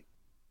great movie.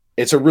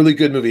 It's a really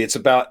good movie. It's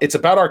about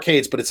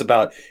arcades, but it's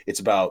about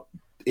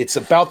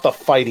the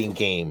fighting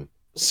game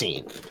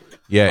scene.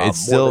 Yeah, it's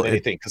still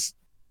anything.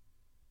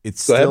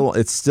 It's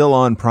still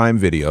on Prime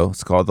Video.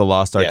 It's called The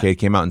Lost Arcade.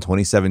 Came out in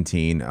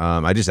 2017.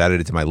 I just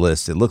added it to my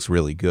list. It looks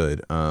really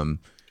good.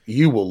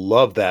 You will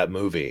love that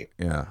movie.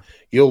 Yeah,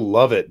 you'll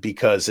love it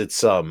because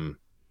it's a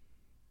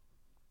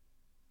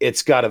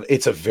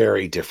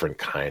very different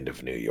kind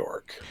of New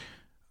York.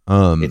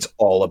 It's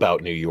all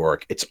about New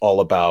York. It's all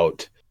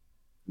about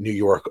New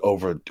York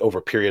over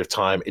a period of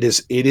time.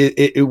 It's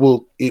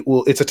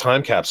a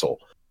time capsule.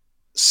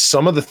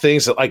 Some of the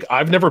things that, like,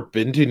 I've never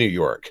been to New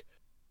York,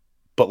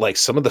 but like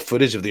some of the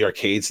footage of the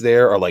arcades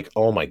there are like,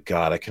 oh my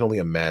God, I can only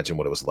imagine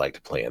what it was like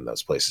to play in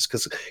those places.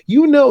 Because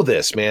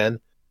this, man,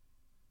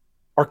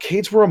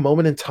 arcades were a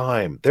moment in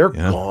time. They're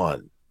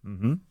gone.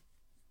 Mm-hmm.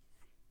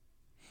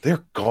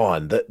 They're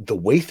gone. The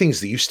way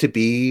things used to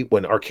be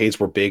when arcades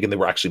were big and they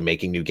were actually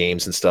making new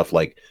games and stuff,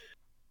 like,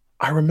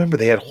 I remember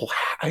they had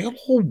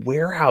whole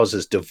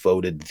warehouses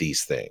devoted to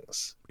these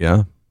things.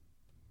 Yeah.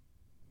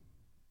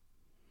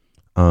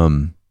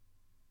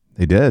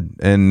 They did.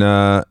 And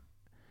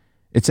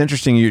it's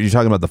interesting you're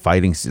talking about the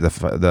fighting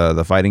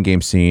the fighting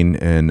game scene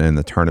and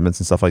the tournaments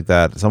and stuff like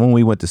that. Someone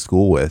we went to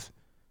school with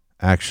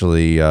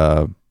actually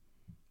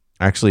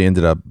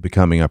ended up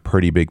becoming a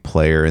pretty big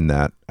player in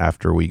that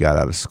after we got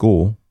out of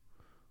school.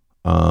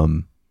 He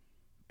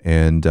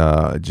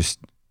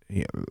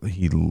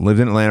lived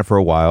in Atlanta for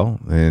a while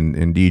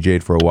and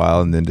DJ'd for a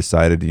while, and then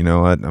decided, you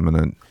know what, I'm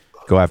going to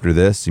go after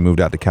this. He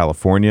moved out to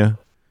California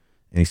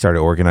and he started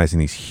organizing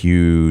these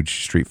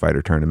huge Street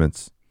Fighter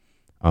tournaments,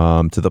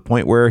 to the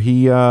point where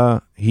he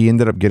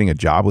ended up getting a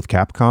job with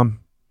Capcom.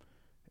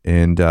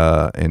 And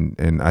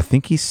I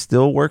think he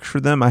still works for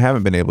them. I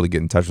haven't been able to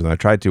get in touch with him. I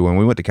tried to when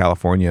we went to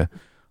California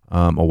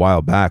a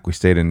while back. We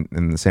stayed in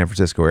the San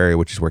Francisco area,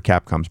 which is where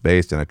Capcom's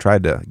based, and I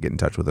tried to get in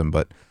touch with him,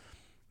 but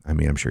I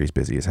mean, I'm sure he's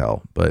busy as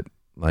hell. But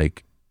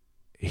like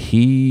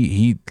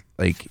he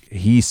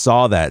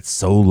saw that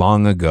so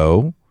long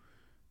ago.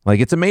 Like,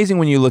 it's amazing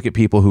when you look at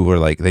people who were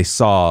like, they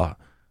saw,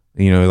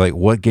 like,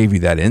 what gave you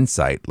that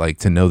insight, like,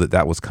 to know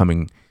that was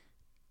coming.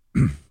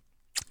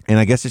 And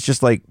I guess it's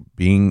just like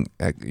being,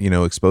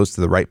 exposed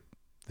to the right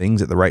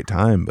things at the right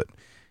time. But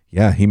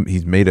yeah,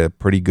 he's made a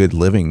pretty good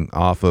living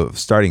off of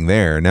starting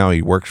there. Now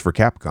he works for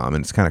Capcom, and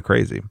it's kind of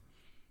crazy.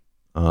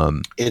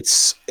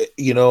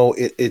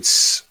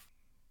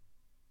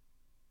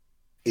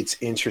 It's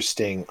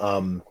interesting.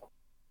 I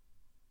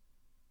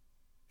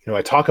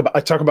talk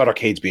about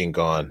arcades being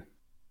gone,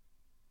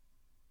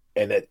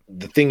 and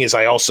the thing is,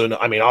 I also know.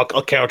 I mean, I'll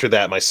counter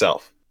that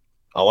myself.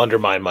 I'll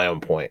undermine my own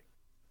point.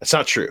 That's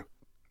not true.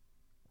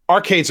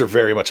 Arcades are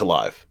very much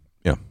alive.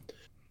 Yeah.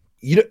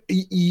 You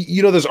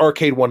know those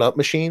arcade 1-up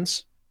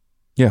machines?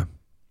 Yeah.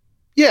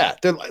 Yeah.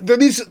 They're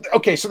these.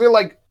 Okay, so they're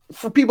like,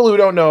 for people who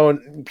don't know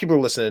and people who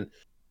are listening,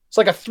 it's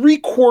like a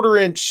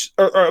 3/4 inch,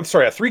 or I'm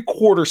sorry, a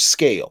 3/4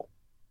 scale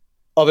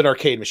of an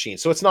arcade machine.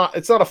 So it's not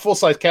a full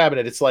size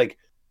cabinet. It's like,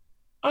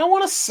 I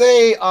want to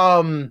say,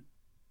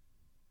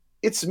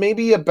 it's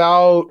maybe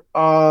about,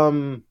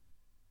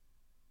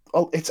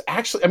 it's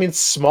actually, I mean, it's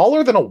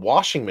smaller than a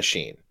washing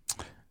machine.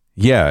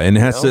 Yeah, and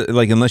it has to,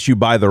 like, unless you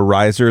buy the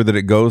riser that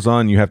it goes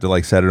on, you have to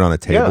like set it on a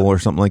table or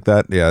something like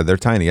that. Yeah, they're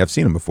tiny. I've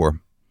seen them before.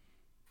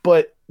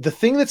 But the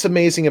thing that's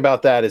amazing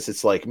about that is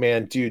it's like,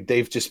 man, dude,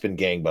 they've just been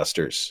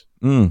gangbusters.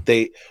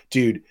 They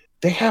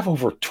have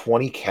over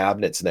 20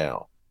 cabinets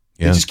now.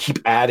 They just keep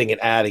adding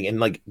and adding, and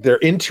like they're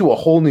into a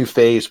whole new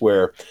phase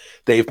where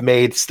they've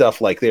made stuff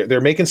like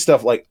they're making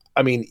stuff like,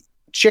 I mean,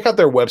 check out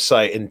their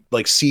website and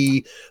like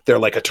see their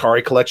like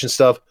Atari collection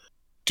stuff.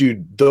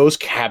 Dude, those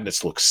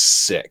cabinets look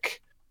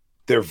sick.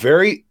 They're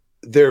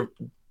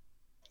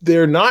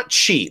not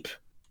cheap.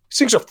 These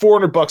things are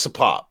 $400 a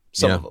pop,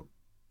 some of them.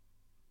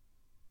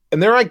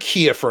 And they're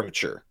IKEA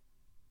furniture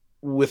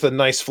with a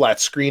nice flat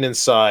screen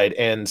inside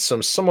and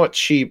some somewhat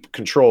cheap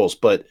controls,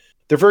 but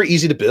they're very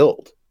easy to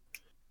build.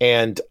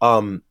 And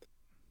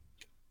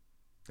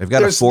they've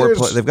got a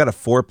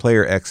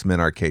 4-player X-Men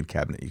arcade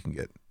cabinet you can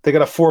get. They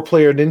got a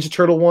 4-player Ninja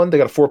Turtle one. They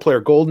got a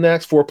 4-player Golden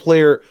Axe,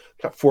 4-player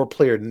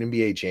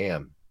NBA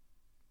Jam.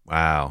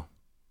 Wow.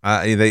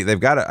 They've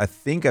got I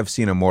think I've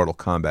seen a Mortal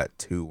Kombat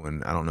 2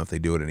 one. I don't know if they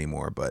do it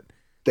anymore, but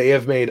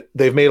they've made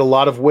a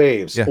lot of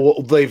waves. Yeah.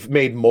 Well, they've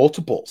made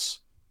multiples.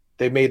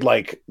 They make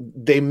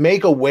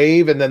a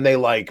wave and then they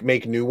like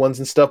make new ones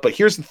and stuff. But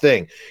here's the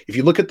thing. If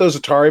you look at those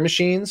Atari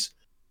machines,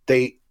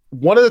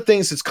 one of the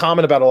things that's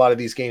common about a lot of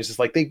these games is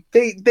like they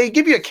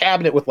give you a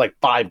cabinet with like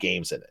 5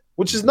 games in it,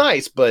 which is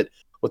nice. But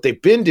what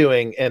they've been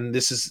doing, and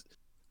this is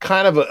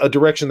kind of a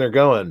direction they're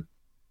going,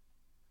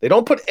 they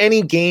don't put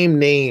any game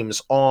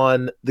names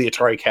on the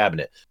Atari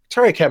cabinet.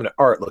 Atari cabinet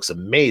art looks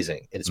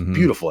amazing and it's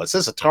beautiful. It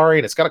says Atari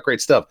and it's got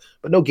great stuff,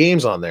 but no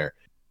games on there.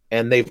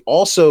 And they've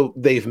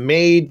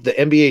made the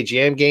NBA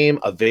Jam game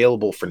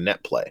available for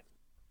NetPlay.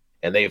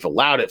 and they've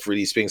allowed it for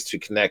these things to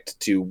connect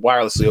to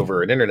wirelessly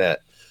over an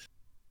internet.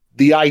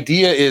 The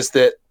idea is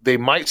that they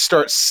might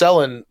start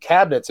selling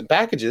cabinets and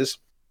packages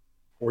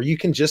where you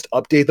can just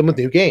update them with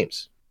new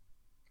games.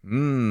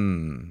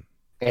 Mm.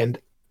 And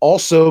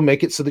also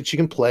make it so that you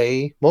can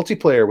play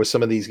multiplayer with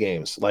some of these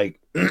games, like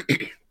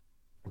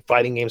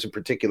fighting games in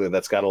particular.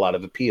 That's got a lot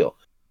of appeal.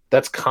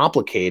 That's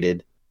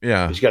complicated.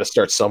 Yeah. You got to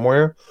start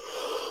somewhere.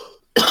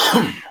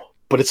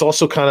 But it's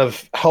also kind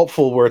of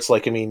helpful where it's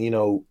like, I mean, you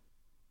know,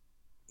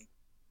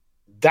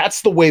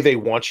 that's the way they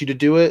want you to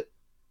do it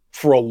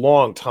for a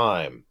long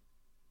time.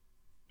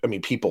 I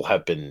mean, people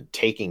have been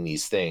taking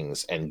these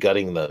things and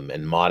gutting them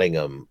and modding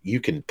them. You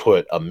can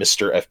put a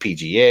Mr.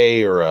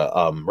 FPGA or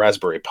a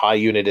Raspberry Pi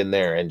unit in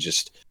there and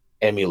just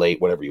emulate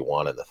whatever you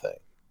want in the thing.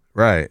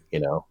 Right. You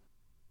know,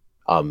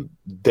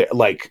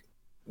 like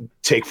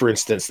take for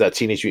instance that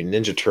Teenage Mutant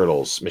Ninja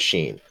Turtles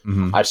machine.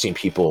 Mm-hmm. I've seen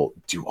people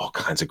do all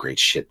kinds of great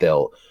shit.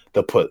 They'll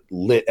put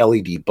lit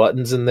LED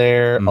buttons in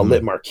there, a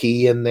lit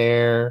marquee in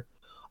there.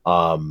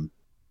 There's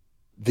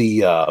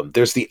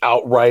the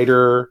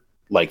Outrider,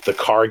 like the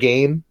car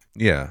game.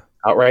 Yeah.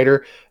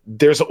 Outrider.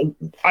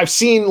 I've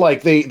seen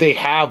like they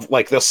have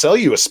like they'll sell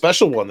you a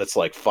special one that's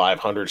like $500,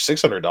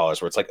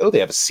 $600 where it's like, oh, they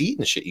have a seat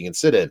and shit you can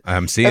sit in.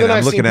 I'm seeing it.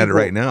 I'm looking at it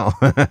right now.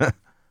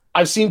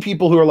 I've seen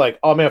people who are like,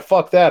 oh man,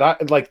 fuck that.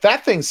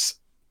 That thing's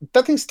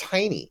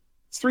tiny.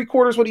 It's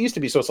 3/4 what it used to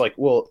be. So it's like,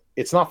 well,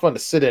 it's not fun to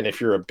sit in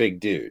if you're a big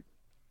dude.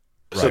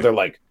 Right. So they're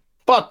like,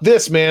 fuck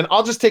this, man.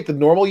 I'll just take the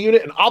normal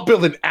unit and I'll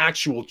build an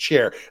actual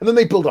chair. And then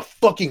they build a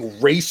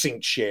fucking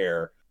racing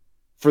chair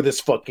for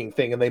this fucking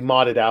thing and they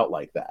mod it out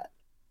like that.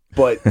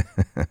 But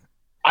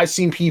I've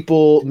seen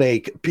people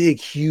make big,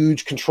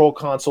 huge control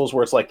consoles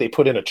where it's like they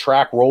put in a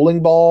track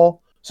rolling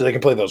ball so they can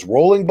play those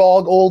rolling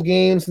ball old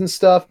games and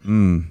stuff.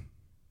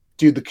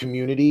 Dude, the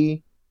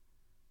community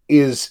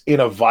is in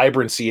a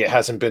vibrancy it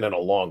hasn't been in a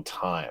long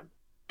time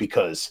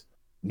because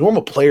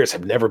normal players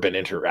have never been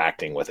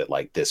interacting with it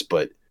like this.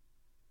 But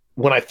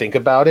when I think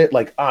about it,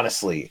 like,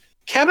 honestly,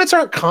 cabinets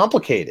aren't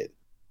complicated.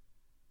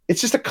 It's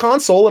just a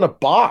console and a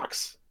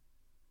box.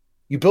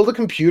 You build a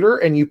computer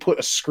and you put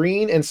a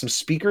screen and some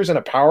speakers and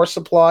a power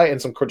supply and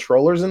some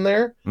controllers in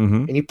there,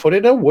 and you put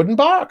it in a wooden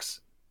box.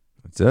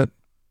 That's it.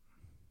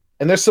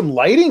 And there's some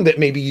lighting that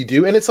maybe you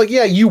do. And it's like,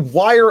 yeah, you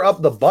wire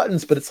up the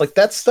buttons, but it's like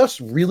that stuff's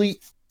really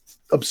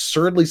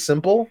absurdly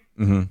simple.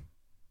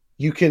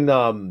 You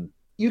can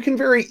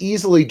very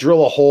easily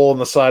drill a hole in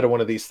the side of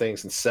one of these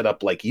things and set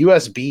up like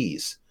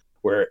USBs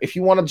where if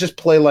you want to just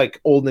play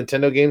like old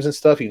Nintendo games and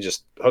stuff, you can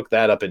just hook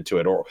that up into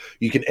it, or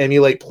you can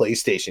emulate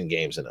PlayStation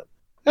games in them.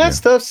 That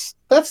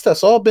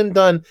stuff's all been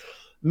done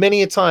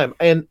many a time.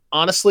 And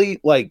honestly,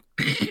 like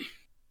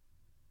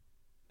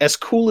as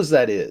cool as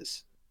that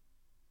is,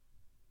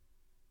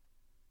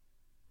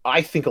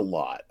 I think a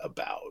lot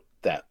about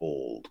that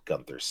old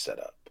Gunther's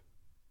setup.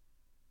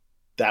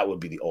 That would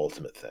be the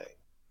ultimate thing.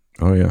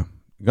 Oh yeah.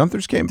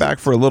 Gunther's came back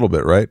for a little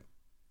bit, right?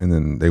 And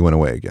then they went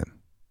away again.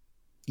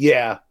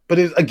 Yeah, but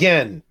it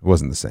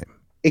wasn't the same.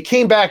 It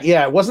came back.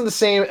 Yeah, it wasn't the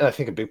same. And I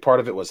think a big part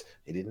of it was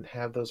they didn't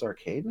have those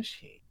arcade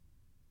machines.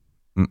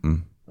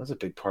 That was a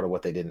big part of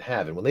what they didn't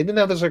have. And when they didn't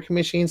have those arcade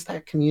machines,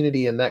 that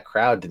community and that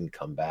crowd didn't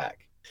come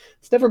back.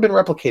 It's never been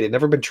replicated,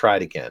 never been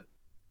tried again.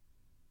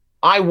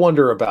 I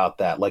wonder about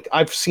that. Like,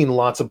 I've seen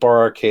lots of bar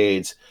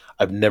arcades.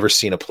 I've never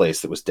seen a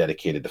place that was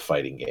dedicated to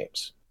fighting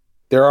games.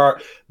 There are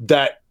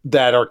that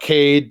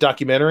arcade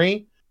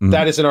documentary.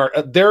 That is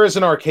there is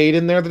an arcade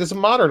in there that is a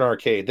modern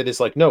arcade that is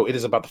like, no, it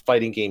is about the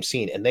fighting game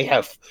scene. And they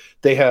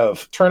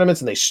have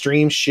tournaments and they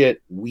stream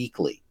shit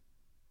weekly.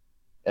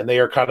 And they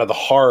are kind of the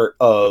heart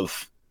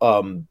of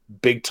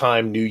big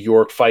time New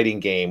York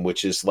fighting game,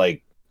 which is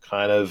like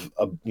kind of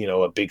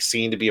a big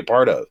scene to be a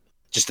part of,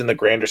 just in the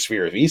grander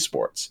sphere of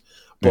esports.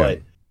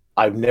 But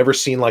I've never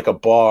seen like a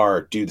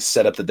bar do the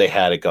setup that they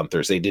had at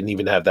Gunther's. They didn't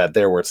even have that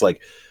there, where it's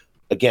like,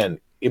 again,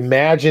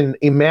 imagine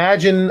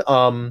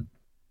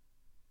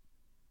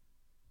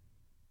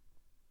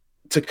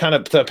to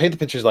paint the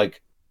pictures,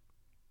 like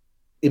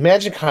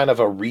imagine kind of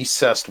a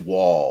recessed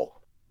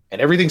wall and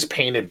everything's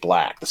painted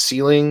black. The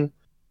ceiling,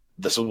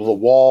 the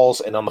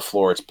walls, and on the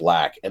floor it's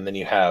black. And then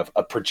you have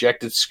a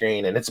projected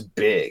screen and it's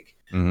big.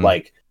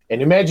 Like,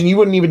 and imagine you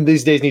wouldn't even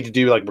these days need to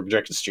do like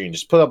projected screen.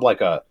 Just put up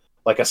like a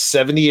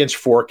 70-inch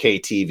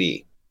 4K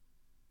TV,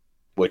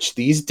 which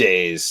these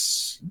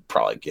days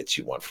probably gets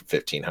you one for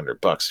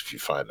 $1,500 if you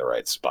find the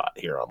right spot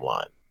here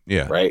online.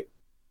 Yeah. Right.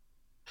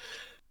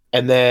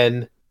 And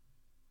then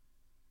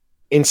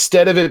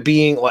instead of it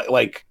being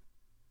like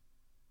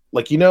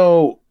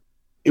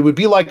it would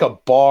be like a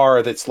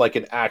bar that's like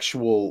an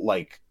actual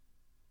like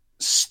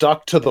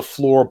stuck to the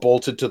floor,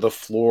 bolted to the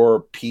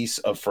floor piece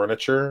of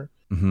furniture.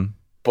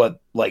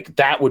 But like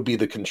that would be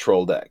the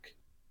control deck.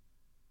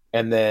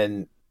 And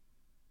then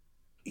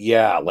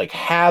like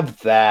have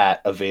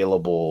that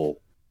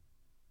available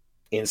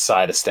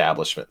inside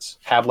establishments.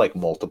 Have like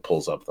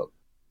multiples of them.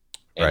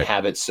 And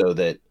have it so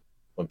that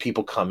when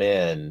people come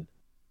in,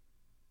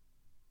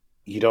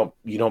 you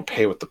don't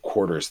pay with the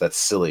quarters. That's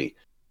silly.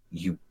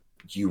 You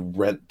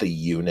rent the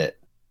unit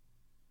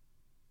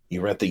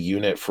you rent the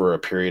unit for a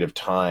period of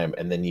time,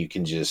 and then you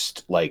can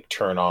just like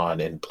turn on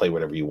and play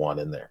whatever you want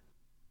in there.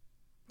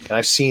 And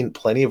I've seen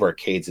plenty of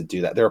arcades that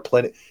do that. There are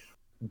plenty.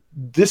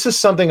 This is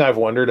something I've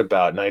wondered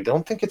about, and I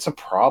don't think it's a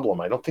problem.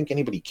 I don't think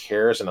anybody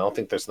cares, and I don't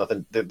think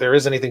there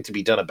is anything to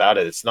be done about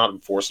it. It's not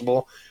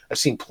enforceable. I've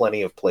seen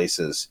plenty of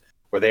places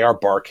where they are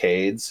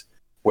barcades,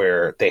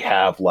 where they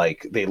have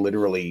they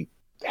literally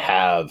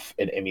have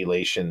an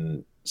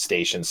emulation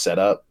station set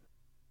up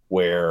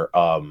where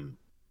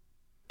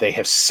they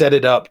have set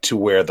it up to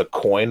where the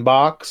coin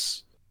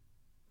box,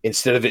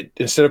 instead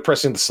of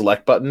pressing the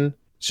select button,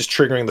 it's just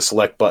triggering the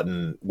select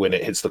button when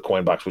it hits the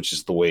coin box, which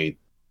is the way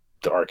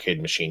the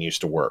arcade machine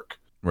used to work.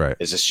 Right.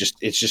 It's just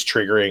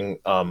triggering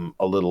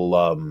a little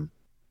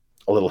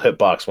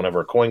hitbox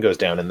whenever a coin goes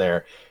down in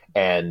there.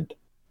 And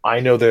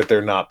I know that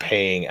they're not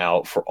paying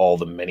out for all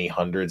the many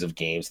hundreds of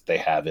games that they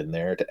have in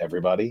there to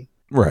everybody.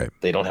 Right.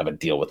 They don't have a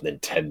deal with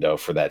Nintendo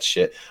for that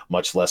shit,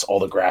 much less all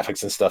the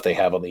graphics and stuff they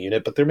have on the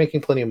unit, but they're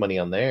making plenty of money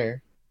on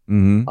there.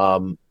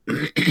 Mm-hmm.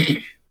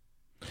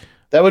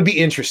 That would be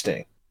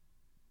interesting.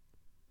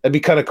 That'd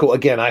be kind of cool.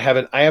 Again, I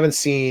haven't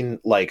seen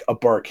like a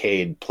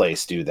barcade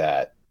place do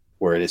that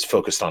where it is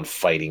focused on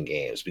fighting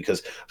games,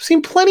 because I've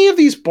seen plenty of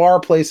these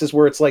bar places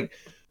where it's like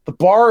the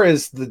bar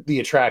is the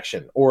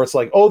attraction, or it's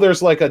like, oh,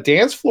 there's like a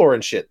dance floor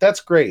and shit.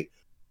 That's great.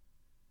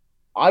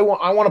 I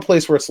want a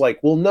place where it's like,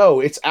 well,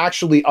 no, it's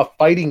actually a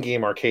fighting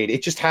game arcade.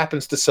 It just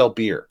happens to sell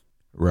beer.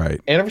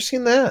 Right. I never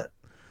seen that.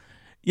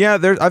 Yeah,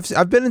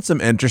 I've been in some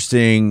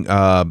interesting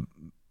barcade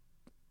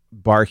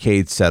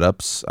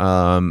setups.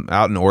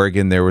 Out in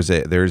Oregon, there's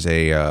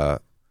a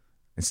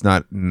it's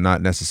not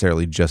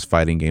necessarily just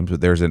fighting games,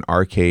 but there's an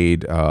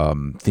arcade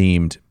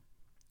themed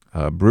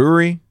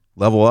brewery,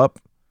 Level Up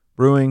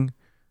Brewing.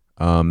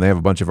 They have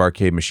a bunch of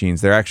arcade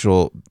machines.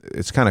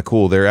 It's kind of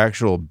cool. Their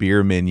actual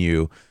beer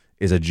menu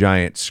is a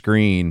giant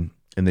screen,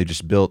 and they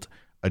just built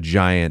a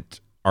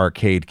giant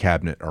arcade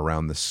cabinet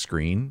around the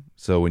screen.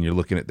 So when you're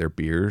looking at their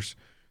beers,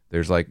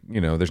 there's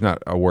there's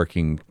not a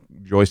working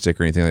joystick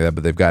or anything like that,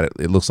 but they've got it.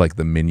 It looks like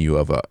the menu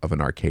of an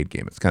arcade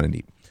game. It's kind of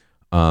neat.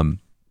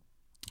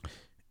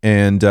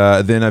 And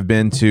then I've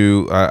been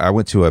to I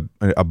went to a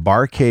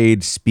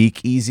barcade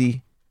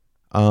speakeasy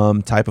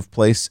type of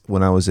place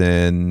when I was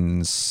in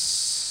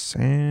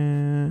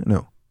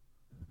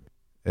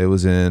it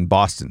was in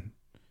Boston.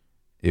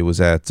 It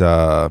was at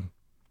where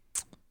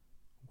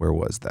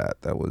was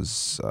that? That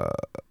was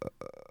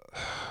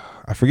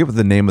I forget what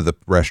the name of the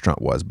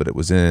restaurant was, but it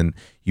was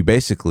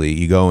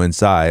you go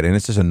inside, and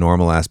it's just a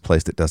normal ass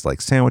place that does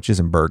like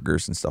sandwiches and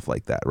burgers and stuff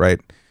like that, right?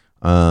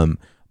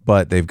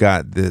 But they've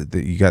got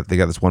they got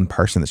this one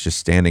person that's just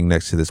standing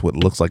next to this what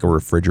looks like a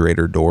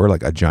refrigerator door,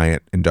 like a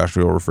giant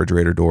industrial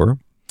refrigerator door.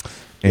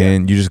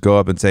 And you just go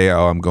up and say,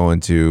 oh, I'm going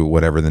to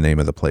whatever the name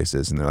of the place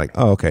is. And they're like,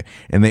 oh, okay.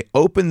 And they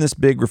open this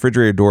big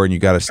refrigerator door, and you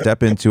got to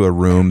step into a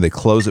room. They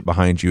close it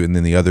behind you, and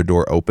then the other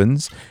door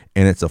opens,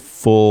 and it's a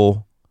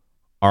full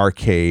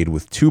arcade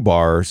with 2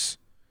 bars.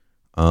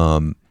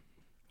 Nice.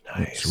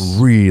 It's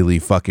really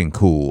fucking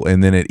cool.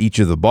 And then at each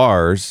of the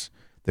bars,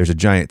 there's a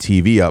giant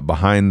TV up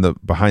behind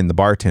the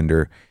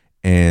bartender.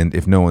 And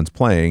if no one's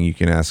playing, you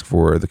can ask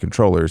for the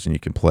controllers, and you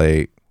can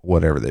play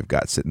whatever they've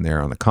got sitting there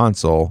on the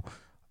console,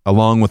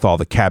 along with all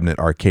the cabinet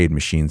arcade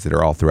machines that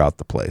are all throughout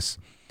the place.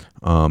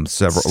 Lots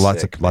of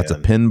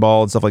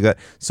pinball and stuff like that.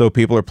 So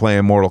people are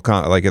playing Mortal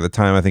Kombat. Like at the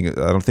time, I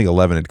don't think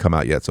 11 had come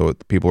out yet. So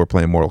people were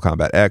playing Mortal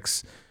Kombat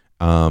X,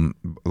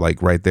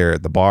 like right there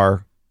at the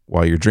bar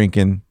while you're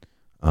drinking.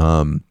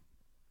 And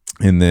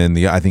then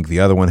I think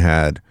the other one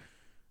had,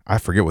 I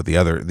forget what the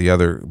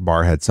other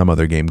bar had, some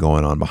other game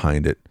going on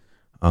behind it.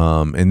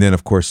 And then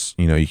of course,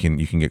 you can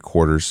get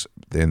quarters,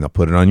 and they'll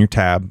put it on your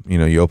tab.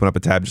 You open up a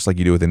tab just like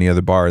you do with any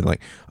other bar, and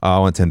like, oh, I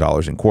want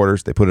 $10 in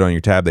quarters. They put it on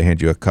your tab. They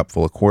hand you a cup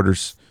full of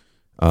quarters,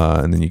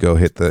 and then you go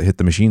hit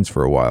the machines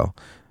for a while.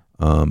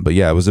 But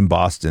yeah, it was in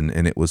Boston,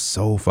 and it was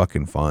so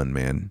fucking fun,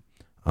 man.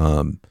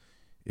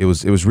 It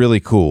was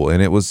really cool,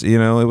 and it was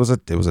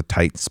a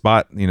tight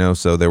spot,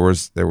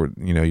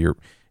 so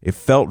it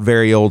felt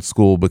very old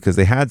school because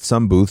they had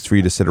some booths for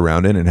you to sit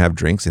around in and have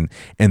drinks, and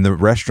the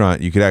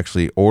restaurant, you could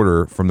actually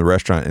order from the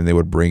restaurant, and they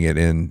would bring it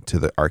in to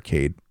the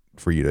arcade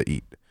for you to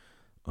eat.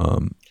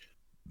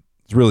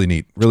 It's really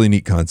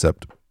neat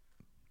concept.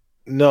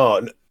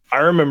 No, I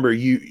remember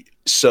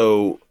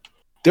so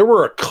there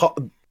were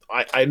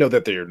I know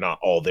that they're not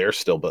all there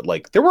still, but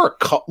like there were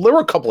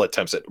a couple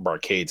attempts at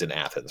arcades in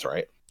Athens,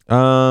 right?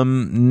 Well,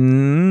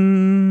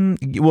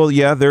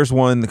 yeah, there's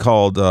one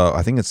called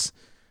I think it's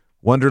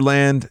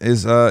Wonderland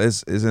is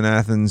in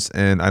Athens,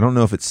 and I don't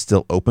know if it's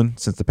still open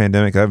since the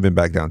pandemic. I haven't been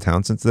back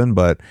downtown since then,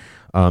 but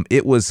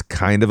it was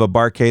kind of a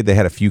barcade. They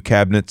had a few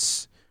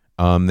cabinets.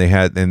 They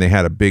had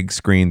a big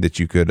screen that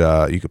you could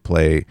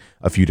play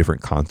a few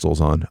different consoles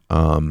on.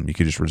 You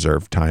could just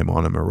reserve time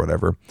on them or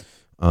whatever.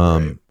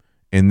 Right.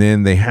 And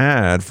then we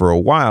had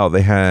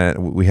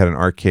an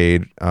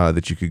arcade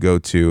that you could go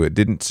to. It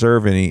didn't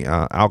serve any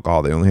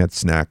alcohol. They only had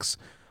snacks,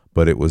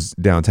 but it was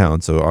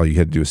downtown, so all you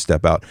had to do was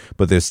step out.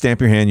 But they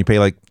stamp your hand, you pay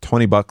like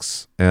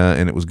 $20,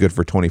 and it was good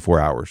for 24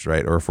 hours,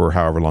 right? Or for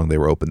however long they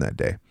were open that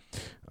day.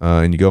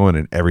 And you go in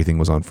and everything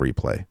was on free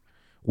play,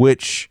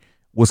 which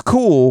was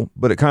cool,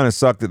 but it kind of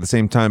sucked at the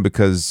same time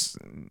because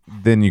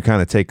then you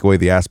kind of take away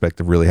the aspect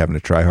of really having to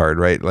try hard,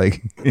 right?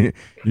 Like you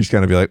just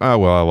kind of be like, oh,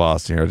 well, I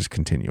lost here. I'll just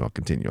continue. I'll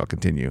continue. I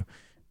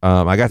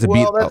got to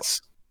beat.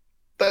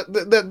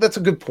 That's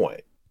a good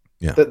point.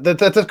 Yeah.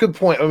 That's a good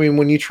point. I mean,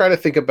 when you try to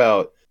think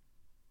about,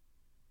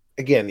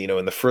 again, you know,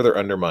 in the further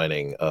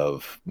undermining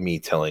of me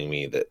telling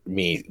me that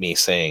me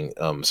saying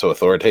so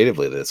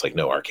authoritatively that it's like,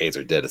 no, arcades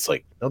are dead. It's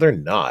like, no, they're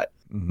not.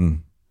 Mm-hmm.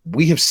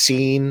 We have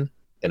seen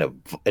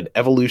an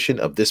evolution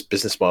of this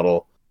business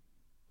model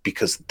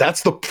because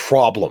that's the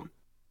problem.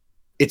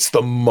 It's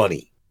the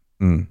money.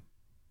 Mm.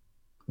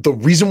 The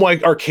reason why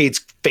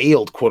arcades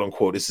failed, quote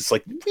unquote, is it's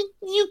like,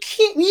 you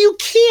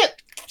can't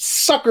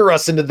sucker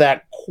us into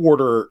that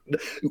quarter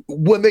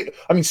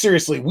when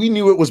seriously, we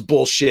knew it was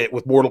bullshit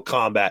with Mortal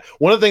Kombat.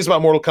 One of the things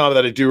about Mortal Kombat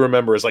that I do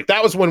remember is like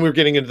that was when we were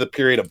getting into the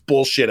period of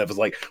bullshit. It was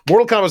like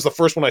Mortal Kombat was the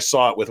first one I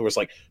saw it with. It was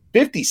like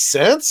 50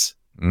 cents.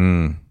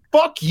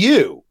 Fuck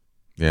you.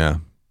 Yeah,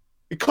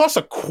 it costs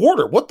a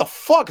quarter. What the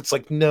fuck? It's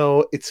like,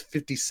 no, it's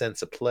 50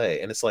 cents a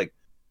play, and it's like,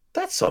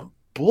 that's some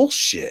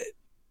bullshit.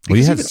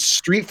 Because even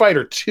Street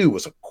Fighter 2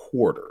 was a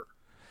quarter.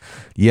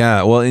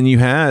 Yeah, well, and you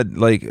had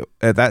like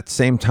at that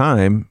same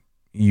time,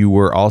 you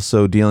were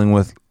also dealing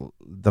with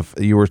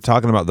you were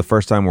talking about the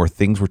first time where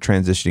things were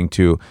transitioning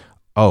to,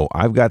 oh,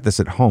 I've got this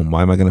at home.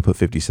 Why am I going to put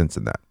 50 cents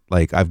in that?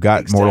 Like I've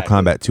got Mortal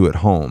Kombat 2 at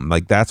home.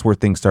 Like that's where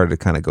things started to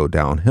kind of go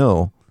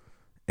downhill,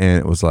 and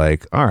it was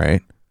like, all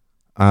right,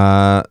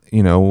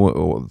 you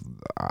know,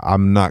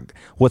 I'm not.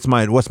 What's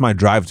my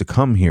drive to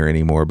come here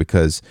anymore?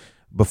 Because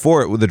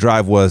before the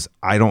drive was,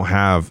 I don't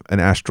have an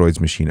Asteroids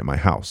machine at my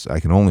house.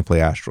 I can only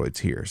play Asteroids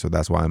here. So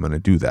that's why I'm going to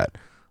do that.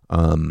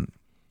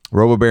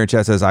 Robo Bear in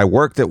chat says, I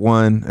worked at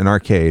an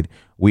arcade.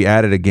 We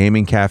added a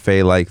gaming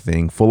cafe like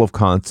thing full of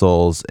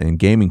consoles and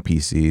gaming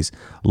PCs.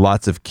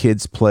 Lots of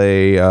kids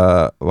play,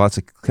 lots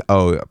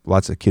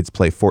of kids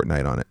play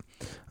Fortnite on it.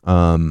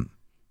 And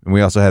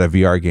we also had a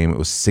VR game. It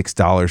was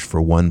 $6 for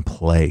one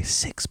play.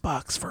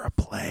 $6 for a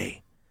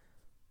play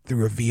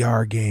through a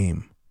VR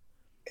game.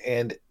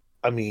 And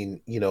I mean,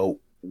 you know,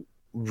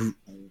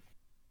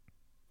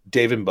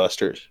 Dave and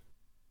Buster's.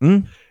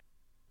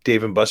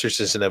 Dave and Buster's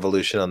is an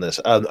evolution on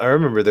this. I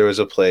remember there was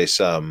a place.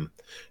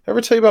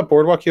 Ever tell you about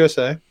Boardwalk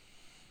USA?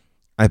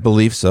 I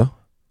believe so.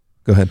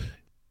 Go ahead.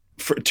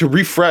 To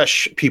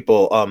refresh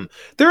people,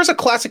 there is a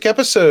classic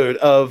episode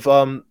of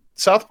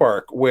South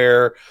Park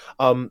where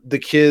the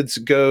kids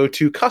go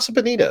to Casa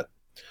Bonita,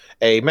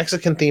 a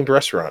Mexican-themed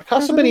restaurant.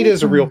 Casa Bonita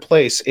is a real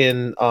place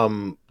in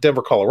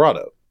Denver,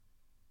 Colorado.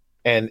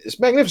 And it's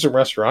a magnificent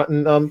restaurant,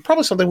 and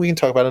probably something we can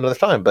talk about another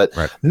time. But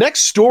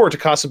next door to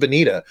Casa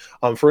Bonita,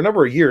 for a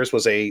number of years,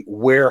 was a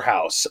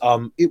warehouse.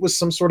 It was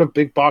some sort of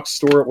big box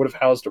store. It would have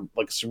housed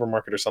like a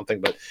supermarket or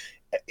something. But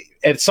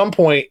at some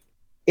point,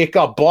 it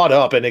got bought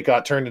up, and it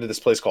got turned into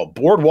this place called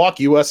Boardwalk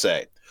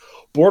USA.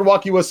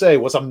 Boardwalk USA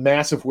was a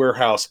massive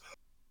warehouse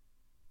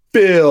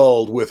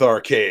filled with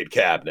arcade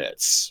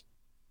cabinets.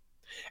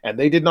 And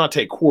they did not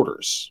take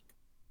quarters.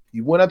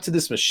 You went up to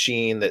this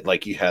machine that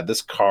like you had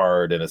this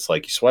card, and it's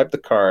like you swipe the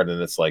card,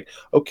 and it's like,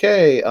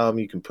 okay,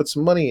 you can put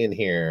some money in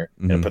here,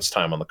 and it puts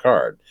time on the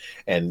card.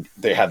 And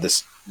they had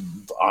this.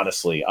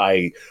 Honestly,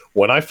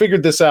 when I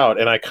figured this out,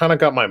 and I kind of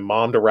got my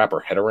mom to wrap her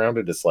head around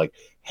it, it's like,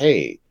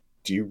 hey,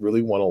 do you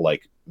really want to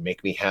like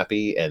make me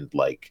happy and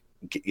like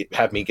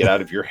have me get out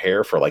of your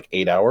hair for like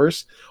 8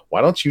 hours? Why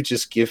don't you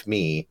just give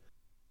me?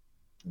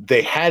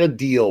 They had a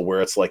deal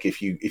where it's like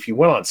if you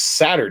went on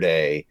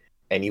Saturday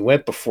and you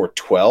went before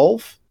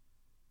 12.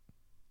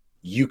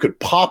 You could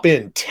pop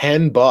in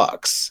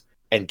 $10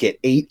 and get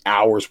 8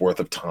 hours worth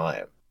of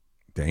time.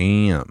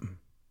 Damn.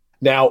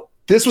 Now,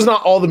 this was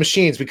not all the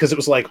machines because it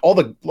was like all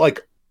the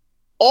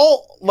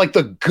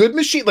good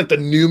machine, like the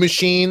new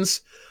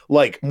machines,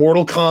 like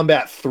Mortal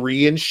Kombat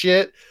 3 and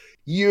shit.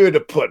 You had to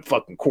put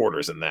fucking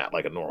quarters in that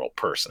like a normal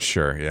person.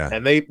 Sure, yeah.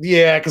 And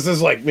because it's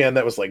like, man,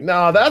 that was like,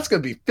 nah, that's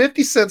gonna be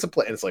 50 cents a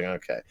play. And it's like,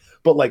 okay.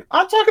 But like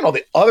I'm talking all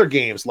the other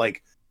games,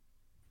 like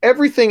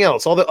everything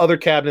else, all the other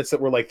cabinets that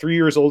were like 3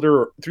 years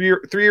older, or 3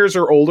 years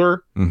or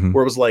older,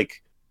 where it was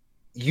like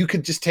you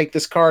could just take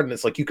this card and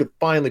it's like you could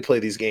finally play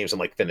these games and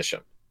like finish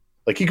them.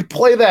 Like you could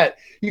play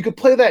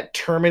that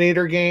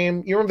Terminator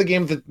game. You remember the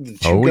game with the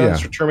two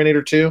guns for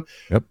Terminator 2?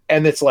 Yep.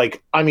 And it's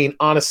like, I mean,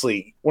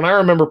 honestly, when I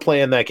remember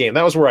playing that game,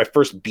 that was where I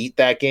first beat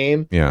that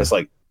game. Yeah. It's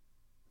like,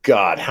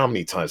 God, how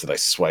many times did I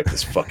swipe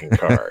this fucking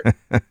card?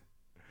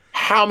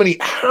 How many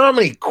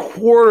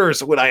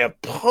quarters would I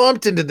have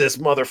pumped into this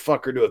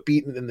motherfucker to have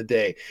beaten in the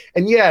day?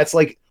 And yeah, it's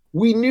like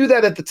we knew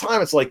that at the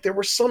time. It's like there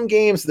were some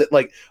games that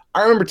like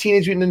I remember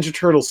Teenage Mutant Ninja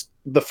Turtles.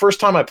 The first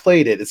time I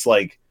played it, it's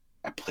like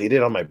I played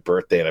it on my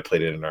birthday and I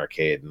played it in an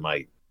arcade, and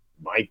my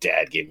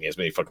dad gave me as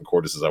many fucking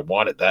quarters as I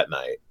wanted that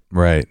night.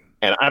 Right.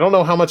 And I don't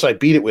know how much I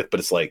beat it with, but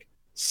it's like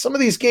some of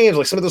these games,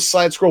 like some of those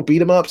side scroll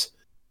beat 'em ups,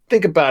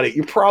 think about it,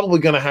 you're probably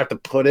going to have to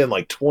put in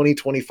like 20,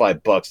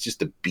 25 bucks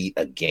just to beat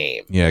a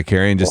game. Yeah,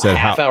 Carrion just said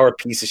half-hour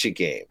piece of shit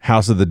game.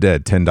 House of the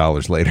Dead,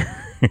 $10 later.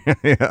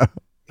 Yeah.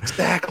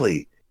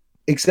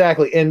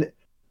 Exactly. And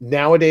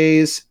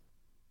nowadays,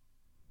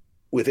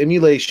 with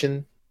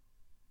emulation,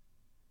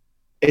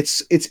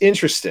 it's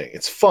interesting.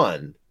 It's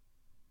fun.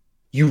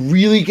 You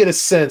really get a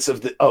sense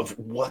of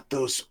what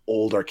those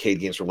old arcade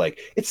games were like.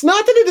 It's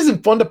not that it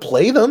isn't fun to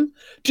play them,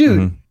 dude.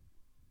 Mm-hmm.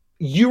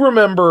 You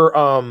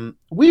remember?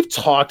 We've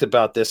talked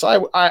about this.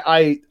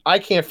 I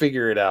can't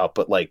figure it out,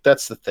 but like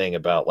that's the thing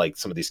about like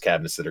some of these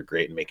cabinets that are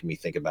great and making me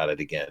think about it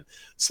again.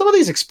 Some of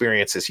these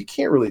experiences you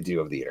can't really do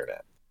over the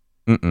internet.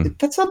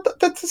 That's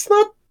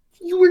not.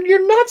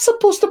 You're not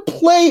supposed to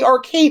play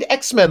arcade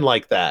X-Men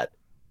like that.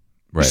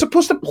 Right. You're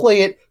supposed to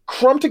play it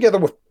crumped together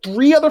with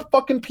 3 other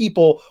fucking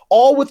people,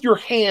 all with your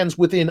hands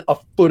within a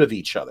foot of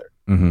each other.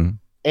 Mm-hmm.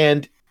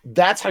 And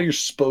that's how you're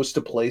supposed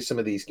to play some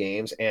of these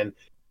games. And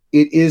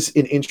it is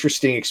an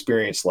interesting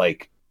experience.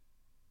 Like,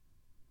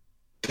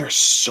 there's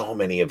so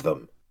many of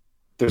them.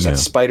 There's that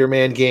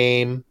Spider-Man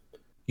game.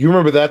 You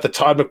remember that? The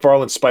Todd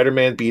McFarlane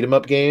Spider-Man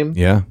beat-em-up game?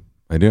 Yeah,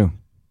 I do.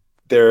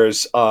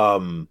 There's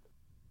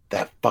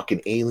that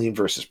fucking Alien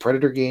versus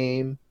Predator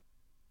game.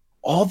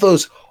 All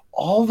those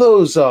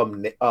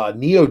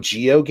Neo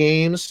Geo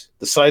games,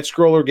 the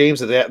side-scroller games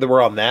that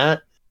were on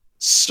that.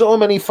 So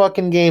many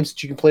fucking games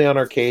that you can play on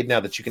arcade now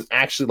that you can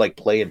actually like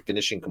play and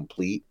finish and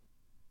complete.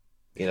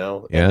 You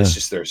know, and it's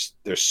just there's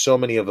so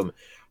many of them.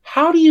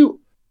 How do you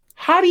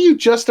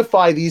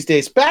justify these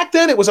days? Back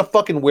then, it was a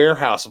fucking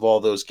warehouse of all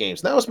those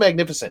games. That was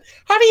magnificent.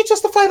 How do you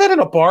justify that in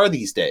a bar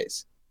these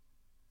days?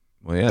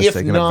 Well, yeah, it's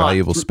taking up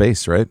valuable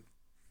space, right?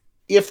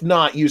 If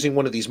not using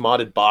one of these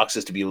modded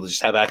boxes to be able to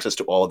just have access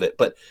to all of it.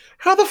 But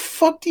how the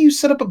fuck do you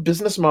set up a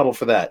business model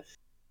for that?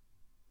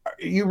 Are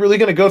you really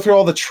going to go through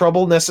all the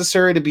trouble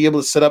necessary to be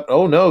able to set up?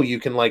 Oh no, you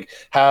can like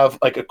have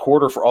like a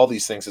quarter for all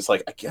these things. It's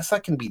like, I guess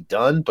that can be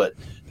done, but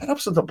that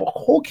opens up a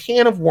whole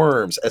can of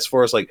worms as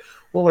far as like,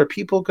 well, are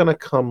people going to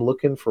come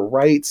looking for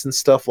rights and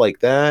stuff like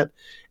that?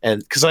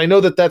 And because I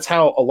know that's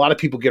how a lot of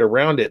people get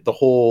around it. The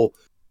whole,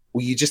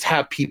 well, you just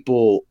have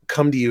people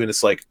come to you and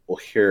it's like, well,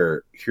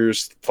 here's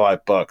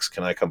 $5.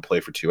 Can I come play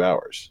for 2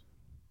 hours?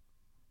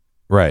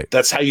 Right.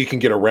 That's how you can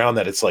get around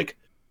that. It's like,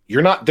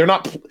 you're not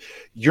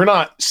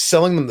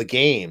selling them the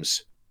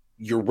games.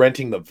 You're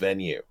renting the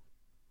venue.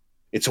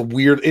 It's a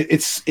weird,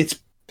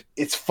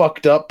 it's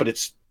fucked up,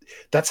 but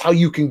that's how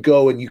you can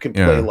go and you can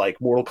play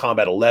like Mortal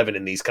Kombat 11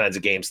 in these kinds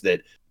of games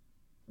that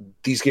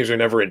these games are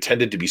never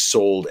intended to be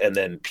sold, and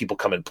then people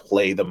come and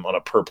play them on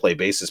a per play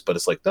basis. But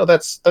it's like, no,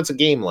 that's a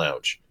game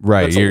lounge,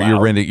 right?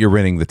 You're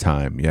renting the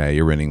time. Yeah,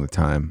 you're renting the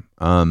time.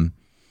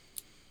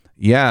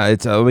 Yeah,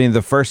 I mean,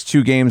 the first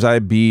 2 games I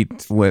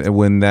beat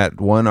when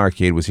that one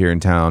arcade was here in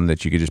town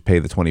that you could just pay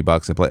the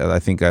 $20 and play. I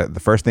think the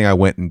first thing I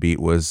went and beat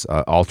was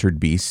Altered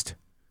Beast.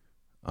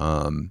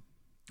 I went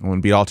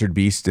and beat Altered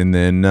Beast, and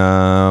then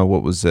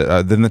what was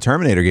it? Then the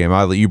Terminator game.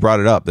 You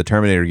brought it up, the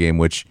Terminator game,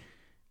 which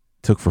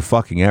took for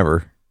fucking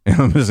ever. And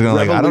I'm just going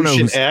like, I don't know.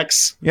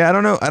 X. Yeah, I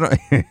don't know. I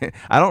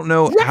don't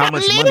know how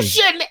much money.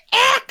 Revolution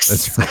X.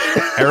 That's right.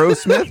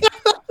 Aerosmith.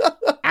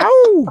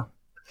 Ow!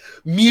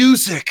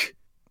 Music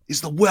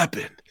is the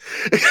weapon.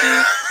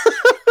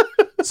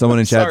 Someone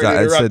in chat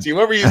said,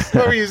 what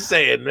were you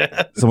saying,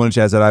 man? Someone in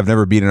chat said, I've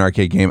never beat an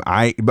arcade game.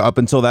 Up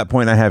until that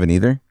point, I haven't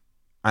either.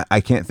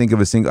 I can't think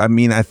of a single. I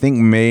mean, I think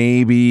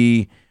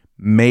maybe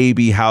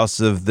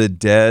House of the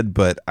Dead,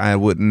 but I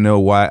wouldn't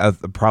know why.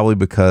 Probably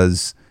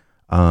because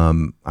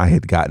I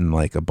had gotten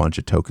like a bunch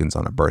of tokens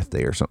on a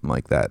birthday or something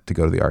like that to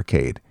go to the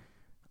arcade.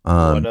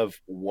 One of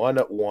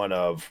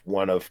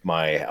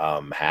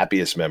my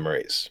happiest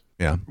memories.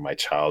 Yeah, my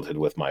childhood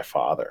with my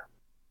father.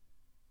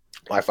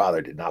 My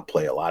father did not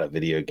play a lot of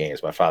video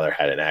games. My father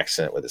had an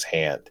accident with his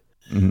hand,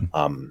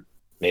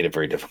 made it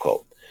very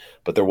difficult.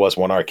 But there was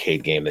one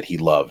arcade game that he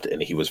loved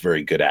and he was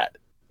very good at,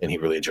 and he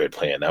really enjoyed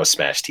playing. That was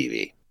Smash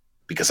TV,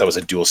 because that was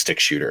a dual stick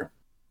shooter.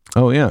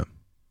 Oh yeah.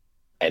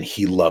 And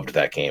he loved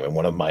that game. And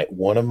one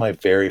of my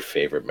very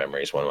favorite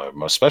memories, one of my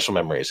most special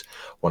memories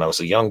when I was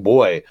a young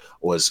boy,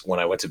 was when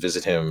I went to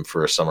visit him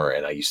for a summer,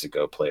 and I used to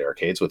go play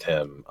arcades with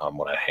him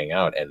when I hang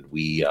out. And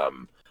we, I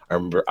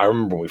remember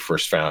when we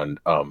first found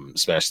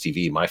Smash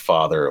TV, my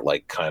father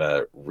like kind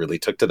of really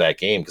took to that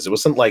game because it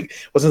wasn't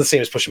the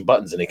same as pushing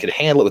buttons, and he could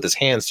handle it with his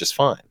hands just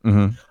fine.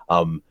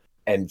 Mm-hmm.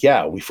 And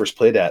yeah, we first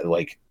played that.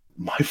 Like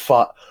my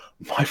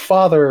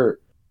father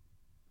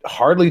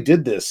hardly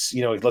did this,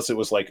 unless it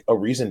was like a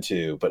reason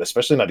to, but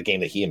especially not a game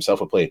that he himself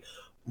would play.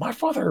 My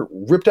father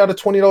ripped out a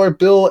 $20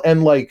 bill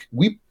and like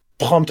we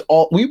pumped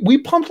like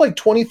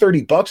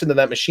 $20-$30 into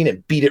that machine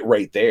and beat it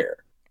right there.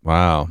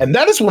 Wow. And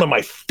that is one of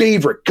my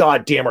favorite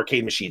goddamn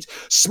arcade machines.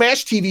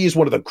 Smash TV is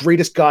one of the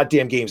greatest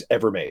goddamn games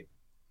ever made.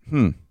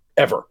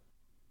 Ever.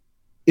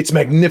 It's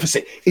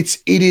magnificent.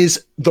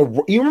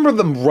 You remember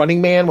the Running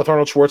Man with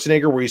Arnold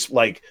Schwarzenegger where he's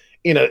like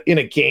in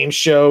a game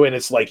show and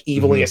it's like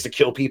evil, he has to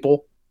kill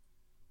people?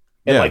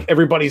 And Yeah. like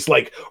everybody's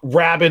like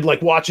rabid,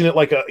 like watching it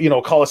like a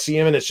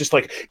Coliseum, and it's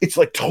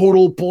like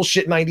total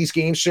bullshit 90s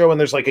game show, and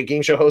there's like a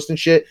game show host and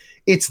shit.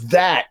 It's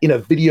that in a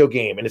video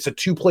game, and it's a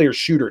 2-player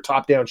shooter,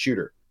 top-down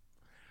shooter.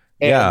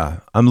 And Yeah,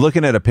 I'm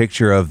looking at a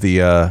picture of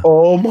the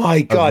oh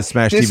my god, the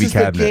Smash this TV is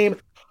cabinet. the game.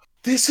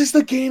 This is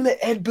the game that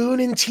Ed Boon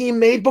and team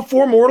made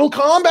before Mortal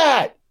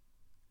Kombat.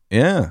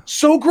 Yeah.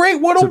 So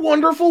great. What a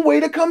wonderful way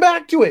to come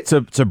back to it.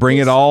 To bring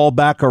it all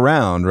back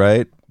around,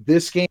 right?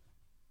 This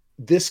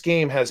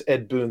game has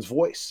Ed Boon's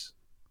voice.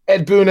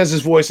 Ed Boon has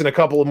his voice in a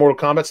couple of Mortal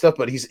Kombat stuff,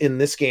 but he's in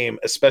this game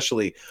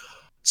especially.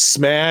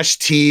 Smash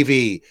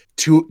TV,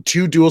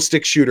 two dual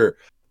stick shooter.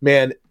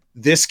 Man,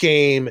 this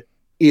game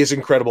is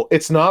incredible.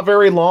 It's not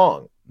very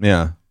long.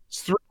 Yeah.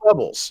 It's 3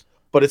 levels,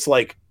 but it's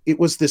like it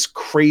was this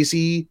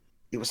crazy.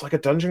 It was like a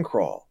dungeon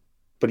crawl,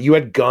 but you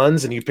had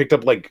guns and you picked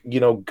up like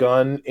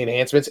gun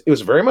enhancements. It was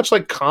very much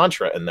like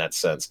Contra in that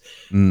sense.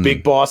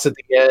 Big boss at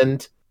the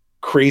end,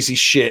 crazy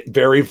shit,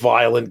 very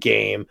violent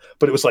game,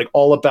 but it was like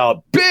all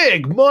about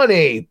big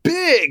money,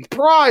 big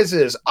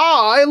prizes.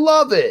 I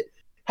love it.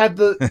 Had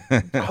the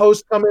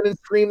host come in and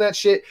scream that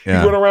shit.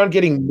 Yeah. You went around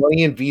getting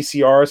money and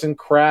VCRs and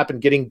crap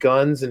and getting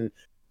guns and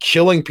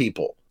killing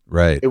people.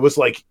 Right. It was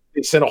like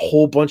they sent a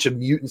whole bunch of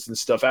mutants and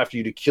stuff after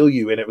you to kill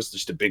you, and it was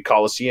just a big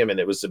Coliseum, and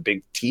it was a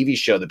big TV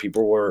show that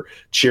people were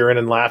cheering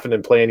and laughing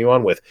and playing you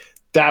on with.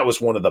 That was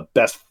one of the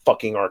best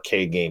fucking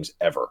arcade games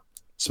ever.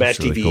 Smash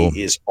really TV cool.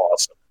 is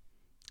awesome.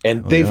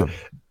 And they've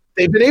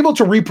been able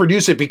to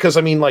reproduce it because,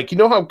 I mean, like,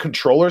 how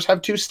controllers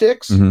have 2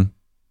 sticks? Mm-hmm.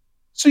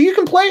 So you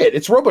can play it.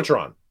 It's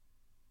Robotron.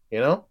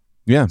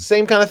 Yeah.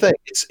 Same kind of thing.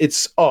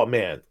 It's oh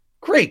man,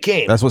 great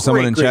game. That's what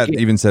someone in chat game.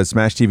 even said.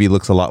 Smash TV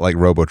looks a lot like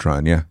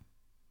Robotron. Yeah.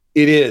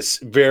 It is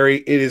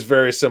very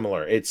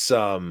similar. It's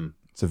a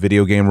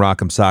video game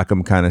rock'em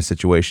sock'em kind of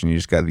situation. You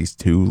just got these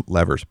 2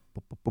 levers.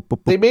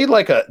 They made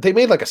like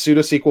a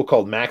pseudo sequel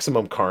called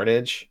Maximum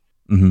Carnage,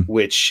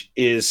 which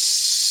is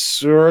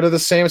sort of the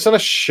same. It's not a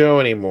show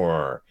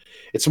anymore.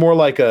 It's more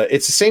like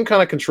it's the same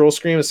kind of control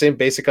scheme, the same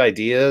basic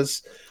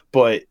ideas,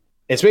 but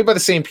it's made by the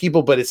same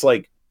people, but it's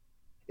like,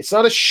 it's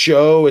not a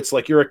show. It's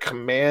like you're a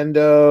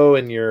commando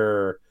and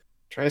you're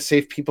trying to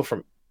save people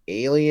from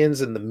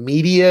aliens, and the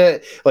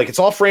media, like, it's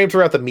all framed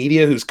throughout the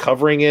media who's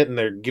covering it, and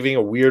they're giving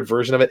a weird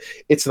version of it.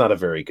 It's not a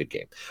very good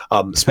game.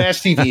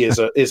 Smash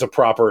TV is a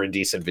proper and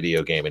decent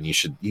video game, and you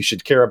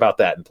should care about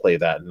that and play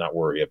that and not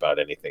worry about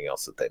anything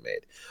else that they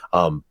made.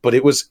 But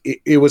it was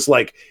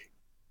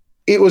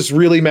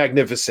really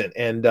magnificent,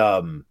 and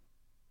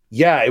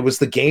it was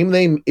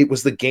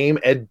the game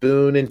Ed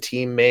Boon and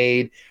team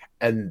made.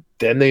 And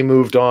then they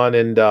moved on,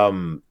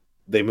 and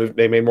they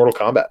made Mortal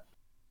Kombat.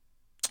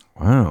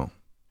 Wow.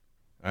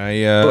 I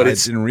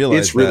didn't realize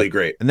it's really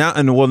great. Now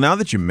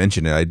that you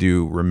mention it, I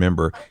do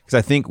remember, because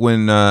I think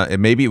when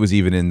maybe it was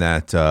even in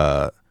that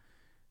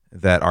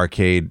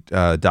arcade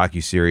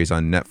docuseries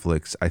on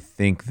Netflix, I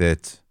think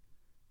that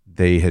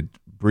they had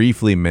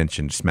briefly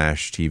mentioned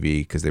Smash TV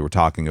because they were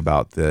talking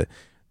about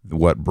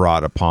what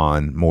brought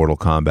upon Mortal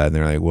Kombat, and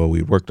they're like, well,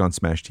 we worked on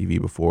Smash TV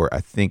before.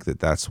 I think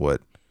that's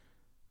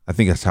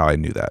how I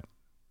knew that.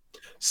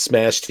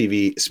 Smash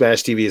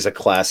TV is a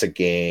classic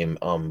game,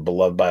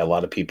 beloved by a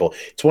lot of people.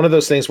 It's one of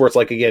those things where it's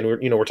like, again,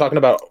 we're talking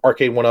about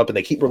Arcade 1-Up, and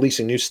they keep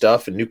releasing new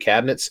stuff and new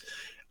cabinets,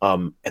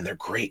 and they're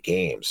great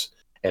games,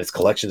 and it's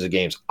collections of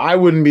games. I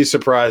wouldn't be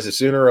surprised if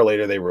sooner or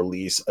later they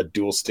release a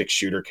dual stick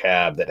shooter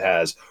cab that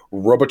has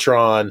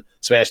Robotron,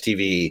 Smash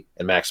TV,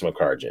 and Maximum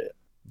Carnage in it.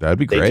 That'd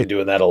be great. They've been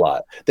doing that a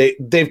lot.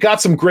 They've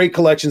got some great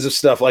collections of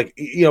stuff. Like,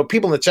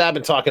 people in the chat have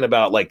been talking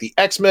about like the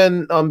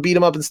X-Men beat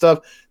 'em up and stuff.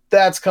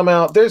 That's come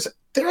out. There's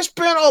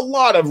been a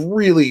lot of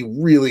really,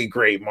 really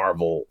great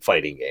Marvel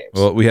fighting games.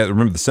 Well, we had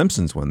remember the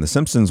Simpsons one. The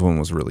Simpsons one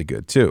was really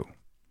good too.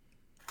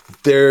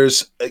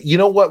 There's,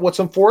 what's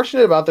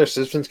unfortunate about their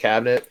Simpsons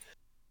cabinet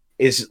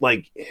is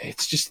like,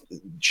 it's just,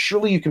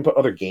 surely you can put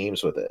other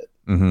games with it.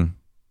 Mm-hmm.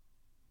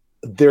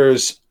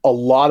 There's a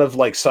lot of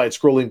like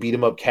side-scrolling beat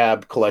 'em up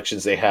cab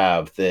collections they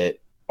have that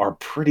are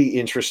pretty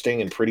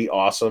interesting and pretty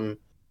awesome.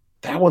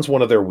 That one's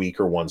one of their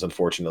weaker ones,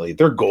 unfortunately.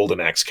 Their Golden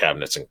Axe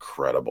cabinet's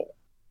incredible.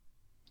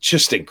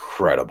 Just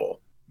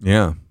incredible.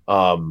 Yeah.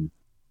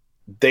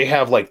 They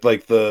have like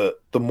the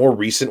more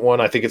recent one,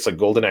 I think it's like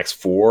Golden Axe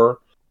 4.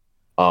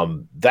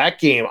 That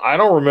game, I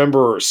don't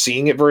remember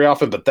seeing it very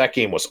often, but that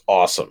game was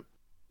awesome.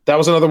 That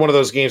was another one of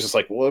those games. It's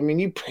like, well, I mean,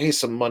 you pay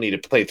some money to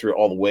play through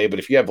all the way, but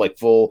if you have like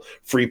full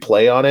free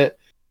play on it,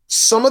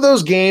 some of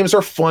those games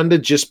are fun to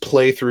just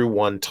play through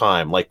one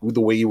time, like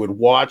the way you would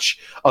watch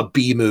a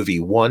B movie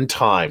one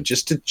time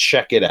just to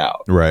check it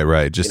out.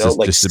 Right. Just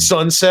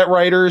Sunset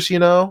Riders.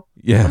 Yeah.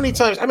 How many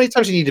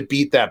times you need to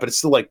beat that? But it's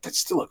still like, that's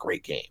still a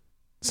great game.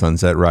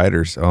 Sunset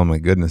Riders. Oh my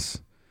goodness.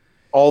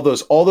 All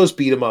those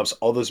beat 'em ups,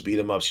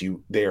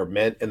 they are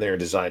meant and they are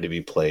designed to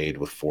be played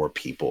with 4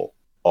 people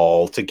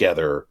all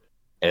together.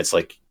 And it's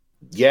like,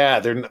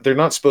 yeah, they're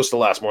not supposed to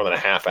last more than a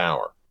half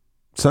hour.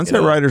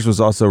 Sunset Riders was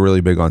also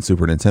really big on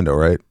Super Nintendo,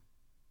 right?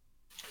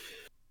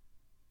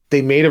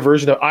 they made a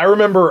version of. I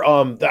remember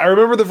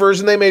the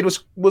version they made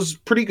was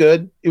pretty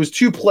good. It was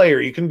 2-player.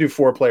 You couldn't do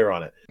 4-player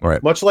on it.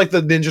 Right. Much like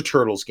the Ninja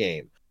Turtles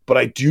game. But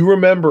I do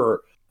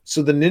remember.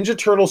 So the Ninja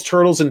Turtles,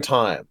 Turtles in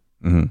Time.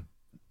 Mm-hmm.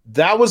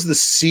 That was the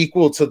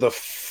sequel to the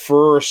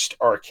first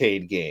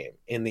arcade game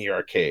in the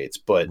arcades,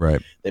 but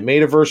Right. they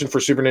made a version for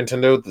Super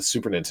Nintendo. The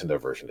Super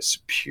Nintendo version is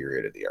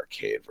superior to the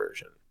arcade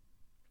version.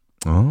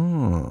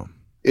 Oh.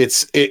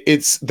 It's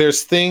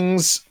there's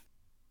things.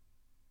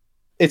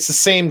 It's the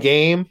same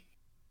game.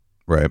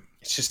 Right.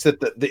 It's just that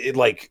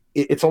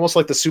it's almost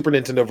like the Super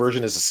Nintendo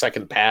version is a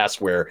second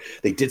pass where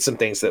they did some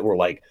things that were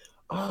like,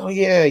 oh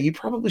yeah, you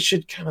probably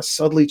should kind of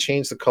subtly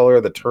change the color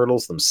of the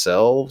turtles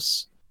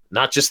themselves.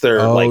 Not just their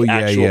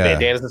actual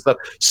bandanas and stuff,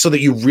 so that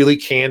you really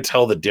can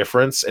tell the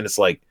difference. And it's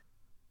like,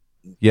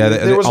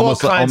 there was all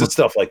kinds of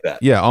stuff like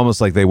that. Yeah, almost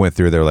like they went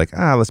through. They're like,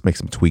 let's make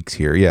some tweaks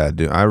here. Yeah,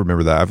 I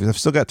remember that. I've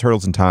still got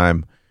Turtles in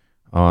Time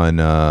on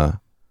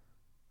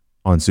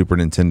Super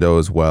Nintendo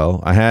as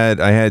well. I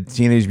had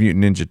Teenage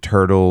Mutant Ninja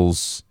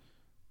Turtles.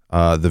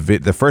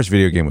 The first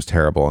video game was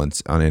terrible on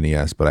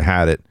NES, but I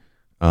had it.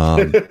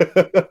 And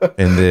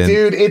then,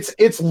 dude,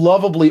 it's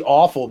lovably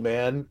awful,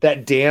 man.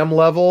 That dam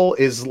level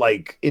is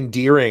like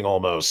endearing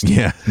almost.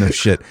 Yeah, no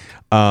shit.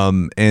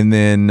 And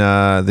then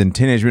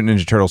Teenage Mutant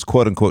Ninja Turtles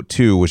quote unquote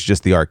 2 was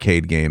just the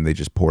arcade game. They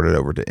just ported it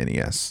over to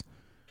NES.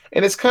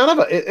 And it's kind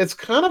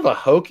of a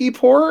hokey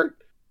port,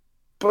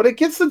 but it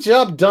gets the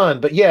job done.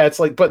 But yeah,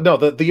 it's like, but no,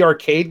 the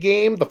arcade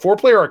game, the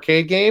 4-player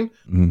arcade game,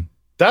 mm-hmm.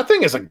 That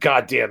thing is a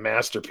goddamn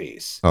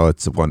masterpiece. Oh,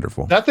 it's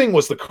wonderful. That thing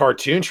was the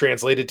cartoon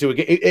translated to a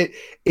game.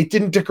 It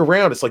didn't dick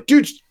around. It's like,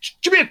 dude,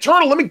 give me a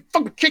turtle. Let me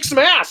fucking kick some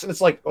ass. And it's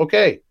like,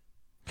 okay,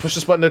 push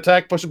this button to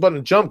attack, push the button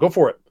to jump. Go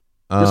for it.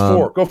 Here's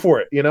 4. Go for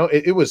it. You know,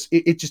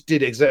 it just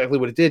did exactly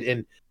what it did.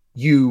 And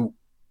you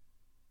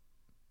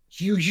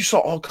saw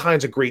all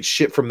kinds of great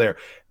shit from there.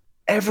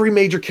 Every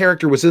major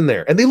character was in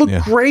there, and they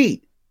looked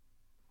great.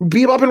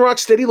 Bebop and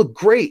Rocksteady looked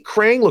great.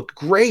 Krang looked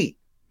great.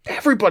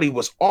 Everybody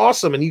was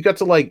awesome, and you got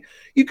to go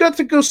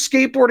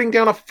skateboarding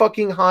down a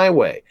fucking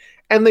highway,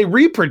 and they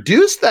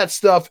reproduced that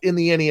stuff in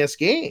the NES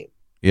game.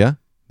 Yeah,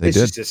 they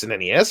did. It's an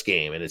NES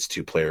game, and it's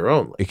 2-player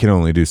only. It can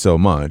only do so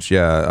much.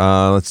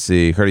 Yeah. Let's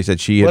see. Cardi said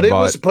she had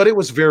but it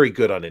was very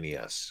good on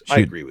NES. I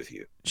agree with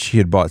you. She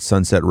had bought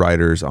Sunset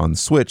Riders on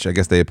Switch. I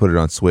guess they had put it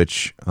on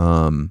Switch.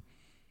 And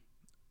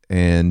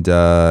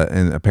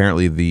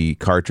apparently the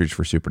cartridge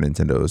for Super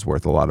Nintendo is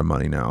worth a lot of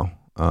money now.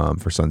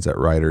 For Sunset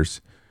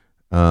Riders.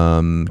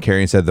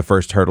 Carrion said the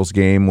first Turtles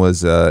game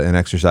was an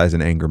exercise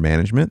in anger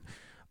management.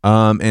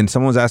 And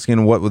someone was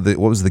asking what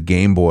was the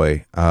Game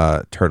Boy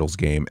Turtles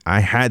game. I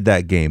had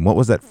that game. What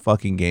was that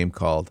fucking game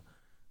called?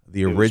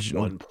 The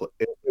original.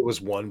 It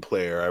was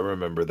 1-player. I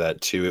remember that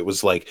too. It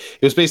was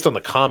based on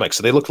the comics,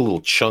 so they looked a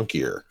little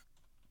chunkier.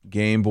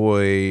 Game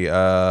Boy.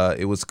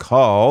 It was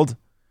called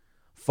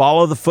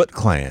Fall of the Foot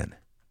Clan.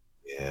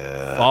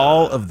 Yeah.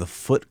 Fall of the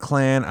Foot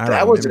Clan.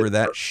 I remember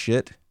that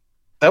shit.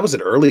 That was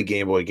an early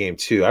Game Boy game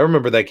too. I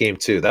remember that game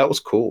too. That was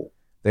cool.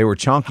 They were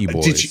chunky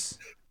boys.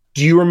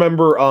 Do you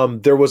remember?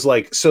 There was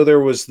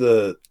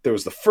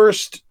the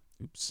first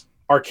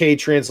arcade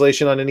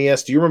translation on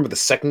NES. Do you remember the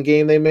second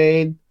game they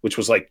made, which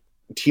was like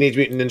Teenage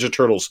Mutant Ninja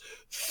Turtles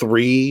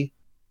 3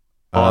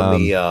 on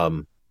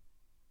the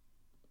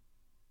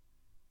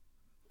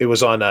It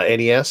was on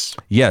NES.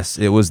 Yes,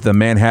 it was the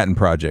Manhattan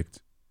Project.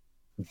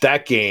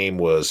 That game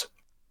was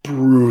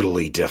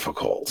brutally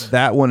difficult.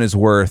 That one is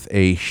worth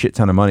a shit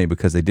ton of money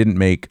because they didn't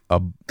make They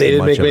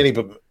didn't make many,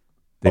 but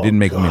they didn't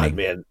make many.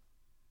 Man,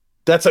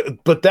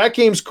 but that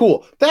game's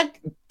cool. That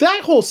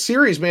whole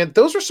series, man.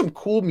 Those are some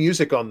cool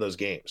music on those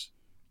games.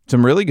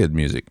 Some really good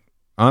music,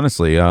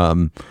 honestly. I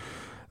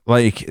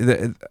like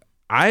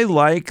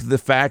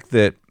the fact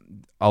that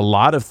a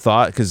lot of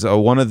thought, because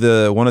one of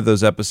those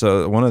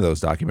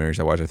documentaries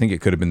I watched, I think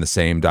it could have been the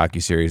same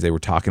docuseries. They were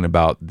talking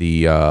about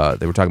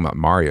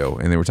Mario,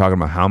 and they were talking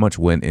about how much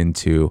went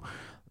into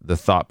the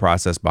thought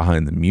process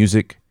behind the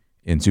music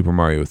in Super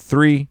Mario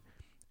 3,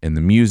 and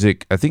the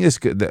music. I think it's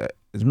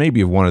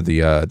maybe one of the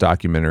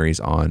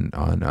documentaries on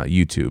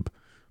YouTube,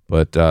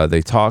 but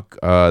they talk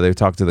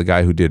to the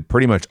guy who did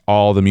pretty much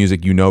all the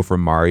music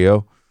from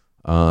Mario.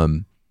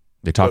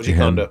 They talked to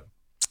him. Kondo.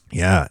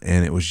 Yeah,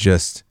 and it was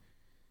just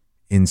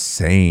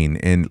insane,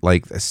 and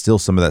like still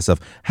some of that stuff.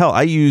 Hell,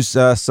 I use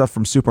stuff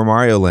from Super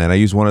Mario Land. I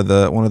use one of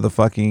the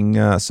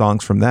fucking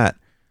songs from that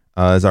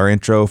as our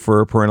intro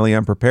for Perennially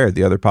Unprepared,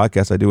 the other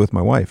podcast I do with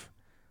my wife.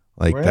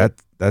 Like right.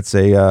 That's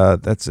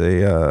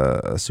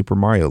a Super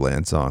Mario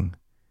Land song,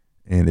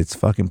 and it's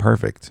fucking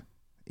perfect.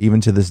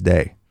 Even to this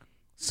day,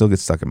 still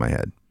gets stuck in my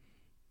head.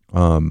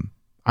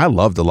 I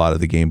loved a lot of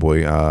the Game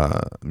Boy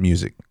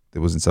music.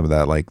 There wasn't some of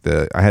that. Like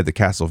I had the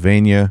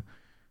Castlevania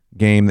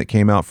game that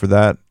came out for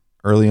that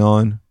early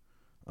on.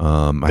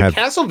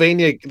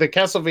 Castlevania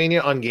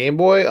on Game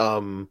Boy,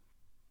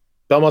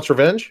 Belmont's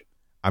Revenge.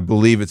 I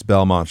believe it's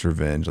Belmont's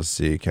Revenge. Let's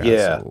see.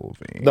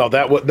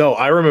 Castlevania. No,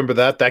 I remember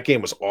that. That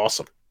game was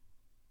awesome.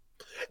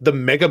 The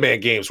Mega Man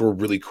games were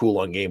really cool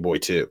on Game Boy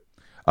too.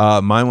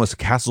 Mine was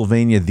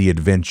Castlevania: The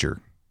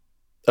Adventure.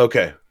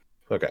 Okay.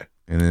 Okay.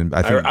 And then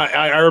I think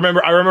I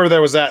remember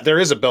there was that. There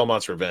is a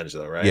Belmont's Revenge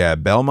though, right? yeah,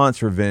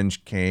 Belmont's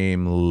Revenge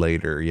came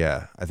later.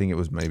 Yeah, I think it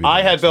was maybe.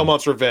 I the had next one.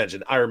 Belmont's Revenge,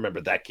 and I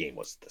remember that game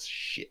was the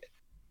shit.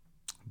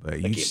 But That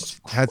you game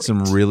was had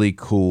some great. really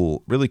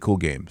cool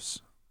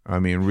games. I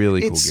mean,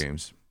 really cool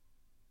games.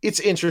 It's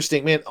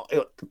interesting, man.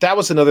 That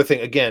was another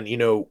thing. Again,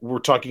 we're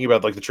talking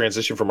about like the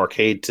transition from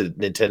arcade to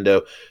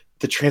Nintendo,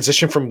 the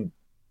transition from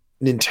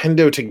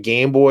Nintendo to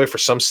Game Boy for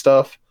some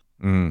stuff,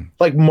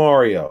 like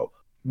Mario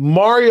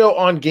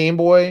on Game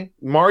Boy.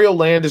 Mario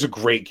Land is a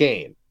great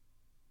game.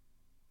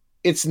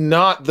 It's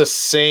not the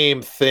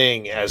same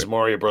thing as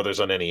Mario Brothers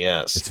on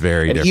NES. It's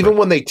very and different. even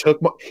when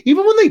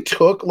they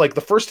took like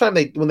the first time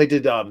when they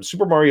did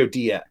Super Mario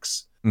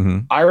DX,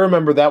 I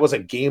remember that was a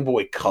Game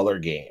Boy Color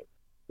game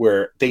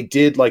where they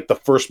did like the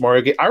first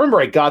Mario game. I remember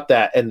I got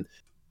that, and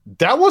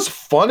that was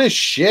fun as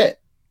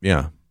shit.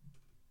 Yeah.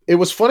 It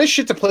was fun as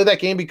shit to play that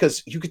game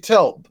because you could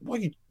tell,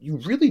 well, you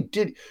really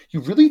did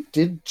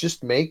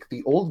just make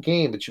the old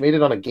game, but you made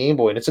it on a Game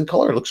Boy and it's in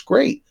color. It looks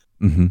great.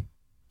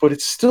 But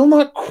it's still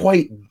not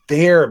quite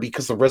there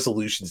because the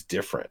resolution's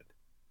different.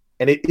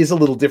 And it is a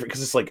little different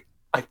because it's like,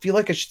 I feel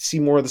like I should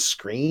see more of the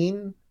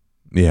screen.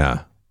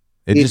 Yeah.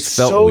 It it's just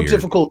felt so weird.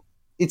 difficult.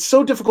 It's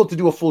so difficult to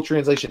do a full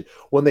translation.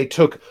 When they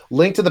took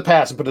Link to the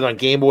Past and put it on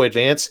Game Boy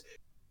Advance,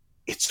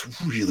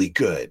 it's really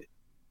good.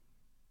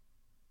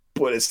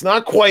 But it's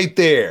not quite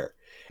there.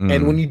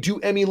 And when you do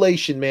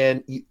emulation,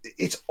 man,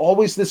 it's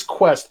always this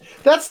quest.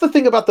 That's the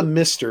thing about the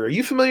Mister. Are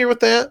you familiar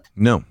with that?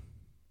 No.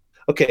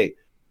 Okay.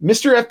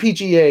 Mr.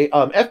 FPGA,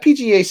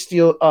 FPGA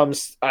Steel,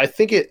 I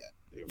think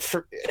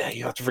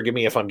you have to forgive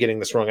me if I'm getting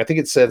this wrong. I think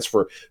it stands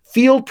for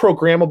Field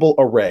Programmable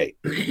Array.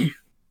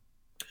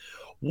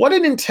 What a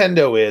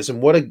Nintendo is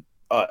and what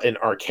an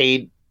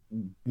arcade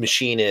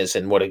machine is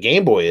and what a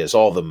Game Boy is,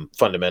 all of them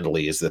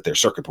fundamentally is that they're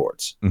circuit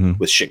boards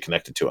with shit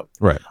connected to them.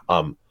 Right.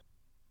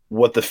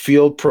 What the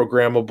Field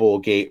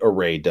Programmable Gate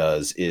Array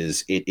does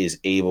is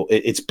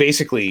it's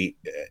basically,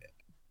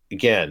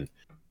 again,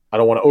 I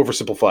don't want to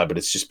oversimplify, but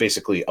it's just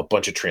basically a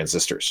bunch of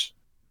transistors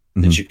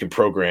that you can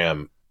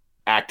program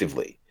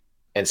actively.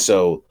 And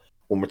so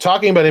when we're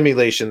talking about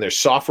emulation, there's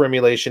software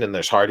emulation and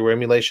there's hardware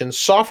emulation.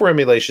 Software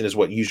emulation is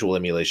what usual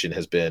emulation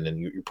has been, and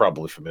you're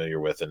probably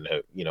familiar with and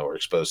are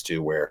exposed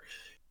to, where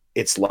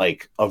it's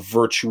like a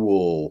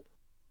virtual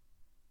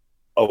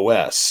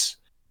OS.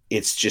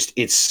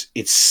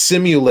 It's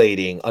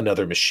simulating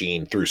another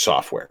machine through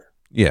software.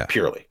 Yeah,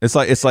 purely. It's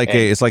like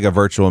a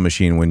virtual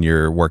machine when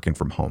you're working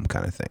from home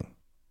kind of thing.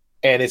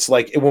 And it's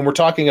like when we're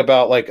talking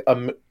about like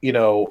a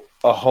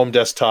home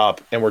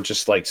desktop, and we're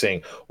just like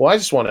saying, well,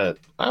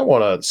 I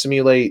want to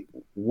simulate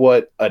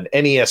what an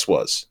NES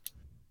was.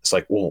 It's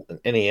like, well, an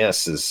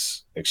NES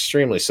is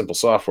extremely simple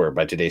software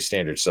by today's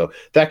standards, so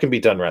that can be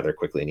done rather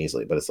quickly and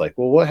easily. But it's like,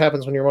 well, what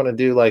happens when you want to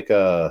do like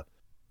an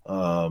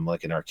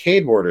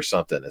arcade board or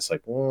something? It's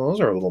like, well, those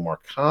are a little more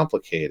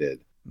complicated.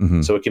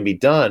 So it can be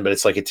done, but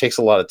it's like it takes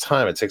a lot of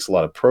time. It takes a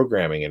lot of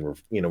programming and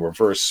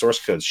reverse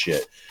source code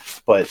shit.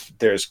 But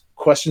there's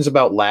questions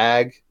about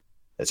lag.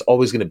 That's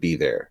always going to be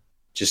there,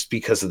 just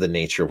because of the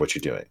nature of what you're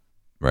doing.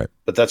 Right.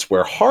 But that's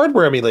where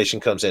hardware emulation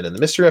comes in, and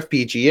the Mr.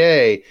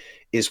 FPGA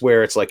is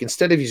where it's like,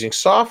 instead of using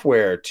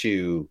software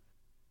to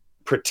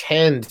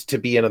pretend to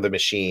be another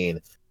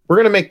machine, we're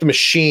going to make the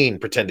machine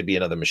pretend to be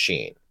another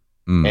machine,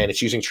 and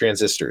it's using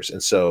transistors.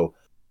 And so.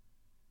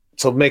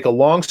 To make a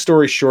long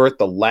story short,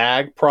 the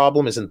lag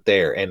problem isn't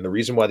there. And the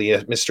reason why the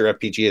Mr.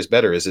 FPGA is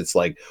better is it's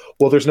like,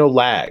 well, there's no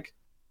lag.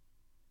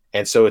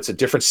 And so it's a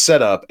different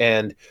setup.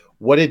 And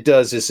what it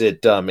does is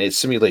it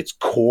simulates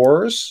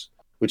cores,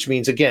 which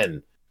means,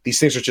 again, these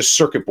things are just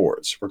circuit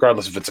boards,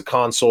 regardless if it's a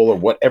console or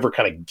whatever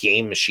kind of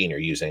game machine you're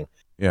using.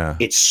 Yeah.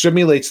 It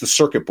simulates the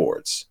circuit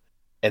boards.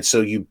 And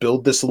so you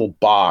build this little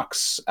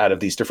box out of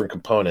these different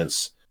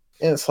components.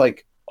 And it's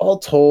like, all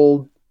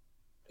told,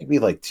 maybe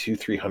like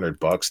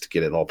 $200-300 to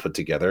get it all put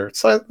together.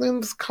 It's like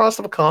the cost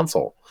of a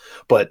console.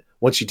 But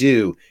once you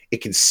do,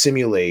 it can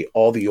simulate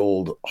all the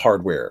old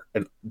hardware,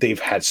 and they've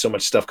had so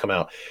much stuff come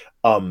out.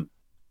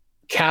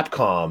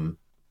 Capcom,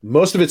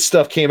 most of its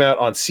stuff came out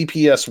on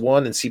CPS-1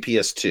 and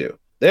CPS-2.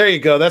 There you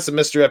go. That's a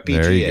Mr.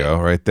 FPGA. There you go,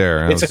 right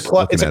there. It's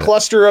a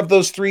cluster of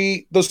those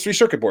three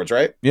circuit boards,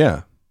 right?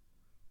 Yeah.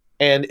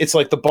 And it's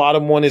like the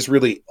bottom one is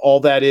really all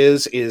that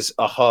is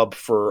a hub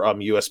for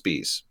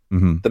USBs.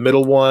 The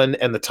middle one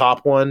and the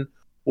top one,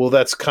 well,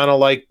 that's kind of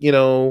like,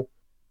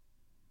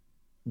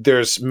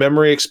 there's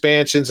memory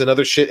expansions and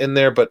other shit in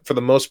there, but for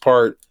the most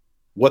part,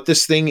 what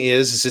this thing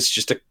is it's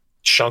just a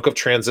chunk of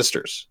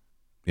transistors.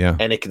 Yeah.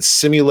 And it can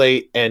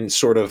simulate and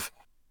sort of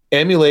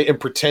emulate and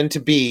pretend to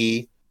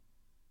be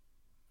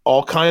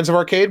all kinds of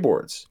arcade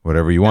boards.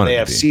 Whatever you want. And they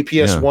have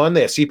CPS-1,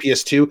 they have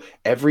CPS-2.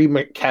 Every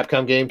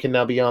Capcom game can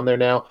now be on there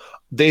now.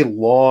 They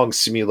long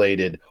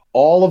simulated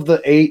all of the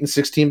 8 and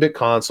 16-bit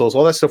consoles.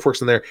 All that stuff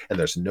works in there, and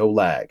there's no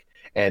lag.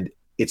 And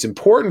it's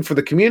important for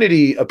the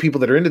community of people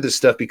that are into this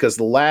stuff, because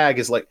the lag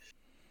is like,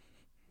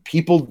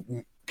 people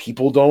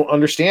don't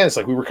understand. It's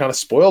like we were kind of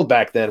spoiled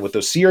back then with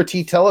those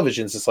CRT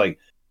televisions. It's like,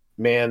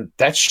 man,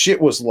 that shit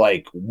was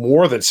like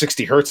more than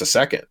 60 hertz a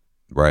second.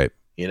 Right.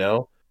 You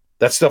know,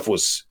 that stuff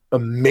was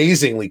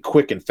amazingly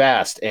quick and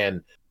fast.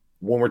 And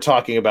when we're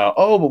talking about,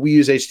 oh, but we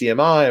use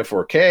HDMI and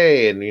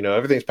 4K and, you know,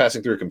 everything's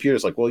passing through a computer,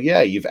 it's like, well,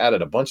 yeah, you've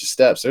added a bunch of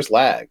steps. There's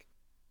lag.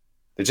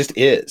 There just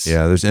is.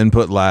 Yeah, there's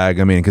input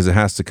lag. I mean, because it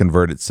has to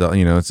convert itself.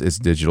 You know, it's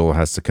digital. It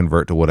has to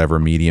convert to whatever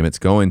medium it's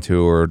going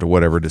to, or to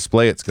whatever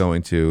display it's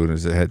going to. And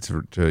it had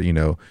to you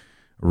know,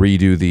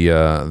 redo the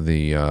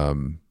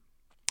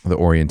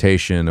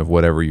orientation of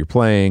whatever you're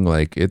playing.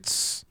 Like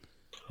it's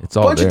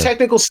all bunch there. of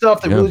technical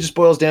stuff that really just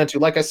boils down to,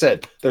 like I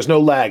said, there's no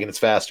lag and it's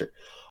faster.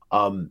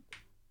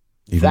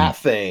 That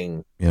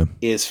thing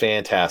is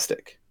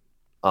fantastic.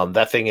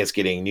 That thing is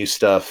getting new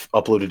stuff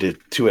uploaded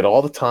to it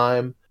all the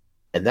time.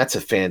 And that's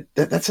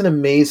that's an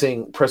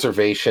amazing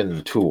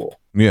preservation tool.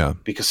 Yeah.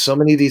 Because so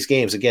many of these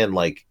games, again,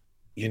 like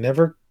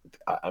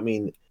I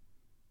mean,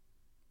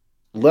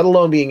 let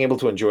alone being able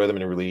to enjoy them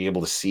and really able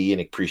to see and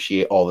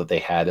appreciate all that they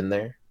had in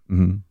there.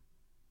 Mm-hmm.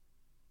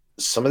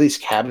 Some of these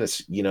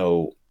cabinets, you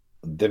know,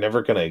 they're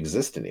never going to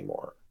exist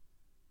anymore.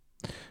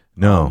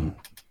 No,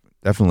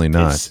 definitely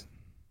not.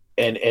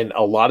 And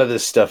a lot of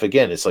this stuff,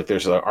 again, it's like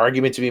there's an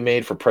argument to be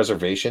made for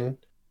preservation.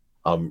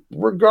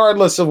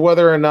 Regardless of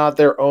whether or not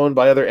they're owned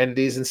by other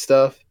entities and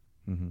stuff.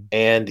 Mm-hmm.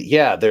 And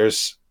yeah,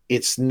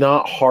 it's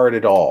not hard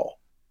at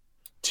all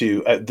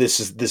to, this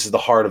is the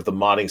heart of the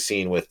modding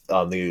scene with the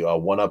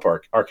 1UP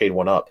arcade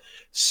 1UP.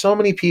 So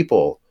many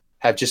people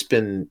have just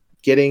been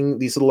getting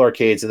these little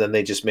arcades and then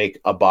they just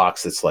make a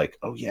box that's like,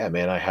 oh yeah,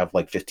 man, I have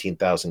like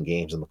 15,000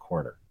 games in the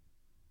corner.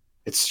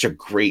 It's such a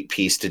great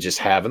piece to just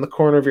have in the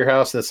corner of your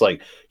house. And it's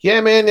like,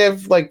 yeah, man, you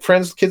have like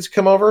friends, kids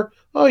come over.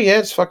 Oh yeah,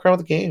 just fuck around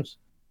with the games.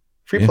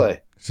 Free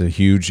play. It's a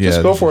huge,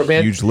 just go for it,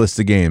 man. Huge list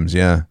of games.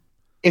 Yeah.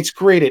 It's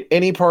great at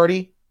any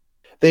party.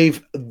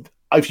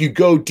 If you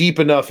go deep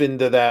enough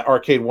into that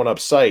arcade 1UP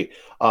site,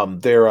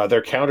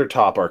 their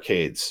countertop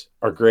arcades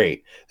are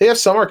great. They have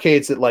some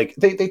arcades that like,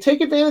 they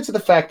take advantage of the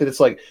fact that it's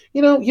like,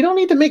 you know, you don't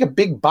need to make a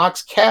big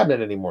box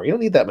cabinet anymore. You don't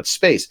need that much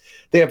space.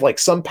 They have like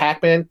some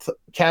Pac-Man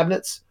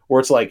cabinets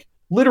where it's like,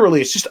 literally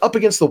it's just up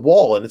against the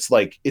wall. And it's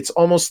like, it's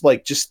almost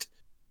like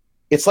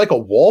it's like a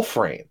wall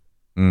frame.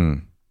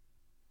 Mm.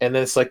 And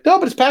then it's like, no,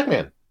 but it's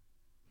Pac-Man.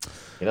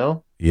 You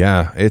know?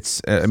 Yeah,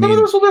 it's. I Some mean, of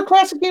those other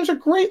classic games are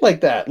great like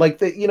that. Like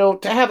you know,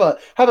 to have a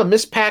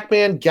Miss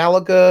Pac-Man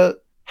Galaga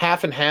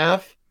half and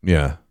half.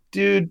 Yeah,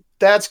 dude,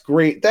 that's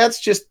great.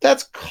 That's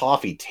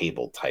coffee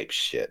table type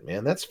shit,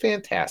 man. That's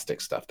fantastic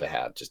stuff to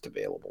have just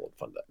available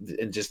and fun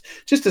and just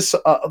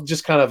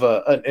kind of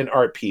an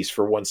art piece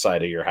for one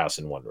side of your house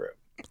in one room.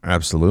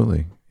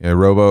 Absolutely. Yeah,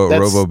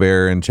 Robo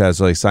Bear and Chaz,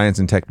 like Science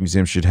and Tech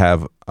Museum should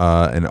have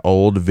an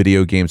old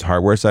video games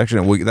hardware section.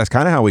 And that's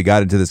kind of how we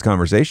got into this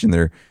conversation.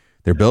 They're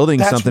building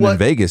something in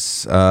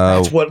Vegas.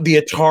 That's what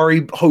the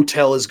Atari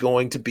Hotel is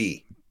going to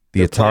be.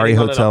 The Atari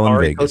Hotel in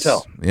Vegas.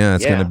 Hotel. Yeah,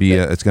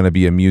 it's going to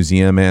be a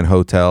museum and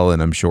hotel,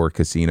 and I'm sure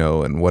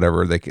casino and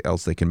whatever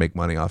else they can make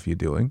money off you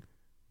doing.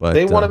 But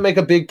they want to make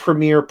a big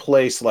premier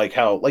place, like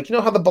you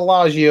know how the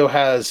Bellagio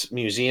has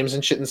museums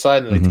and shit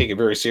inside, and they take it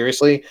very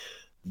seriously.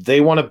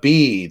 They want to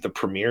be the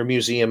premier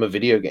museum of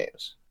video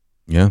games,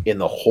 in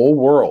the whole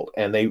world,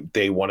 and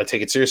they want to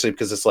take it seriously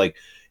because it's like,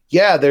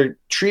 yeah, they're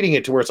treating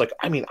it to where it's like,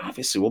 I mean,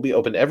 obviously we'll be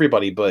open to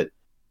everybody, but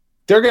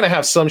they're gonna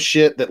have some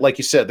shit that, like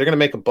you said, they're gonna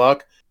make a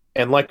buck,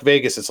 and like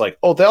Vegas, it's like,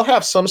 oh, they'll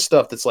have some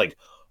stuff that's like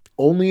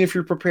only if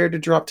you're prepared to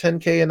drop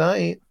 $10K a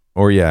night.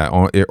 Or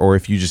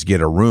if you just get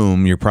a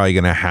room, you're probably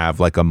gonna have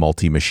like a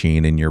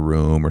multi-machine in your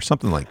room or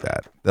something like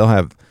that.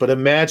 But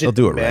imagine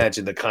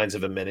the kinds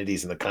of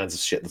amenities and the kinds of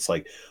shit that's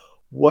like,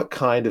 what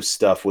kind of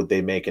stuff would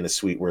they make in a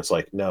suite where it's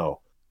like, no,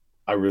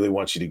 I really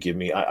want you to give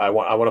me, I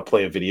want to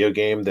play a video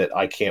game that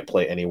I can't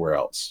play anywhere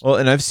else. Well,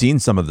 and I've seen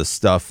some of the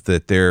stuff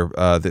that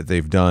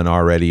they've done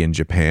already in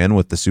Japan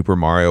with the Super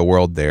Mario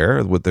World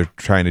what they're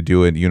trying to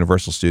do in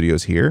Universal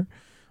Studios here.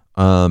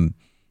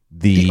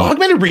 The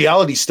augmented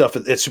reality stuff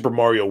at Super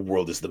Mario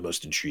World is the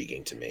most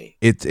intriguing to me.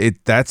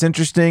 That's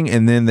interesting.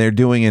 And then they're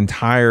doing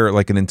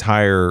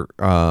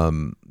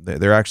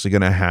they're actually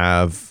going to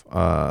have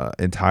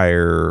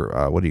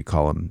entire what do you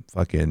call them?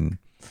 Fucking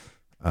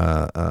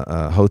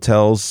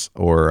hotels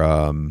or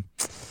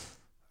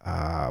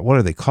what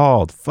are they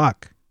called?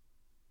 Fuck.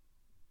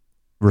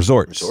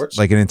 Resorts.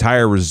 Like an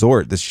entire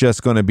resort that's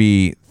just going to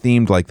be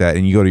themed like that.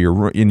 And you go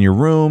to in your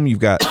room, you've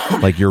got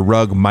like your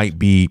rug might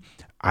be,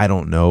 I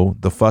don't know,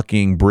 the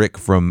fucking brick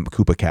from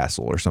Koopa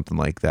Castle or something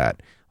like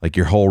that. Like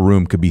your whole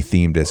room could be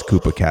themed as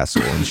Koopa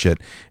Castle and shit,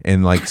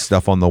 and like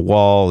stuff on the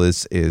wall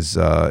is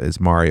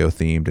Mario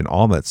themed and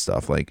all that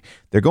stuff. Like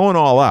they're going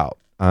all out.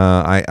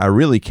 I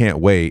really can't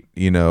wait,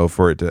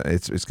 for it to.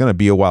 It's going to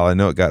be a while. I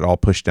know it got all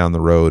pushed down the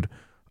road,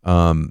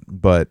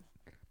 but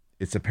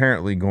it's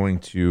apparently going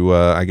to.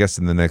 I guess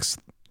in the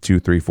next 2,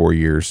 3, 4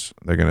 years,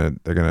 they're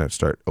gonna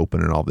start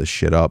opening all this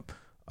shit up,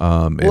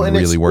 and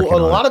really working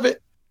on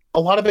it. A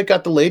lot of it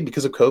got delayed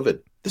because of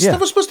COVID. This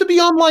stuff was supposed to be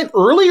online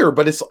earlier,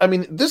 but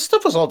this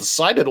stuff was all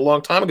decided a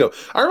long time ago.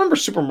 I remember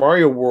Super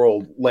Mario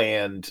World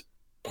Land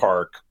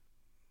Park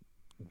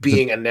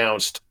being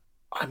announced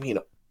I mean,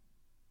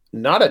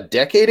 not a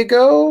decade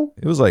ago,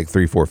 It was like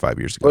 3, 4, 5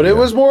 years ago. but it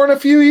was more than a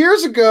few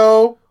years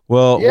ago.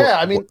 Well, Yeah,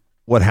 I mean,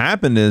 what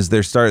happened is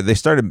they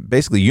started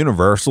basically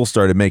Universal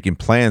started making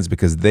plans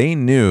because they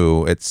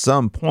knew at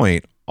some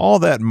point all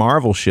that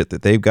Marvel shit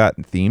that they've got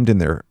themed in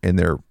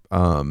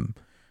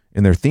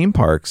their theme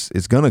parks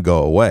is going to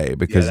go away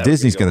because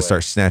Disney's going to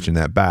start snatching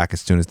that back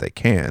as soon as they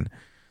can.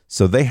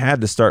 So they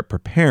had to start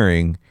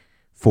preparing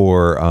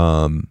for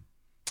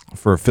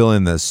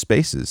filling the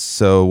spaces.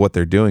 So what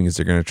they're doing is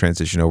they're going to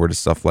transition over to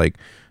stuff like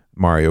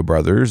Mario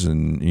Brothers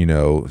and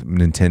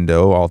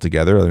Nintendo all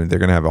together. I mean, they're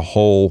going to have a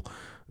whole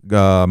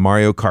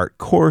Mario Kart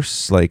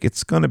course. Like,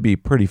 it's going to be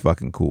pretty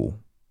fucking cool.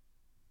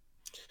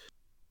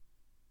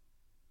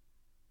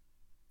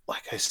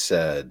 Like I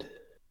said,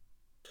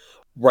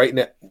 right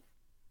now,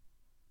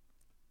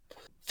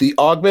 the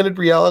augmented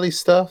reality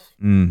stuff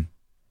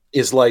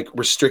is like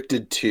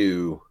restricted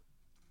to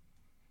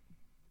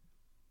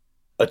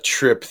a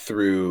trip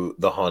through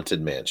the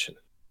Haunted Mansion.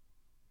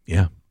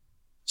 Yeah.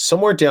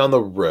 Somewhere down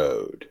the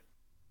road.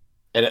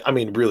 And I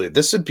mean, really,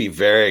 this would be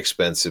very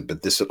expensive,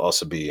 but this would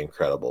also be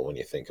incredible when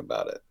you think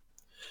about it.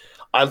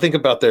 I think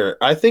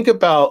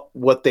about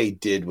what they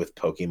did with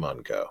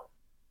Pokemon Go.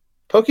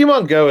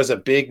 Pokemon Go is a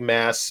big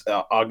mass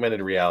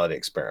augmented reality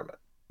experiment.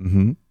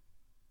 Mm-hmm.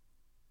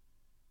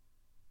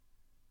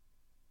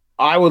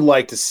 I would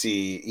like to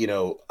see,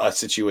 a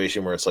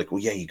situation where it's like,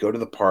 well, yeah, you go to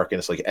the park and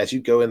it's like, as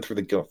you go in through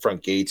the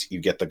front gates, you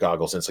get the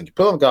goggles and it's like, you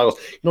put on the goggles,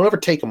 you don't ever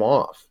take them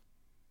off.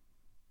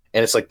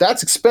 And it's like,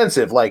 that's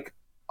expensive. Like,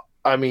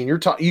 I mean,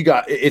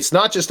 it's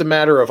not just a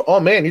matter of, oh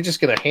man, you're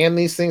just going to hand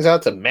these things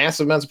out to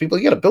massive amounts of people.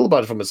 You got to build a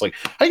bunch of them. It's like,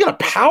 how you going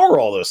to power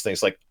all those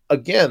things? Like,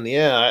 again,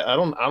 yeah, I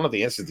don't know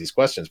the answer to these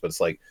questions, but it's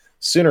like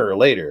sooner or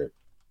later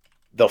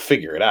they'll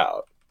figure it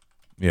out.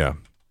 Yeah.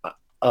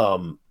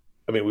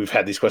 I mean, we've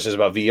had these questions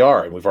about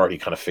VR and we've already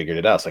kind of figured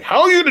it out. It's like,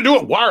 how are you going to do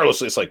it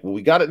wirelessly? It's like, well,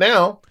 we got it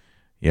now.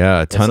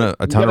 Yeah. A ton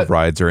of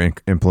rides are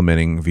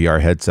implementing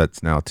VR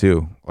headsets now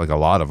too. Like a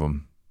lot of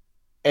them.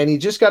 And you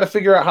just got to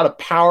figure out how to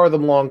power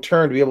them long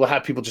term to be able to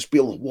have people just be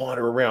able to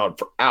wander around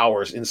for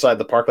hours inside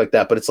the park like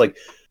that. But it's like,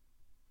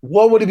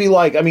 what would it be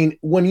like? I mean,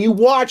 when you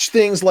watch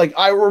things like,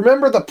 I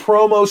remember the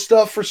promo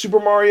stuff for Super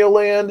Mario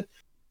Land,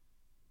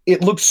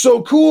 it looked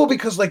so cool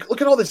because, like,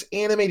 look at all this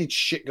animated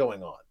shit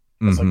going on.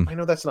 It's like, I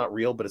know that's not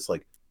real, but it's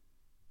like,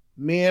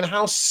 man,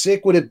 how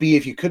sick would it be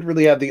if you could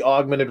really have the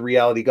augmented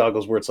reality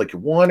goggles where it's like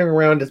you're wandering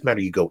around, doesn't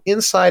matter, you go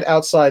inside,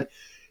 outside,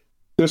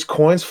 there's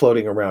coins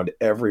floating around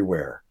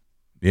everywhere.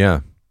 Yeah.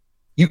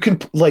 You can,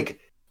 like,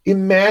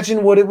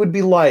 imagine what it would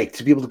be like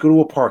to be able to go to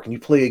a park and you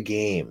play a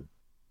game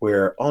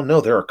where, oh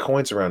no, there are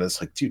coins around. And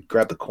it's like, dude,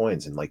 grab the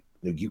coins and like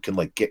you can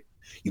like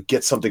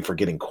get something for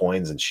getting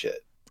coins and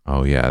shit.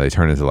 Oh yeah, they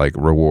turn into like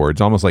rewards,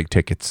 almost like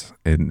tickets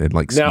and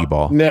like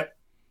skee-ball. Now,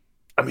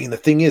 I mean, the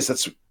thing is,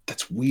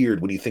 that's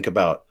weird when you think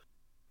about,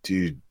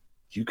 dude,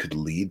 you could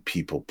lead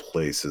people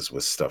places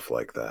with stuff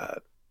like that.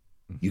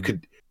 You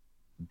could,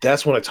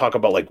 that's when I talk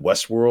about like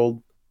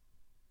Westworld.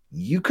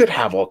 You could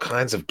have all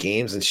kinds of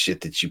games and shit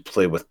that you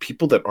play with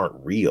people that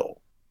aren't real,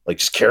 like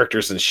just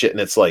characters and shit. And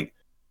it's like,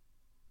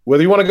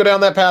 whether you want to go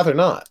down that path or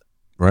not.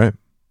 Right.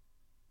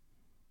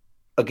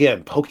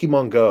 Again,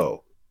 Pokemon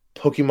Go.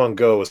 Pokemon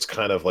Go is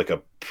kind of like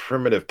a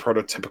primitive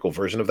prototypical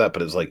version of that,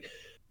 but it's like,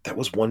 that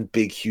was one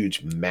big,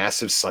 huge,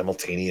 massive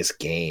simultaneous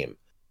game.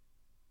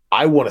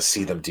 I want to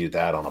see them do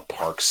that on a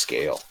park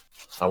scale.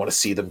 I want to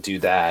see them do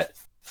that.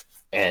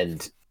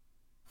 And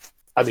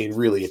I mean,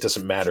 really, it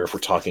doesn't matter if we're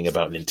talking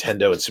about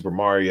Nintendo and Super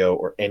Mario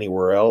or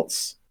anywhere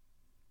else.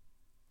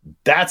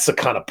 That's the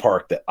kind of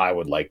park that I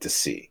would like to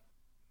see.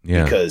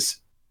 Yeah. Because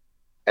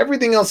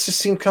everything else just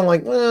seemed kind of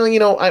like, well,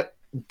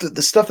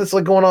 the stuff that's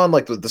like going on,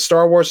 like the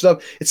Star Wars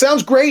stuff, it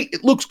sounds great.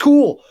 It looks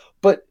cool.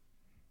 But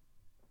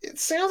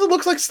it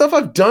looks like stuff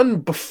I've done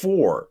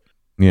before.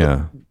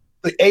 Yeah.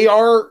 The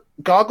AR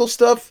goggle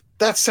stuff,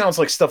 that sounds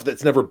like stuff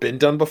that's never been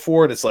done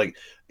before. And it's like,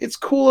 it's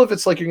cool if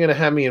it's like you're going to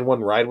have me in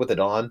one ride with it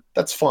on.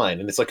 That's fine.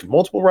 And it's like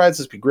multiple rides,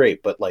 this would be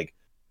great. But like,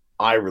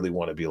 I really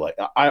want to be like,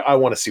 I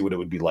want to see what it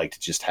would be like to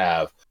just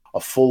have a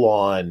full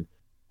on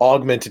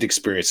augmented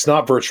experience. It's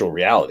not virtual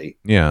reality.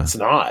 Yeah. It's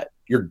not.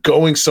 You're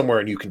going somewhere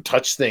and you can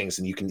touch things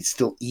and you can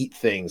still eat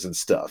things and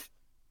stuff.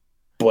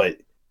 But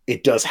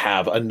it does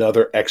have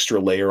another extra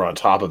layer on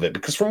top of it,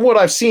 because from what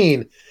I've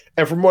seen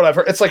and from what I've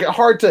heard, it's like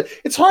hard to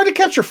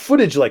capture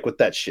footage like with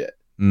that shit.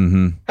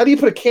 Mm-hmm. How do you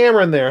put a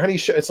camera in there? How do you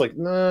show? It's like,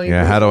 no.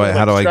 Yeah. How do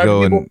I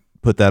go and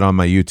put that on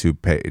my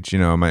YouTube page?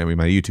 My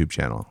YouTube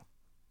channel.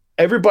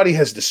 Everybody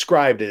has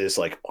described it as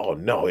like, oh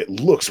no, it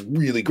looks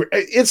really great.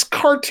 It's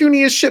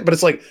cartoony as shit, but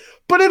it's like,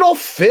 but it all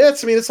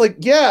fits. I mean, it's like,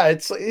 yeah,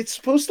 it's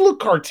supposed to look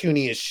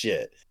cartoony as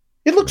shit.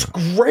 It looks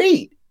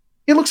great.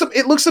 It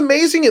looks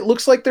amazing. It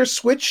looks like their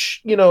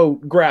Switch,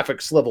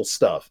 graphics level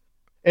stuff,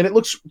 and it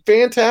looks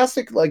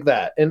fantastic like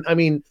that. And I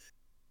mean,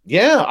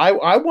 yeah,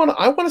 I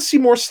want to see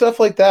more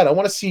stuff like that. I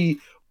want to see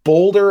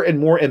bolder and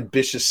more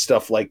ambitious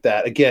stuff like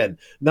that. Again,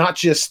 not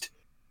just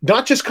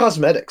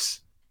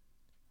cosmetics.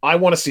 I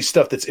want to see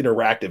stuff that's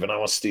interactive, and I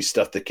want to see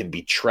stuff that can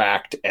be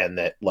tracked and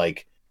that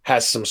like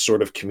has some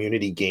sort of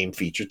community game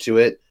feature to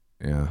it,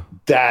 Yeah.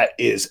 that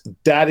is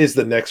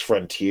the next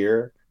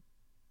frontier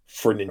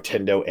for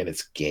Nintendo and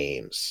its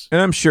games. And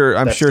I'm sure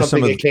something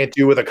some of they can't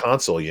do with a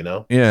console, you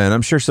know? Yeah, and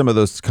I'm sure some of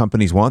those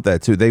companies want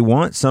that too. They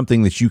want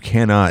something that you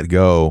cannot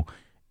go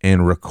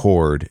and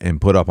record and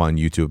put up on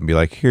YouTube and be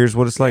like, here's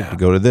what it's like to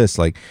go to this.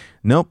 Like,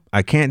 nope,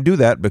 I can't do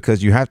that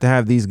because you have to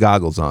have these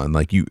goggles on.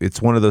 Like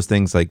it's one of those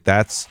things like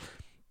that's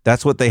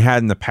what they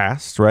had in the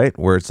past, right?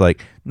 Where it's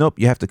like, nope,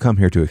 you have to come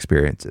here to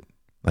experience it.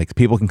 Like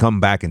people can come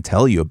back and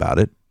tell you about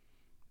it,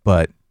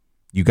 but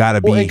you got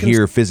to be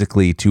here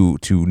physically to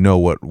know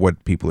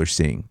what people are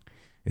seeing.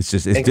 It's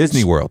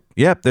Disney World.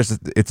 Yep,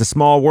 it's a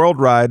small world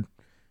ride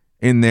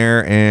in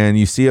there, and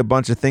you see a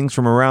bunch of things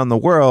from around the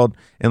world,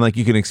 and like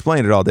you can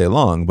explain it all day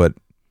long, but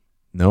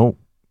no,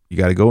 you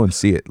got to go and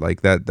see it.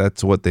 Like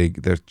that's what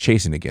they're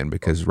chasing again,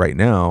 because right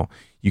now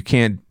you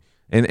can't,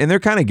 and they're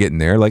kind of getting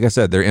there. Like I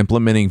said, they're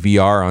implementing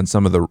VR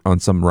on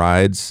some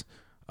rides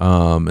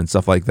and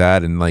stuff like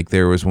that. And like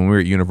there was when we were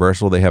at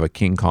Universal, they have a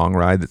King Kong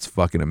ride that's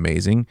fucking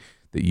amazing.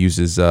 That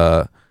uses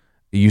some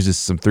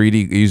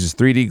 3D, it uses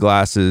 3D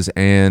glasses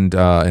and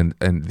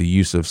the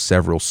use of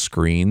several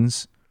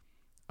screens.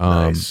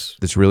 Nice.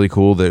 That's really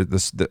cool.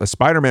 A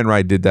Spider-Man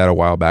ride did that a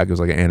while back. It was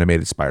like an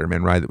animated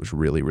Spider-Man ride that was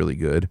really, really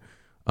good.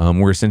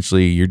 Where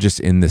essentially you're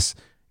in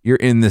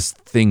this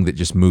thing that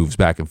just moves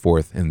back and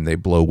forth, and they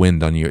blow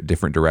wind on you at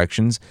different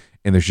directions,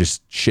 and there's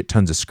just shit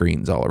tons of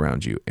screens all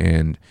around you.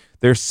 And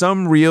there's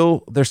some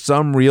real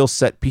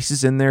set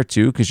pieces in there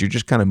too, because you're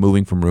just kind of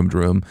moving from room to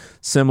room,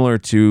 similar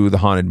to the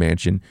Haunted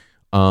Mansion.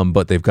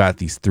 But they've got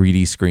these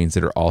 3D screens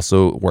that are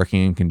also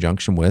working in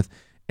conjunction with,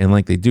 and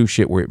like they do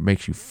shit where it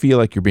makes you feel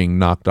like you're being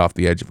knocked off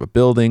the edge of a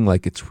building.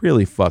 Like it's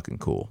really fucking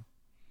cool.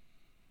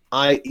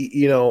 I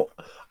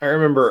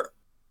remember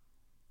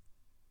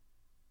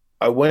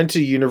I went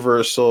to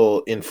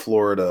Universal in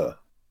Florida.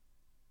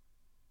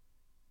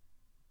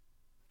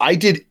 I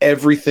did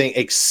everything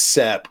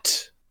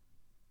except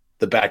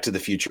the Back to the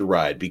Future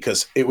ride,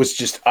 because it was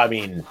just, I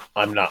mean,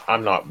 I'm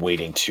not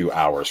waiting 2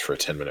 hours for a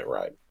 10-minute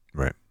ride.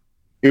 Right.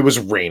 It was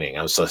raining.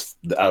 I was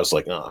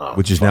like,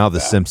 which is now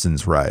the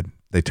Simpsons ride.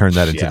 They turned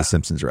that into the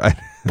Simpsons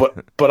ride.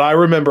 but I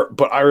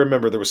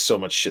remember there was so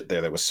much shit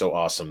there that was so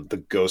awesome. The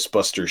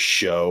Ghostbusters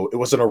show. It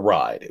wasn't a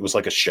ride. It was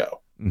like a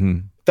show. Mm-hmm.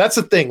 That's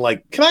the thing.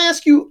 Like, can I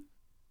ask you?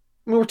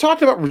 I mean, we're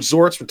talking about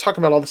resorts. We're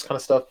talking about all this kind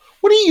of stuff.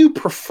 What do you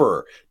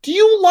prefer? Do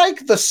you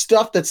like the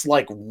stuff that's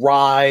like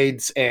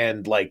rides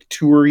and like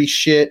toury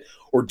shit,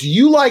 or do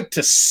you like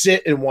to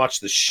sit and watch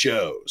the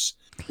shows?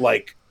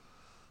 Like,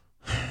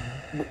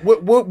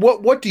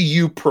 what do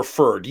you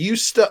prefer? Do you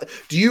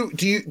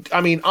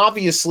I mean,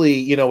 obviously,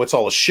 you know, it's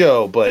all a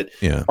show, but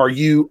yeah. Are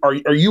you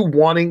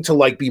wanting to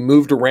like be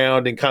moved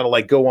around and kind of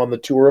like go on the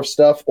tour of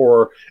stuff,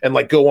 and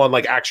like go on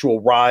like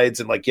actual rides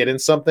and like get in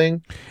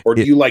something? Or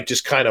do you like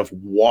just kind of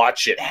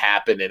watch it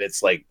happen, and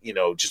it's like, you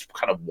know, just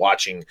kind of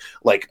watching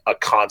like a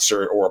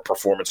concert or a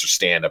performance or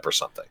stand up or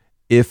something?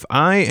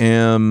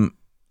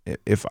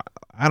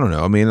 I don't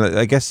know. I mean,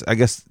 I guess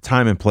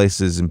time and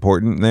place is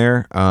important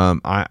there.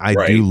 I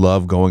Right. do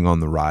love going on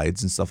the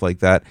rides and stuff like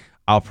that.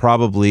 I'll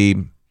probably,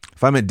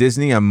 if I'm at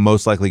Disney, I'm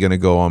most likely going to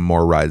go on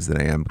more rides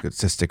than I am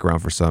to stick around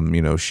for some,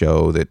 you know,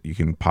 show that you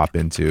can pop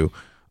into.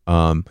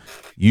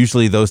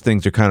 Usually those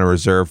things are kind of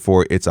reserved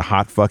for, it's a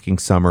hot fucking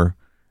summer.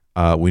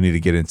 We need to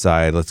get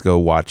inside. Let's go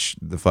watch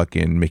the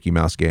fucking Mickey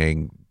Mouse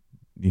gang,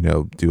 you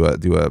know, do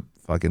a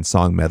fucking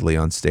song medley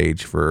on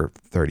stage for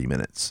 30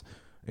 minutes.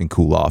 And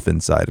cool off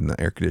inside in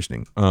the air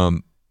conditioning.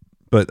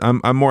 But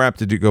I'm more apt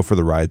to go for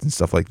the rides and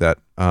stuff like that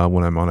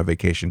when I'm on a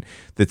vacation.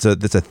 That's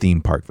a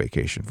theme park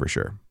vacation for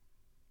sure.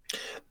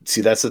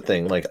 See, that's the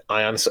thing. Like,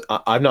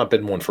 I've not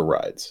been one for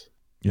rides.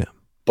 Yeah.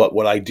 But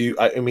what I do,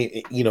 I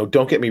mean, you know,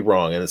 don't get me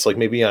wrong, and it's like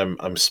maybe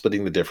I'm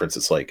splitting the difference.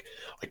 It's like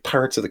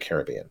Pirates of the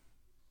Caribbean.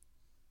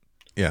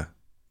 Yeah.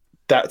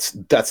 That's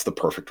the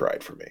perfect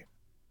ride for me.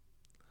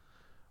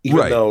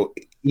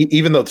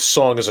 Even though the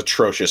song is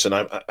atrocious, and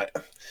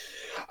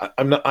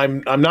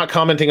I'm not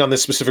commenting on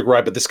this specific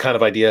ride, but this kind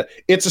of idea.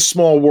 It's a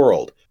small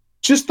world.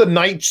 Just the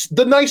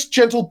nice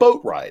gentle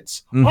boat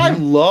rides. Mm-hmm. I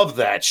love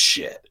that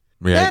shit.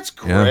 Yeah, that's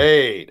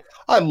great. Yeah.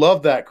 I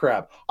love that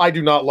crap. I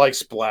do not like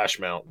Splash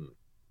Mountain.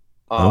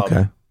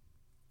 Okay.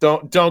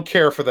 Don't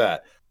care for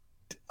that.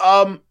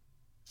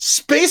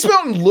 Space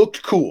Mountain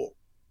looked cool,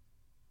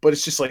 but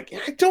it's just like,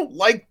 I don't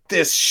like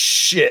this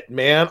shit,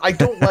 man. I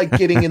don't like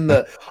getting in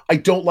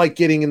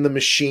the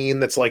machine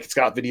that's like, it's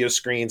got video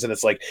screens and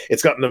it's like,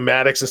 it's got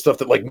pneumatics and stuff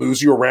that like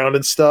moves you around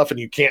and stuff, and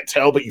you can't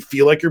tell, but you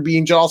feel like you're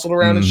being jostled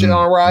around and shit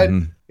on a ride.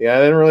 Mm-hmm. Yeah,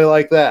 I didn't really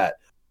like that.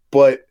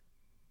 But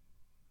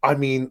I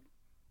mean,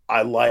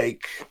 I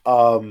like,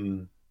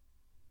 I'm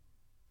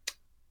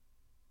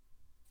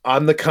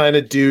the kind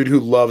of dude who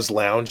loves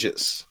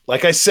lounges.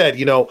 Like I said,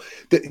 you know,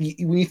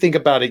 when you think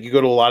about it, you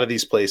go to a lot of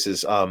these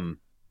places,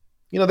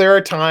 you know, there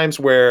are times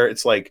where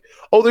it's like,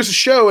 oh, there's a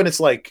show, and it's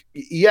like,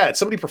 yeah, it's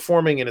somebody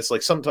performing, and it's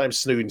like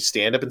sometimes doing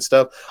stand up and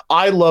stuff.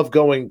 I love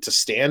going to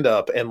stand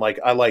up, and like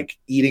I like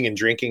eating and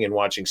drinking and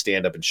watching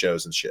stand up and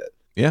shows and shit.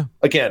 Yeah.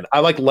 Again, I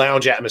like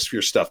lounge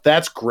atmosphere stuff.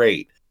 That's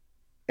great.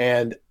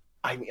 And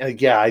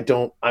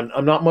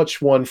I'm not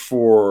much one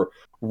for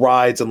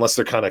rides unless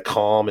they're kind of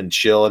calm and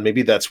chill. And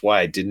maybe that's why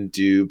I didn't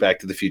do Back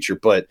to the Future,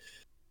 but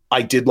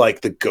I did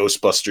like the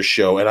Ghostbusters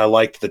show and I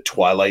liked the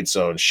Twilight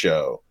Zone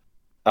show.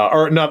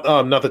 Or not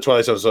the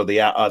Twilight Zone, so the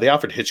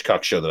Alfred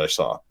Hitchcock show that I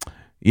saw.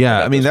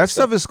 Yeah, I mean that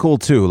stuff is cool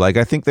too. Like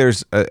I think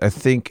there's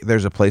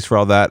a place for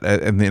all that,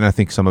 and then I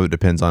think some of it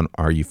depends on,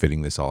 are you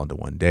fitting this all into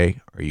one day?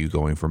 Are you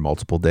going for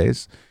multiple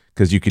days?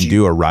 Because you can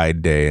do a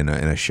ride day and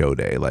a show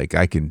day. Like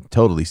I can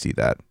totally see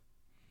that.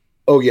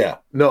 Oh yeah,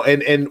 no,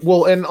 and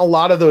a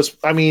lot of those.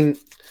 I mean,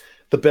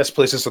 the best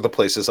places are the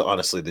places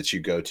honestly that you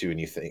go to and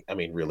you think. I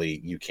mean,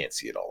 really, you can't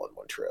see it all in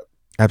one trip.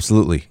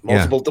 Absolutely,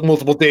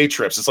 multiple day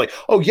trips. It's like,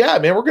 oh yeah,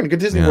 man, we're gonna go to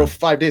Disney World for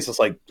 5 days. It's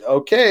like,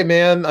 okay,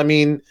 man. I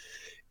mean,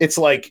 it's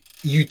like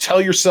you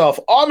tell yourself,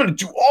 oh, I'm gonna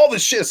do all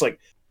this shit. It's like,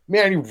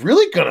 man, you're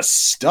really gonna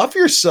stuff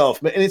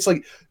yourself, man. And it's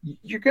like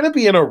you're gonna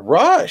be in a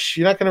rush.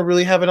 You're not gonna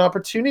really have an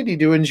opportunity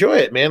to enjoy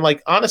it, man.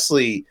 Like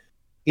honestly,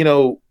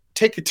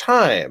 take your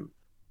time.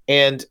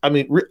 And I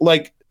mean,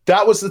 like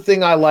that was the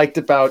thing I liked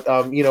about,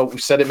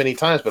 we've said it many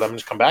times, but I'm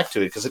just come back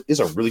to it because it is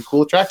a really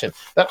cool attraction.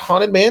 That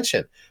Haunted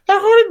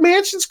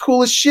Mansion's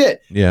cool as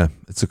shit. Yeah,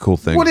 it's a cool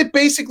thing. What it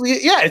basically,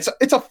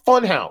 it's a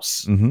fun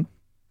house. Mm-hmm.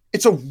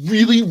 It's a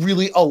really,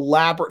 really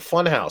elaborate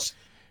fun house.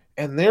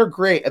 And they're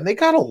great. And they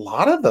got a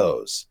lot of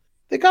those.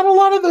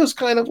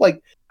 Kind of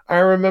like, I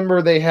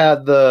remember they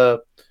had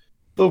the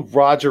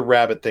Roger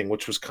Rabbit thing,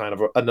 which was kind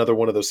of another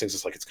one of those things.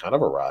 It's like, it's kind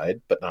of a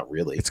ride, but not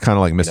really. It's kind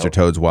of like Mr.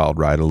 Toad's Wild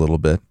Ride a little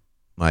bit.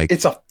 Like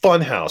it's a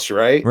fun house,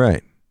 right?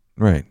 Right.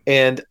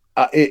 And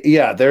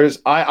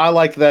I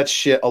like that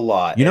shit a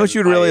lot. You know what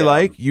you'd really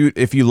like?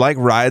 If you like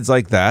rides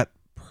like that,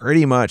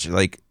 pretty much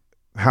like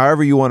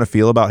however you want to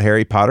feel about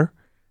Harry Potter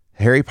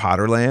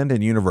Land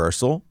and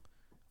Universal.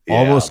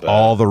 Almost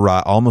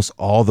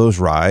all those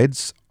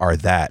rides are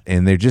that,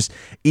 and they're just,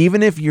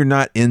 even if you're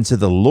not into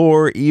the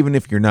lore, even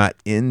if you're not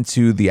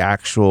into the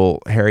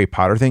actual Harry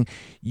Potter thing,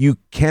 you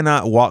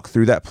cannot walk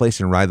through that place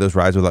and ride those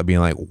rides without being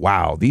like,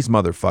 wow, these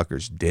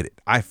motherfuckers did it.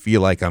 I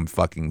feel like I'm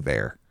fucking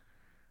there.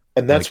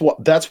 And that's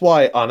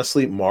why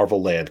honestly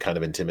Marvel Land kind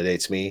of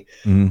intimidates me.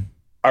 Mm-hmm.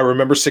 I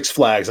remember Six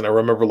Flags and I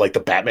remember like the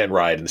Batman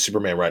ride and the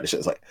Superman ride and shit.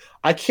 It's like,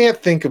 I can't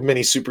think of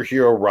many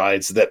superhero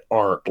rides that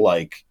aren't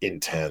like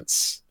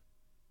intense.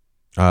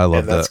 I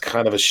love that. That's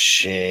kind of a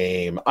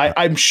shame.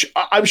 I'm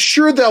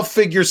sure they'll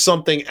figure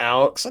something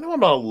out, because I know I'm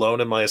not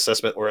alone in my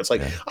assessment where it's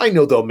like, I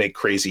know they'll make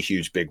crazy,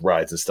 huge, big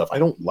rides and stuff. I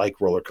don't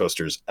like roller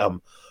coasters.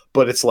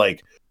 But it's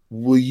like,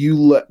 will you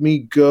let me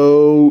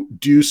go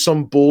do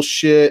some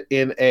bullshit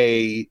in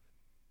a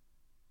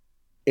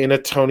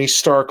Tony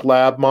Stark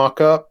lab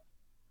mock-up?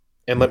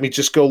 And let me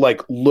just go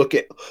look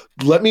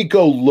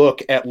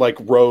at like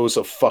rows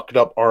of fucked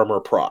up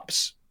armor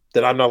props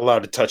that I'm not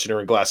allowed to touch and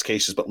are in glass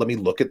cases, but let me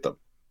look at them.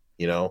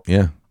 Yeah,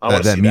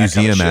 that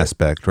museum kind of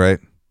aspect, right?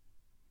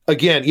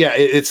 Again, yeah,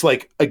 it's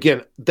like,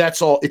 again,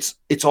 that's all.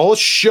 It's all a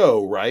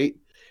show, right?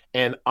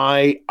 And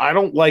I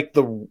don't like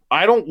the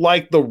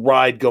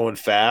ride going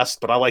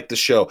fast, but I like the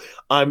show.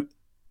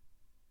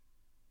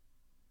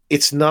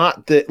 It's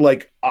not that,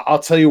 like, I'll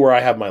tell you where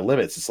I have my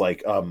limits. It's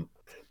like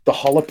the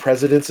Hall of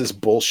Presidents is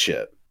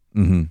bullshit.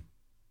 Mm-hmm.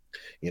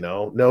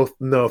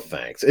 No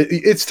thanks.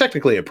 It's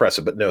technically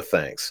impressive, but no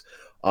thanks.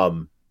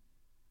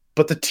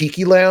 But the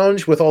Tiki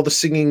Lounge with all the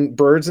singing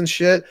birds and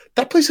shit,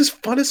 that place is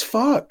fun as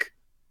fuck.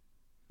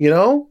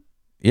 Yeah.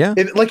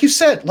 And like you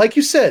said,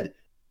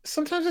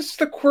 sometimes it's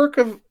just a quirk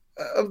of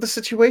the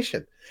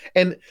situation.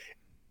 And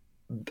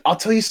I'll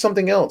tell you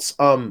something else.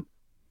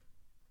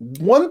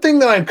 One thing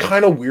that I'm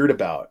kind of weird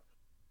about,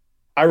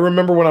 I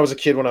remember when I was a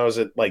kid, when I was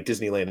at like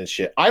Disneyland and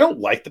shit, I don't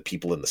like the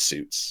people in the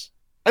suits.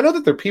 I know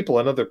that they're people.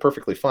 I know they're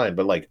perfectly fine,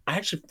 but like, I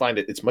actually find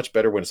it's much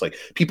better when it's like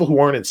people who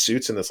aren't in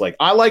suits, and it's like,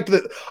 I liked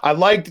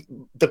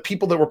the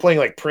people that were playing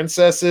like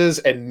princesses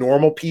and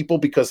normal people,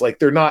 because like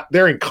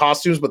they're in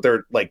costumes, but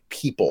they're like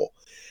people,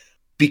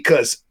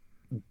 because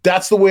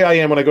that's the way I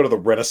am when I go to the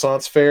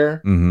Renaissance Fair.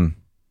 Mm-hmm.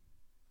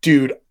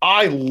 Dude,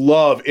 I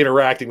love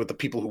interacting with the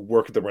people who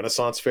work at the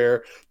Renaissance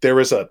Fair.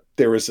 There is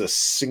a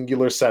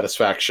singular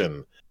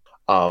satisfaction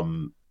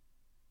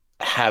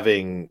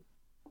having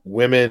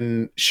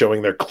women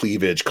showing their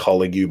cleavage,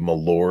 calling you my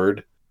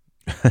lord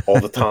all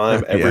the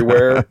time,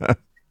 everywhere.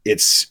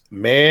 It's,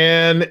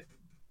 man,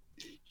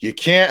 you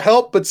can't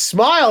help but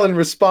smile and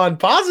respond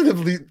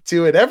positively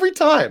to it every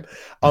time.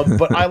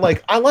 But I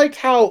liked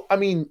how, I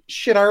mean,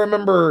 shit, I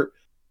remember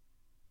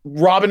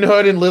Robin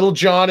Hood and Little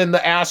John and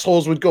the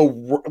assholes would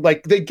go,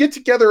 like, they get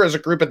together as a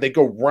group and they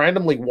go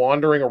randomly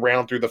wandering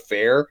around through the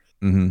fair.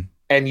 Mm-hmm.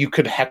 And you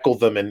could heckle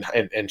them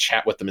and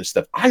chat with them and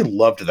stuff. I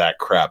loved that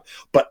crap,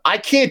 but I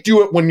can't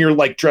do it when you're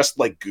like dressed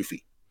like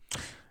Goofy.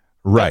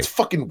 Right. It's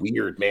fucking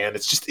weird, man.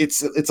 It's just,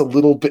 it's a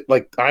little bit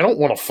like, I don't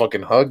want to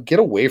fucking hug. Get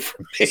away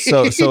from me.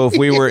 So if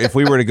we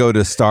were to go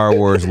to Star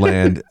Wars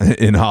Land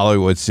in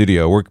Hollywood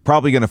Studio, we're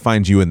probably going to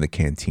find you in the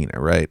cantina,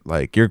 right?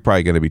 Like, you're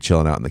probably going to be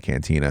chilling out in the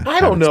cantina. I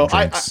don't know.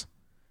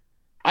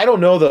 I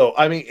don't know though.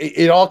 I mean,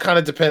 it all kind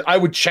of depends. I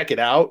would check it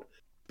out,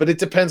 but it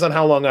depends on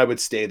how long I would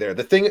stay there.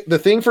 The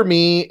thing for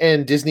me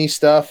and Disney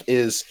stuff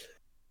is,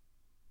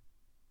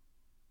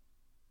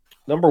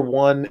 number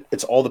one,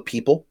 it's all the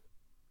people.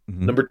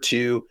 Mhm. Number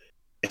two,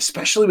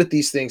 especially with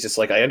these things, it's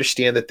like I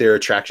understand that they're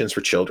attractions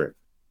for children.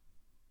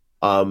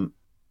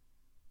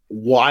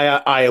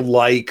 Why I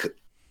like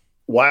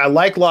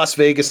Las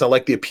Vegas and I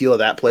like the appeal of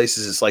that place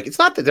is it's like it's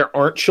not that there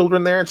aren't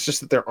children there, it's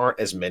just that there aren't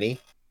as many.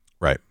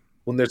 Right.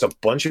 When there's a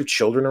bunch of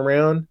children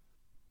around,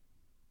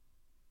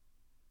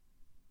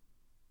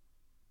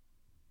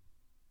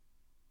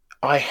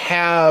 I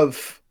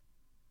have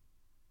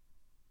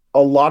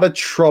a lot of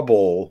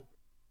trouble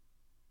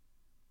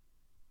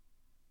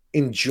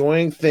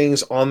enjoying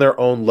things on their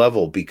own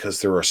level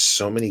because there are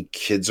so many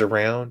kids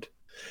around.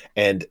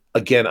 And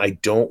again, I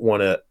don't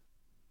want to.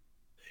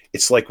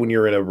 It's like when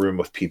you're in a room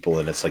with people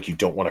and it's like you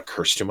don't want to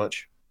curse too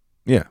much.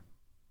 Yeah.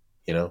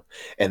 You know,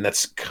 and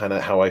that's kind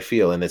of how I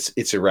feel. And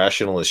it's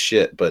irrational as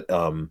shit, but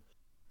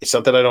it's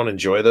not that I don't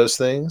enjoy those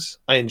things.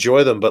 I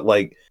enjoy them, but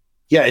like,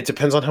 yeah, it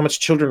depends on how much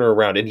children are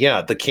around. And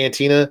yeah, the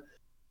cantina,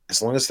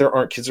 as long as there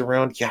aren't kids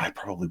around, yeah, I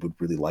probably would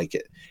really like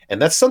it.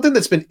 And that's something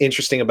that's been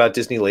interesting about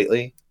Disney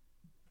lately.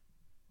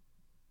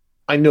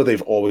 I know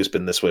they've always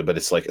been this way, but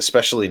it's like,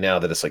 especially now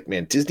that it's like,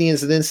 man, Disney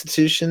as an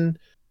institution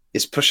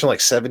is pushing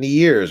like 70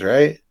 years,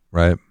 right?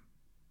 Right.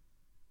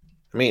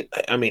 I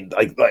mean,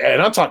 like,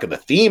 and I'm talking the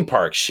theme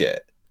park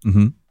shit.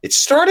 Mm-hmm. It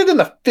started in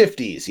the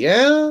 50s,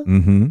 yeah.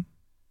 Mm-hmm.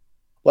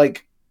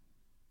 Like,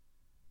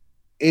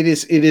 it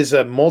is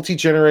a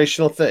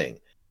multi-generational thing.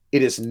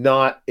 It is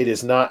not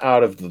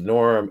out of the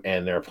norm,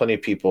 and there are plenty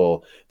of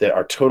people that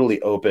are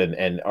totally open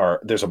and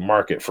there's a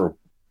market for,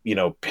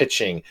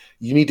 pitching.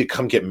 You need to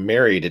come get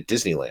married at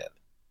Disneyland.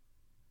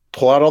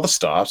 Pull out all the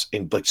stops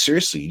and like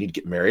seriously, you need to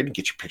get married and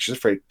get your pictures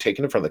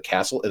taken in front of the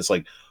castle. And it's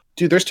like,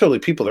 dude, there's totally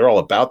people that are all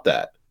about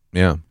that.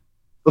 Yeah.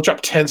 They'll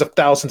drop tens of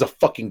thousands of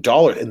fucking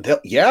dollars and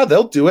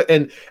they'll do it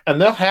and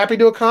they're happy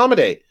to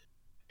accommodate.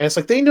 And it's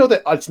like they know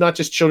that it's not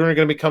just children are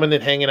going to be coming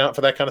and hanging out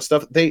for that kind of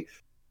stuff. They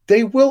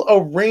will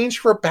arrange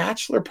for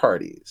bachelor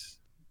parties.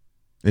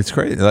 It's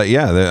crazy. Like,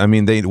 yeah, I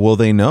mean, they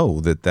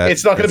know that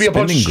it's not going to be a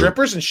bunch of spending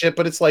strippers and shit,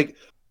 but it's like,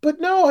 but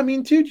no, I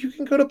mean, dude, you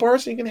can go to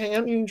bars and you can hang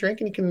out and you can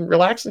drink and you can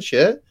relax and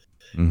shit.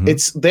 Mhm.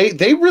 It's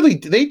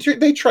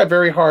they try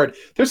very hard.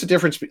 There's a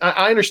difference.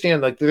 I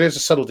understand, like, there's a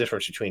subtle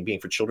difference between being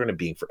for children and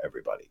being for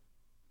everybody.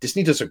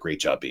 Disney does a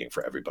great job being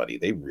for everybody.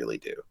 They really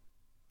do.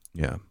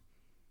 Yeah.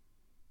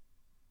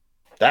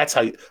 That's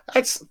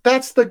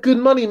the good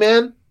money,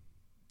 man.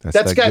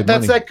 That's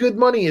that good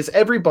money is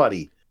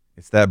everybody.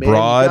 It's that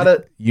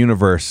broad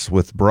universe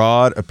with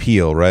broad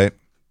appeal, right?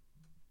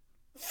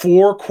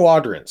 4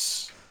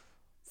 quadrants.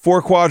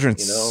 4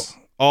 quadrants.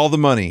 All the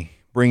money.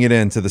 Bring it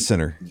into the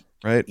center,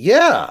 right?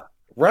 Yeah,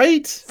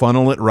 right.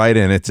 Funnel it right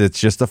in. It's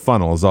just a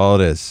funnel is all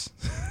it is.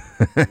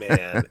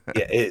 Man,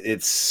 yeah,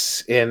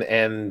 it's and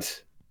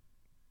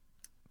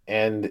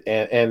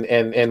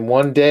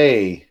one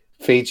day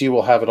Feiji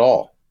will have it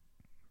all.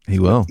 He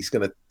will. He's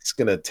gonna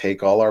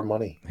take all our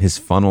money. His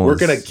funnel. We're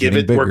gonna give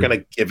it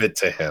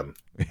to him.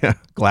 Yeah,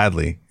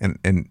 gladly,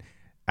 and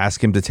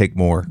ask him to take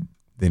more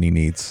than he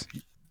needs.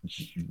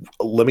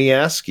 Let me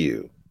ask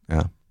you.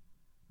 Yeah.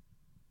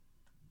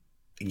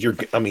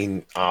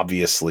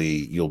 Obviously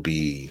you'll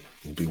be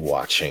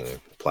watching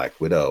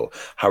Black Widow.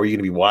 How are you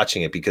going to be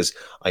watching it? Because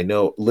I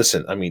know,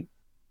 listen, I mean,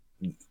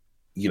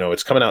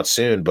 it's coming out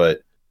soon,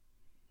 but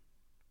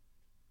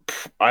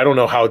I don't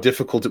know how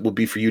difficult it will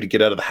be for you to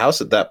get out of the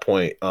house at that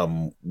point.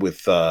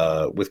 With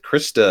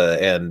Krista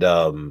and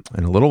a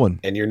little one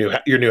and your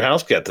new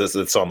house cat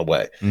that's on the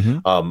way.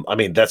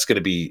 Mm-hmm. That's going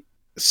to be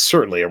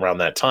certainly around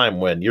that time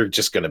when you're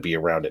just going to be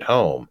around at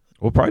home.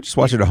 We'll probably just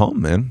watch it at home,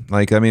 man.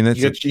 Like, I mean, I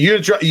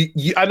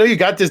know you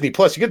got Disney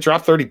Plus. You gonna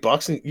drop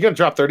 $30, and you're gonna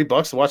drop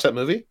 $30 to watch that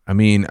movie. I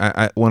mean,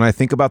 I when I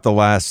think about the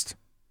last,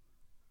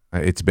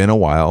 it's been a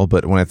while,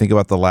 but when I think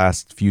about the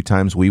last few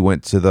times we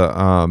went to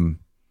the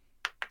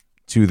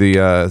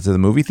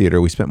movie theater,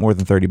 we spent more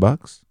than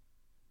 $30.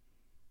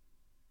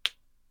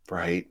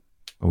 Right.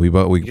 We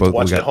both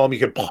watch it at home. You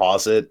can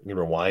pause it, you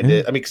rewind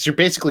it. I mean, because you're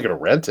basically going to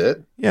rent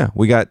it. Yeah,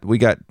 we get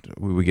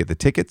the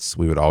tickets.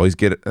 We would always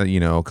get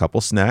a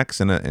couple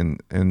snacks and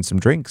some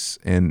drinks.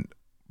 And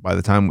by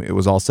the time it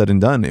was all said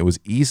and done, it was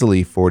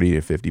easily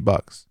 $40 to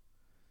 $50,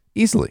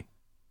 easily.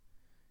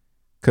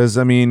 Because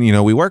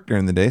we work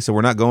during the day, so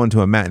we're not going to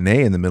a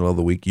matinee in the middle of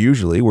the week.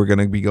 Usually, we're going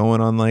to be going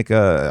on like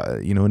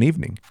an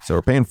evening. So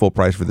we're paying full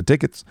price for the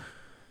tickets.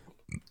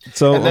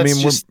 So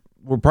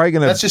we're probably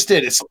gonna. That's just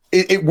it.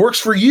 It works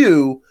for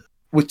you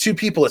with 2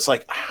 people. It's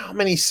like how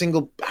many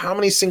single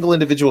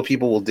individual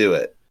people will do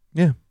it?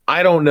 Yeah,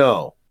 I don't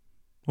know.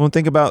 Well,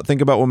 think about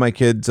when my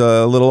kid's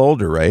a little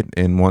older, right,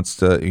 and wants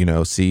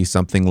to see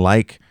something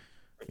like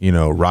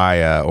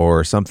Raya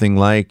or something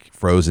like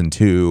Frozen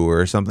 2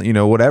 or something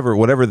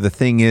whatever the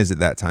thing is at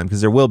that time, because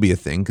there will be a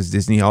thing, because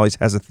Disney always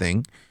has a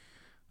thing.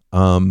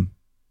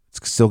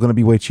 It's still going to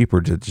be way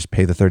cheaper to just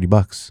pay the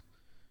 $30.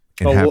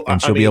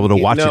 And she'll be able to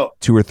watch it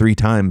 2 or 3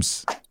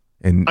 times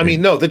And I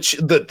mean, no,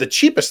 the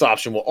cheapest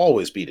option will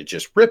always be to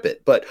just rip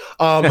it, but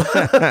of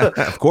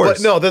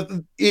course, but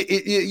no,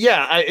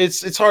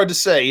 it's hard to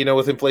say, you know,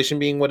 with inflation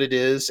being what it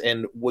is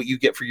and what you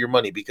get for your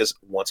money, because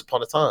once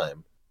upon a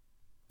time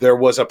there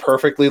was a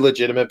perfectly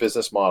legitimate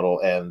business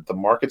model and the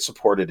market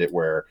supported it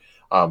where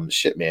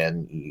shit,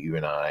 man, you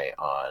and I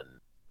on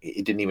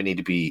it didn't even need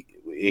to be,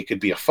 it could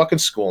be a fucking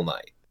school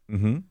night,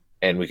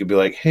 and we could be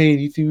like, hey,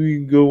 do you think we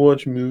can go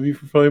watch a movie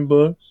for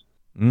 $5?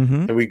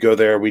 And we go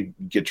there, we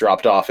get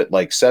dropped off at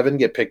like 7,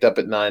 get picked up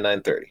at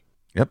 9:30.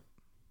 Yep.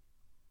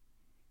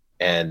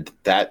 And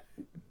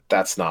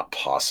that's not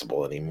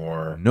possible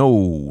anymore.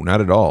 No,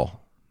 not at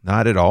all.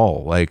 Not at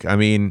all. Like, I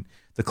mean,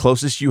 the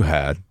closest you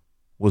had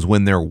was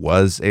when there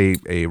was a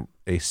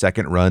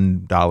second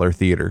run dollar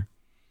theater.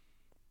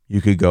 You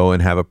could go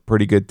and have a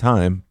pretty good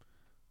time.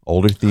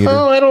 Older theater.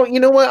 Oh, you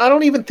know what? I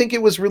don't even think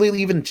it was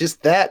really even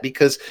just that,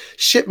 because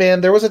shit,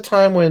 man, there was a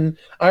time when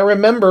I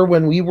remember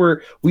when we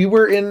were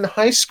in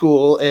high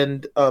school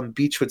and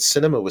Beechwood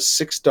Cinema was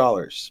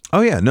 $6. Oh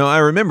yeah, no, I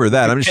remember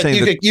that. I'm just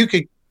saying you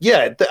could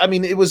yeah. I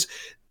mean, it was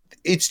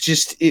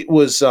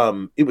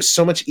so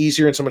much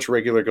easier and so much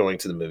regular going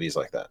to the movies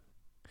like that.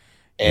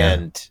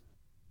 And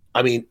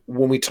I mean,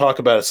 when we talk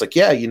about it, it's like,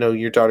 yeah, you know,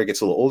 your daughter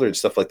gets a little older and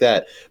stuff like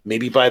that.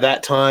 Maybe by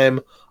that time,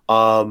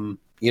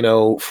 you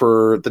know,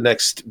 for the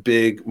next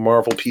big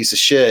Marvel piece of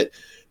shit,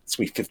 it's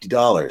gonna be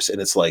 $50.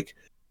 And it's like,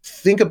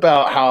 think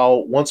about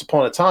how once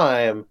upon a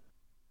time,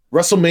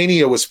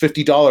 WrestleMania was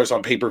 $50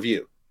 on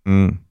pay-per-view.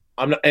 I'm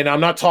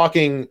not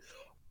talking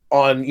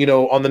on, you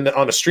know,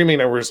 on a streaming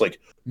network. It's like,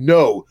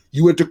 no,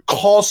 you had to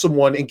call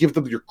someone and give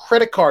them your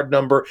credit card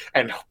number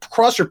and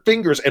cross your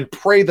fingers and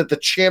pray that the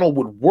channel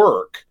would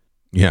work.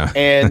 Yeah.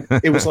 And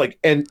it was like,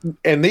 and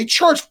they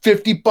charged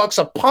 $50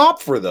 a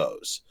pop for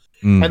those.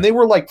 And they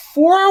were like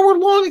 4-hour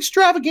long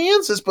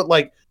extravaganzas, but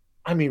like,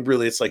 I mean,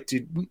 really, it's like,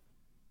 dude,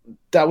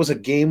 that was a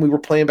game we were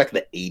playing back in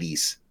the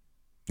 80s.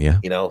 Yeah.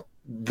 You know,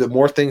 the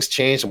more things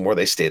change, the more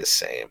they stay the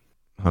same.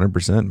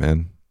 100%,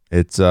 man.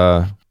 It's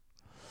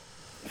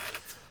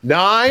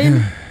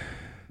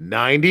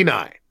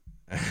 $9.99.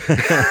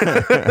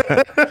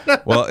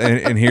 Well,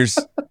 and here's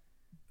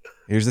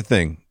the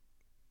thing.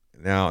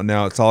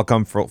 Now it's all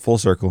come full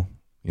circle.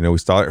 You know, we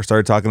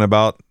started talking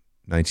about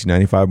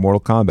 1995 Mortal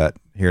Kombat.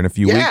 Here in a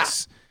few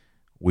weeks,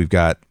 we've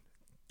got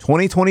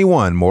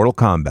 2021 Mortal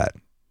Kombat.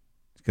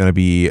 It's going to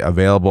be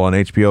available on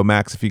HBO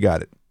Max if you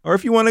got it. Or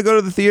if you want to go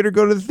to the theater,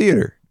 go to the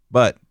theater.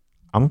 But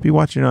I'm going to be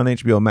watching it on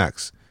HBO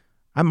Max.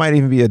 I might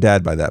even be a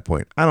dad by that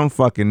point. I don't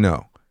fucking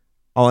know.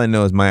 All I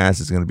know is my ass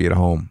is going to be at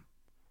home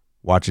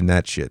watching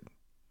that shit.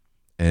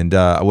 And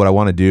what I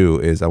want to do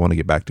is I want to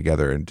get back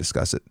together and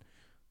discuss it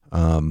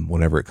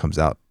whenever it comes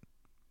out.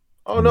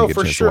 Oh no,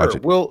 for sure.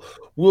 We'll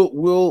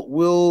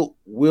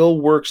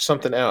work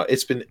something out.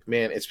 It's been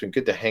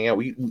good to hang out.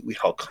 We had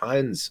all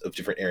kinds of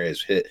different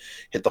areas hit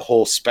the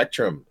whole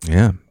spectrum.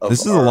 Yeah, this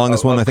is the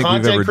longest one I think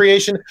we've ever.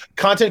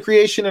 Content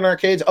creation in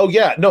arcades. Oh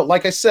yeah, no,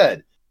 like I said,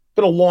 it's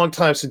been a long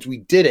time since we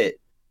did it,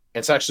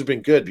 and it's actually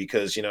been good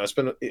because, you know, it's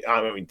been.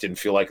 I mean, it didn't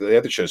feel like the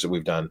other shows that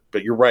we've done,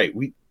 but you're right.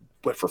 We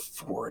went for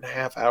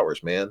 4.5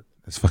 hours, man.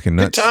 It's fucking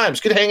nuts. Good times.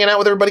 Good hanging out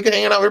with everybody. Good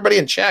hanging out with everybody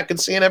in chat. Good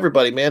seeing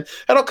everybody, man.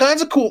 Had all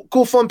kinds of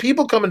cool, fun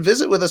people come and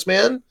visit with us,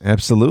 man.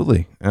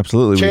 Absolutely.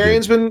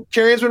 Carrion's been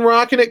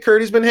rocking it.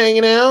 Curdy's been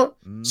hanging out.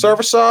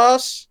 Surfer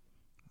Sauce,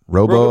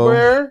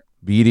 Robo,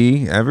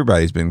 BD.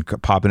 Everybody's been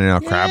popping in and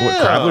out. Yeah.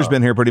 Crabbler's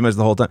been here pretty much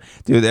the whole time,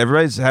 dude.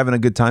 Everybody's having a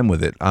good time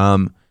with it.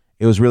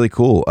 It was really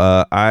cool.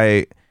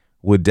 I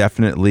would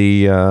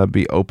definitely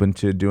be open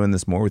to doing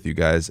this more with you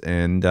guys.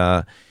 And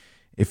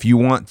if you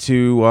want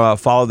to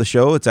follow the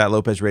show, it's at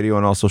Lopez Radio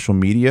on all social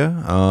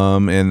media.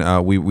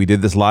 And we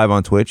did this live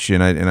on Twitch,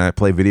 and I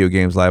play video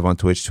games live on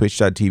Twitch,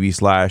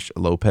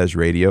 twitch.tv/Lopez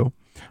Radio.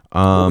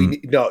 And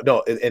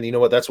you know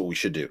what? That's what we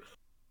should do.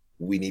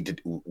 We need to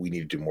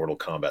do Mortal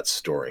Kombat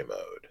story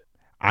mode.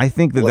 I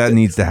think that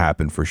needs to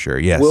happen for sure.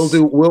 Yes.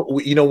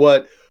 You know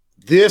what?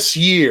 This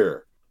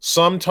year,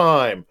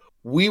 sometime,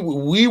 we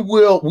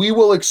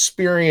will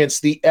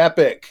experience the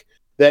epic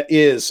that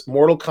is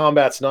Mortal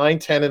Kombat's 9,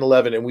 10, and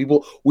 11, and we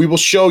will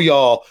show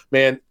y'all,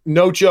 man.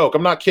 No joke,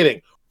 I'm not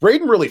kidding.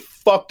 Raiden really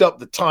fucked up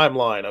the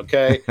timeline,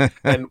 okay?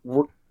 and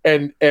we're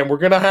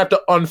gonna have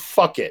to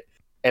unfuck it,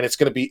 and it's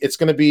gonna be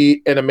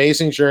an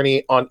amazing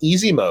journey on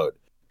easy mode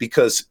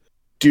because,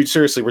 dude,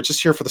 seriously, we're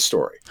just here for the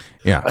story.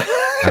 Yeah,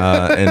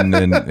 and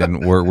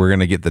we're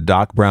gonna get the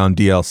Doc Brown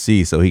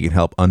DLC so he can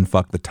help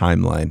unfuck the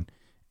timeline.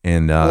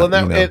 And it'll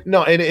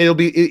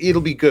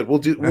be good. We'll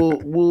do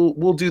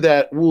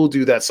that. We'll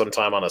do that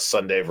sometime on a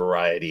Sunday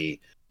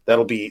variety.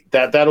 That'll be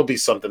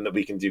something that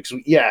we can do because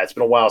it's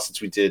been a while since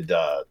we did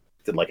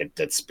like a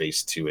Dead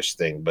Space 2-ish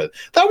thing, but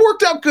that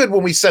worked out good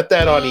when we set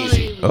that on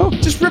easy. Oh,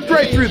 just ripped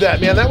right through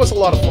that, man. That was a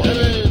lot of fun.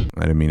 I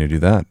didn't mean to do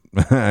that.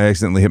 I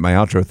accidentally hit my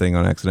outro thing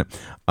on accident.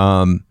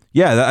 I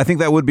think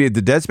that would be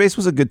the Dead Space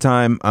was a good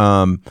time.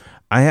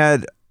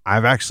 I've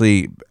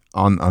actually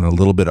on a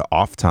little bit of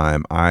off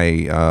time.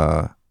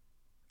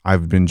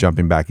 I've been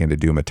jumping back into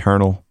Doom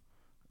Eternal,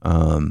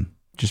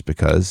 just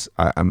because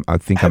I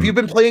think. Have you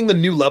been playing the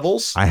new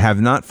levels? I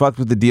have not fucked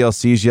with the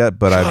DLCs yet,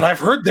 but I've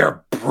heard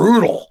they're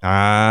brutal.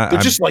 They're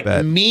just like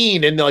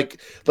mean and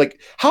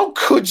like how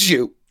could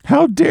you?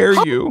 How dare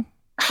you?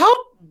 How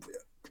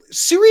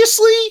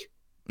seriously?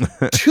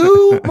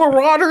 2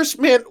 Marauders,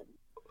 man.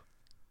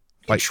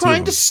 What are you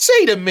trying to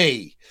say to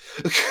me?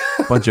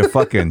 Bunch of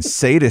fucking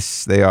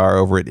sadists they are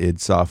over at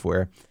id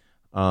Software.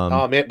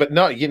 Oh man, but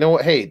no, you know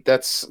what? Hey,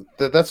 that's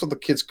what the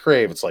kids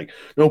crave. It's like,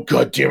 no,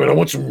 god damn it, I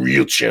want some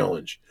real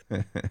challenge.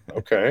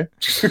 Okay,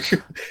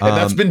 and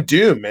that's been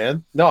Doom,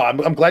 man. No,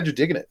 I'm glad you're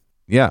digging it.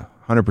 Yeah,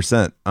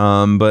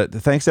 100%. But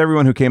thanks to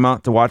everyone who came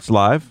out to watch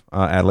live.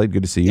 Adelaide,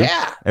 good to see you.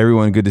 Yeah,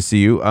 everyone, good to see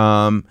you.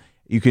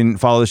 You can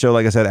follow the show,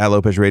 like I said, at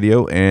Lopez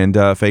Radio. And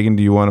Fagan,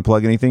 do you want to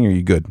plug anything, or are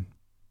you good?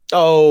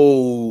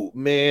 Oh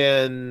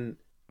man,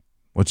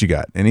 what you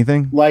got?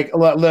 Anything? Like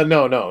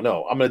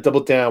no. I'm gonna double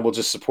down. We'll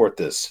just support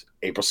this.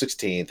 April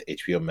 16th,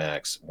 HBO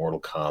Max,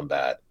 Mortal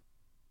Kombat.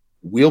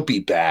 We'll be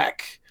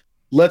back.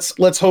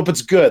 Let's hope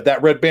it's good.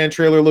 That Red Band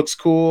trailer looks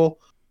cool.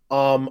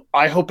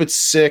 I hope it's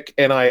sick,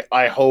 and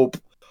I hope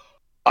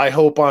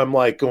I'm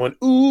like going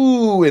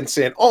ooh and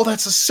saying, oh,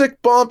 that's a sick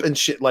bump and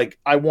shit. Like,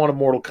 I want a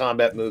Mortal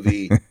Kombat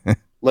movie.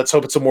 Let's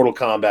hope it's a Mortal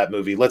Kombat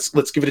movie. Let's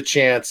give it a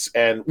chance,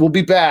 and we'll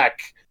be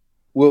back.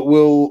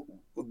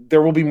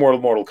 There will be more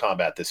Mortal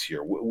Kombat this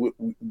year.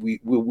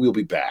 We'll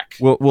be back.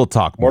 We'll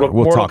talk more.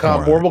 Mortal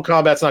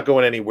Kombat's not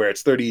going anywhere.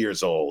 It's 30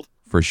 years old.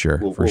 For sure.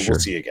 We'll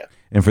see you again.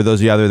 And for those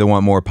of you out there that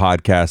want more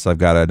podcasts, I've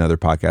got another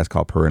podcast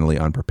called Parentally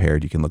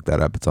Unprepared. You can look that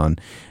up. It's on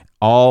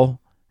all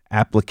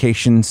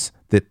applications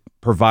that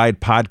provide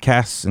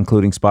podcasts,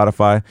 including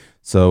Spotify.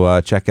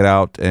 So check it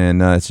out.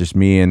 And it's just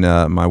me and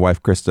my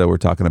wife, Krista. We're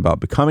talking about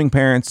becoming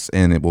parents,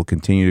 and it will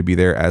continue to be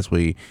there as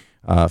we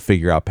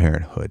figure out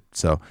parenthood.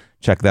 So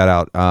check that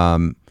out.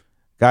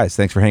 Guys,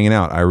 thanks for hanging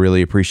out. I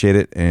really appreciate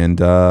it. And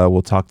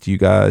we'll talk to you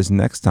guys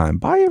next time.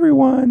 Bye,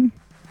 everyone.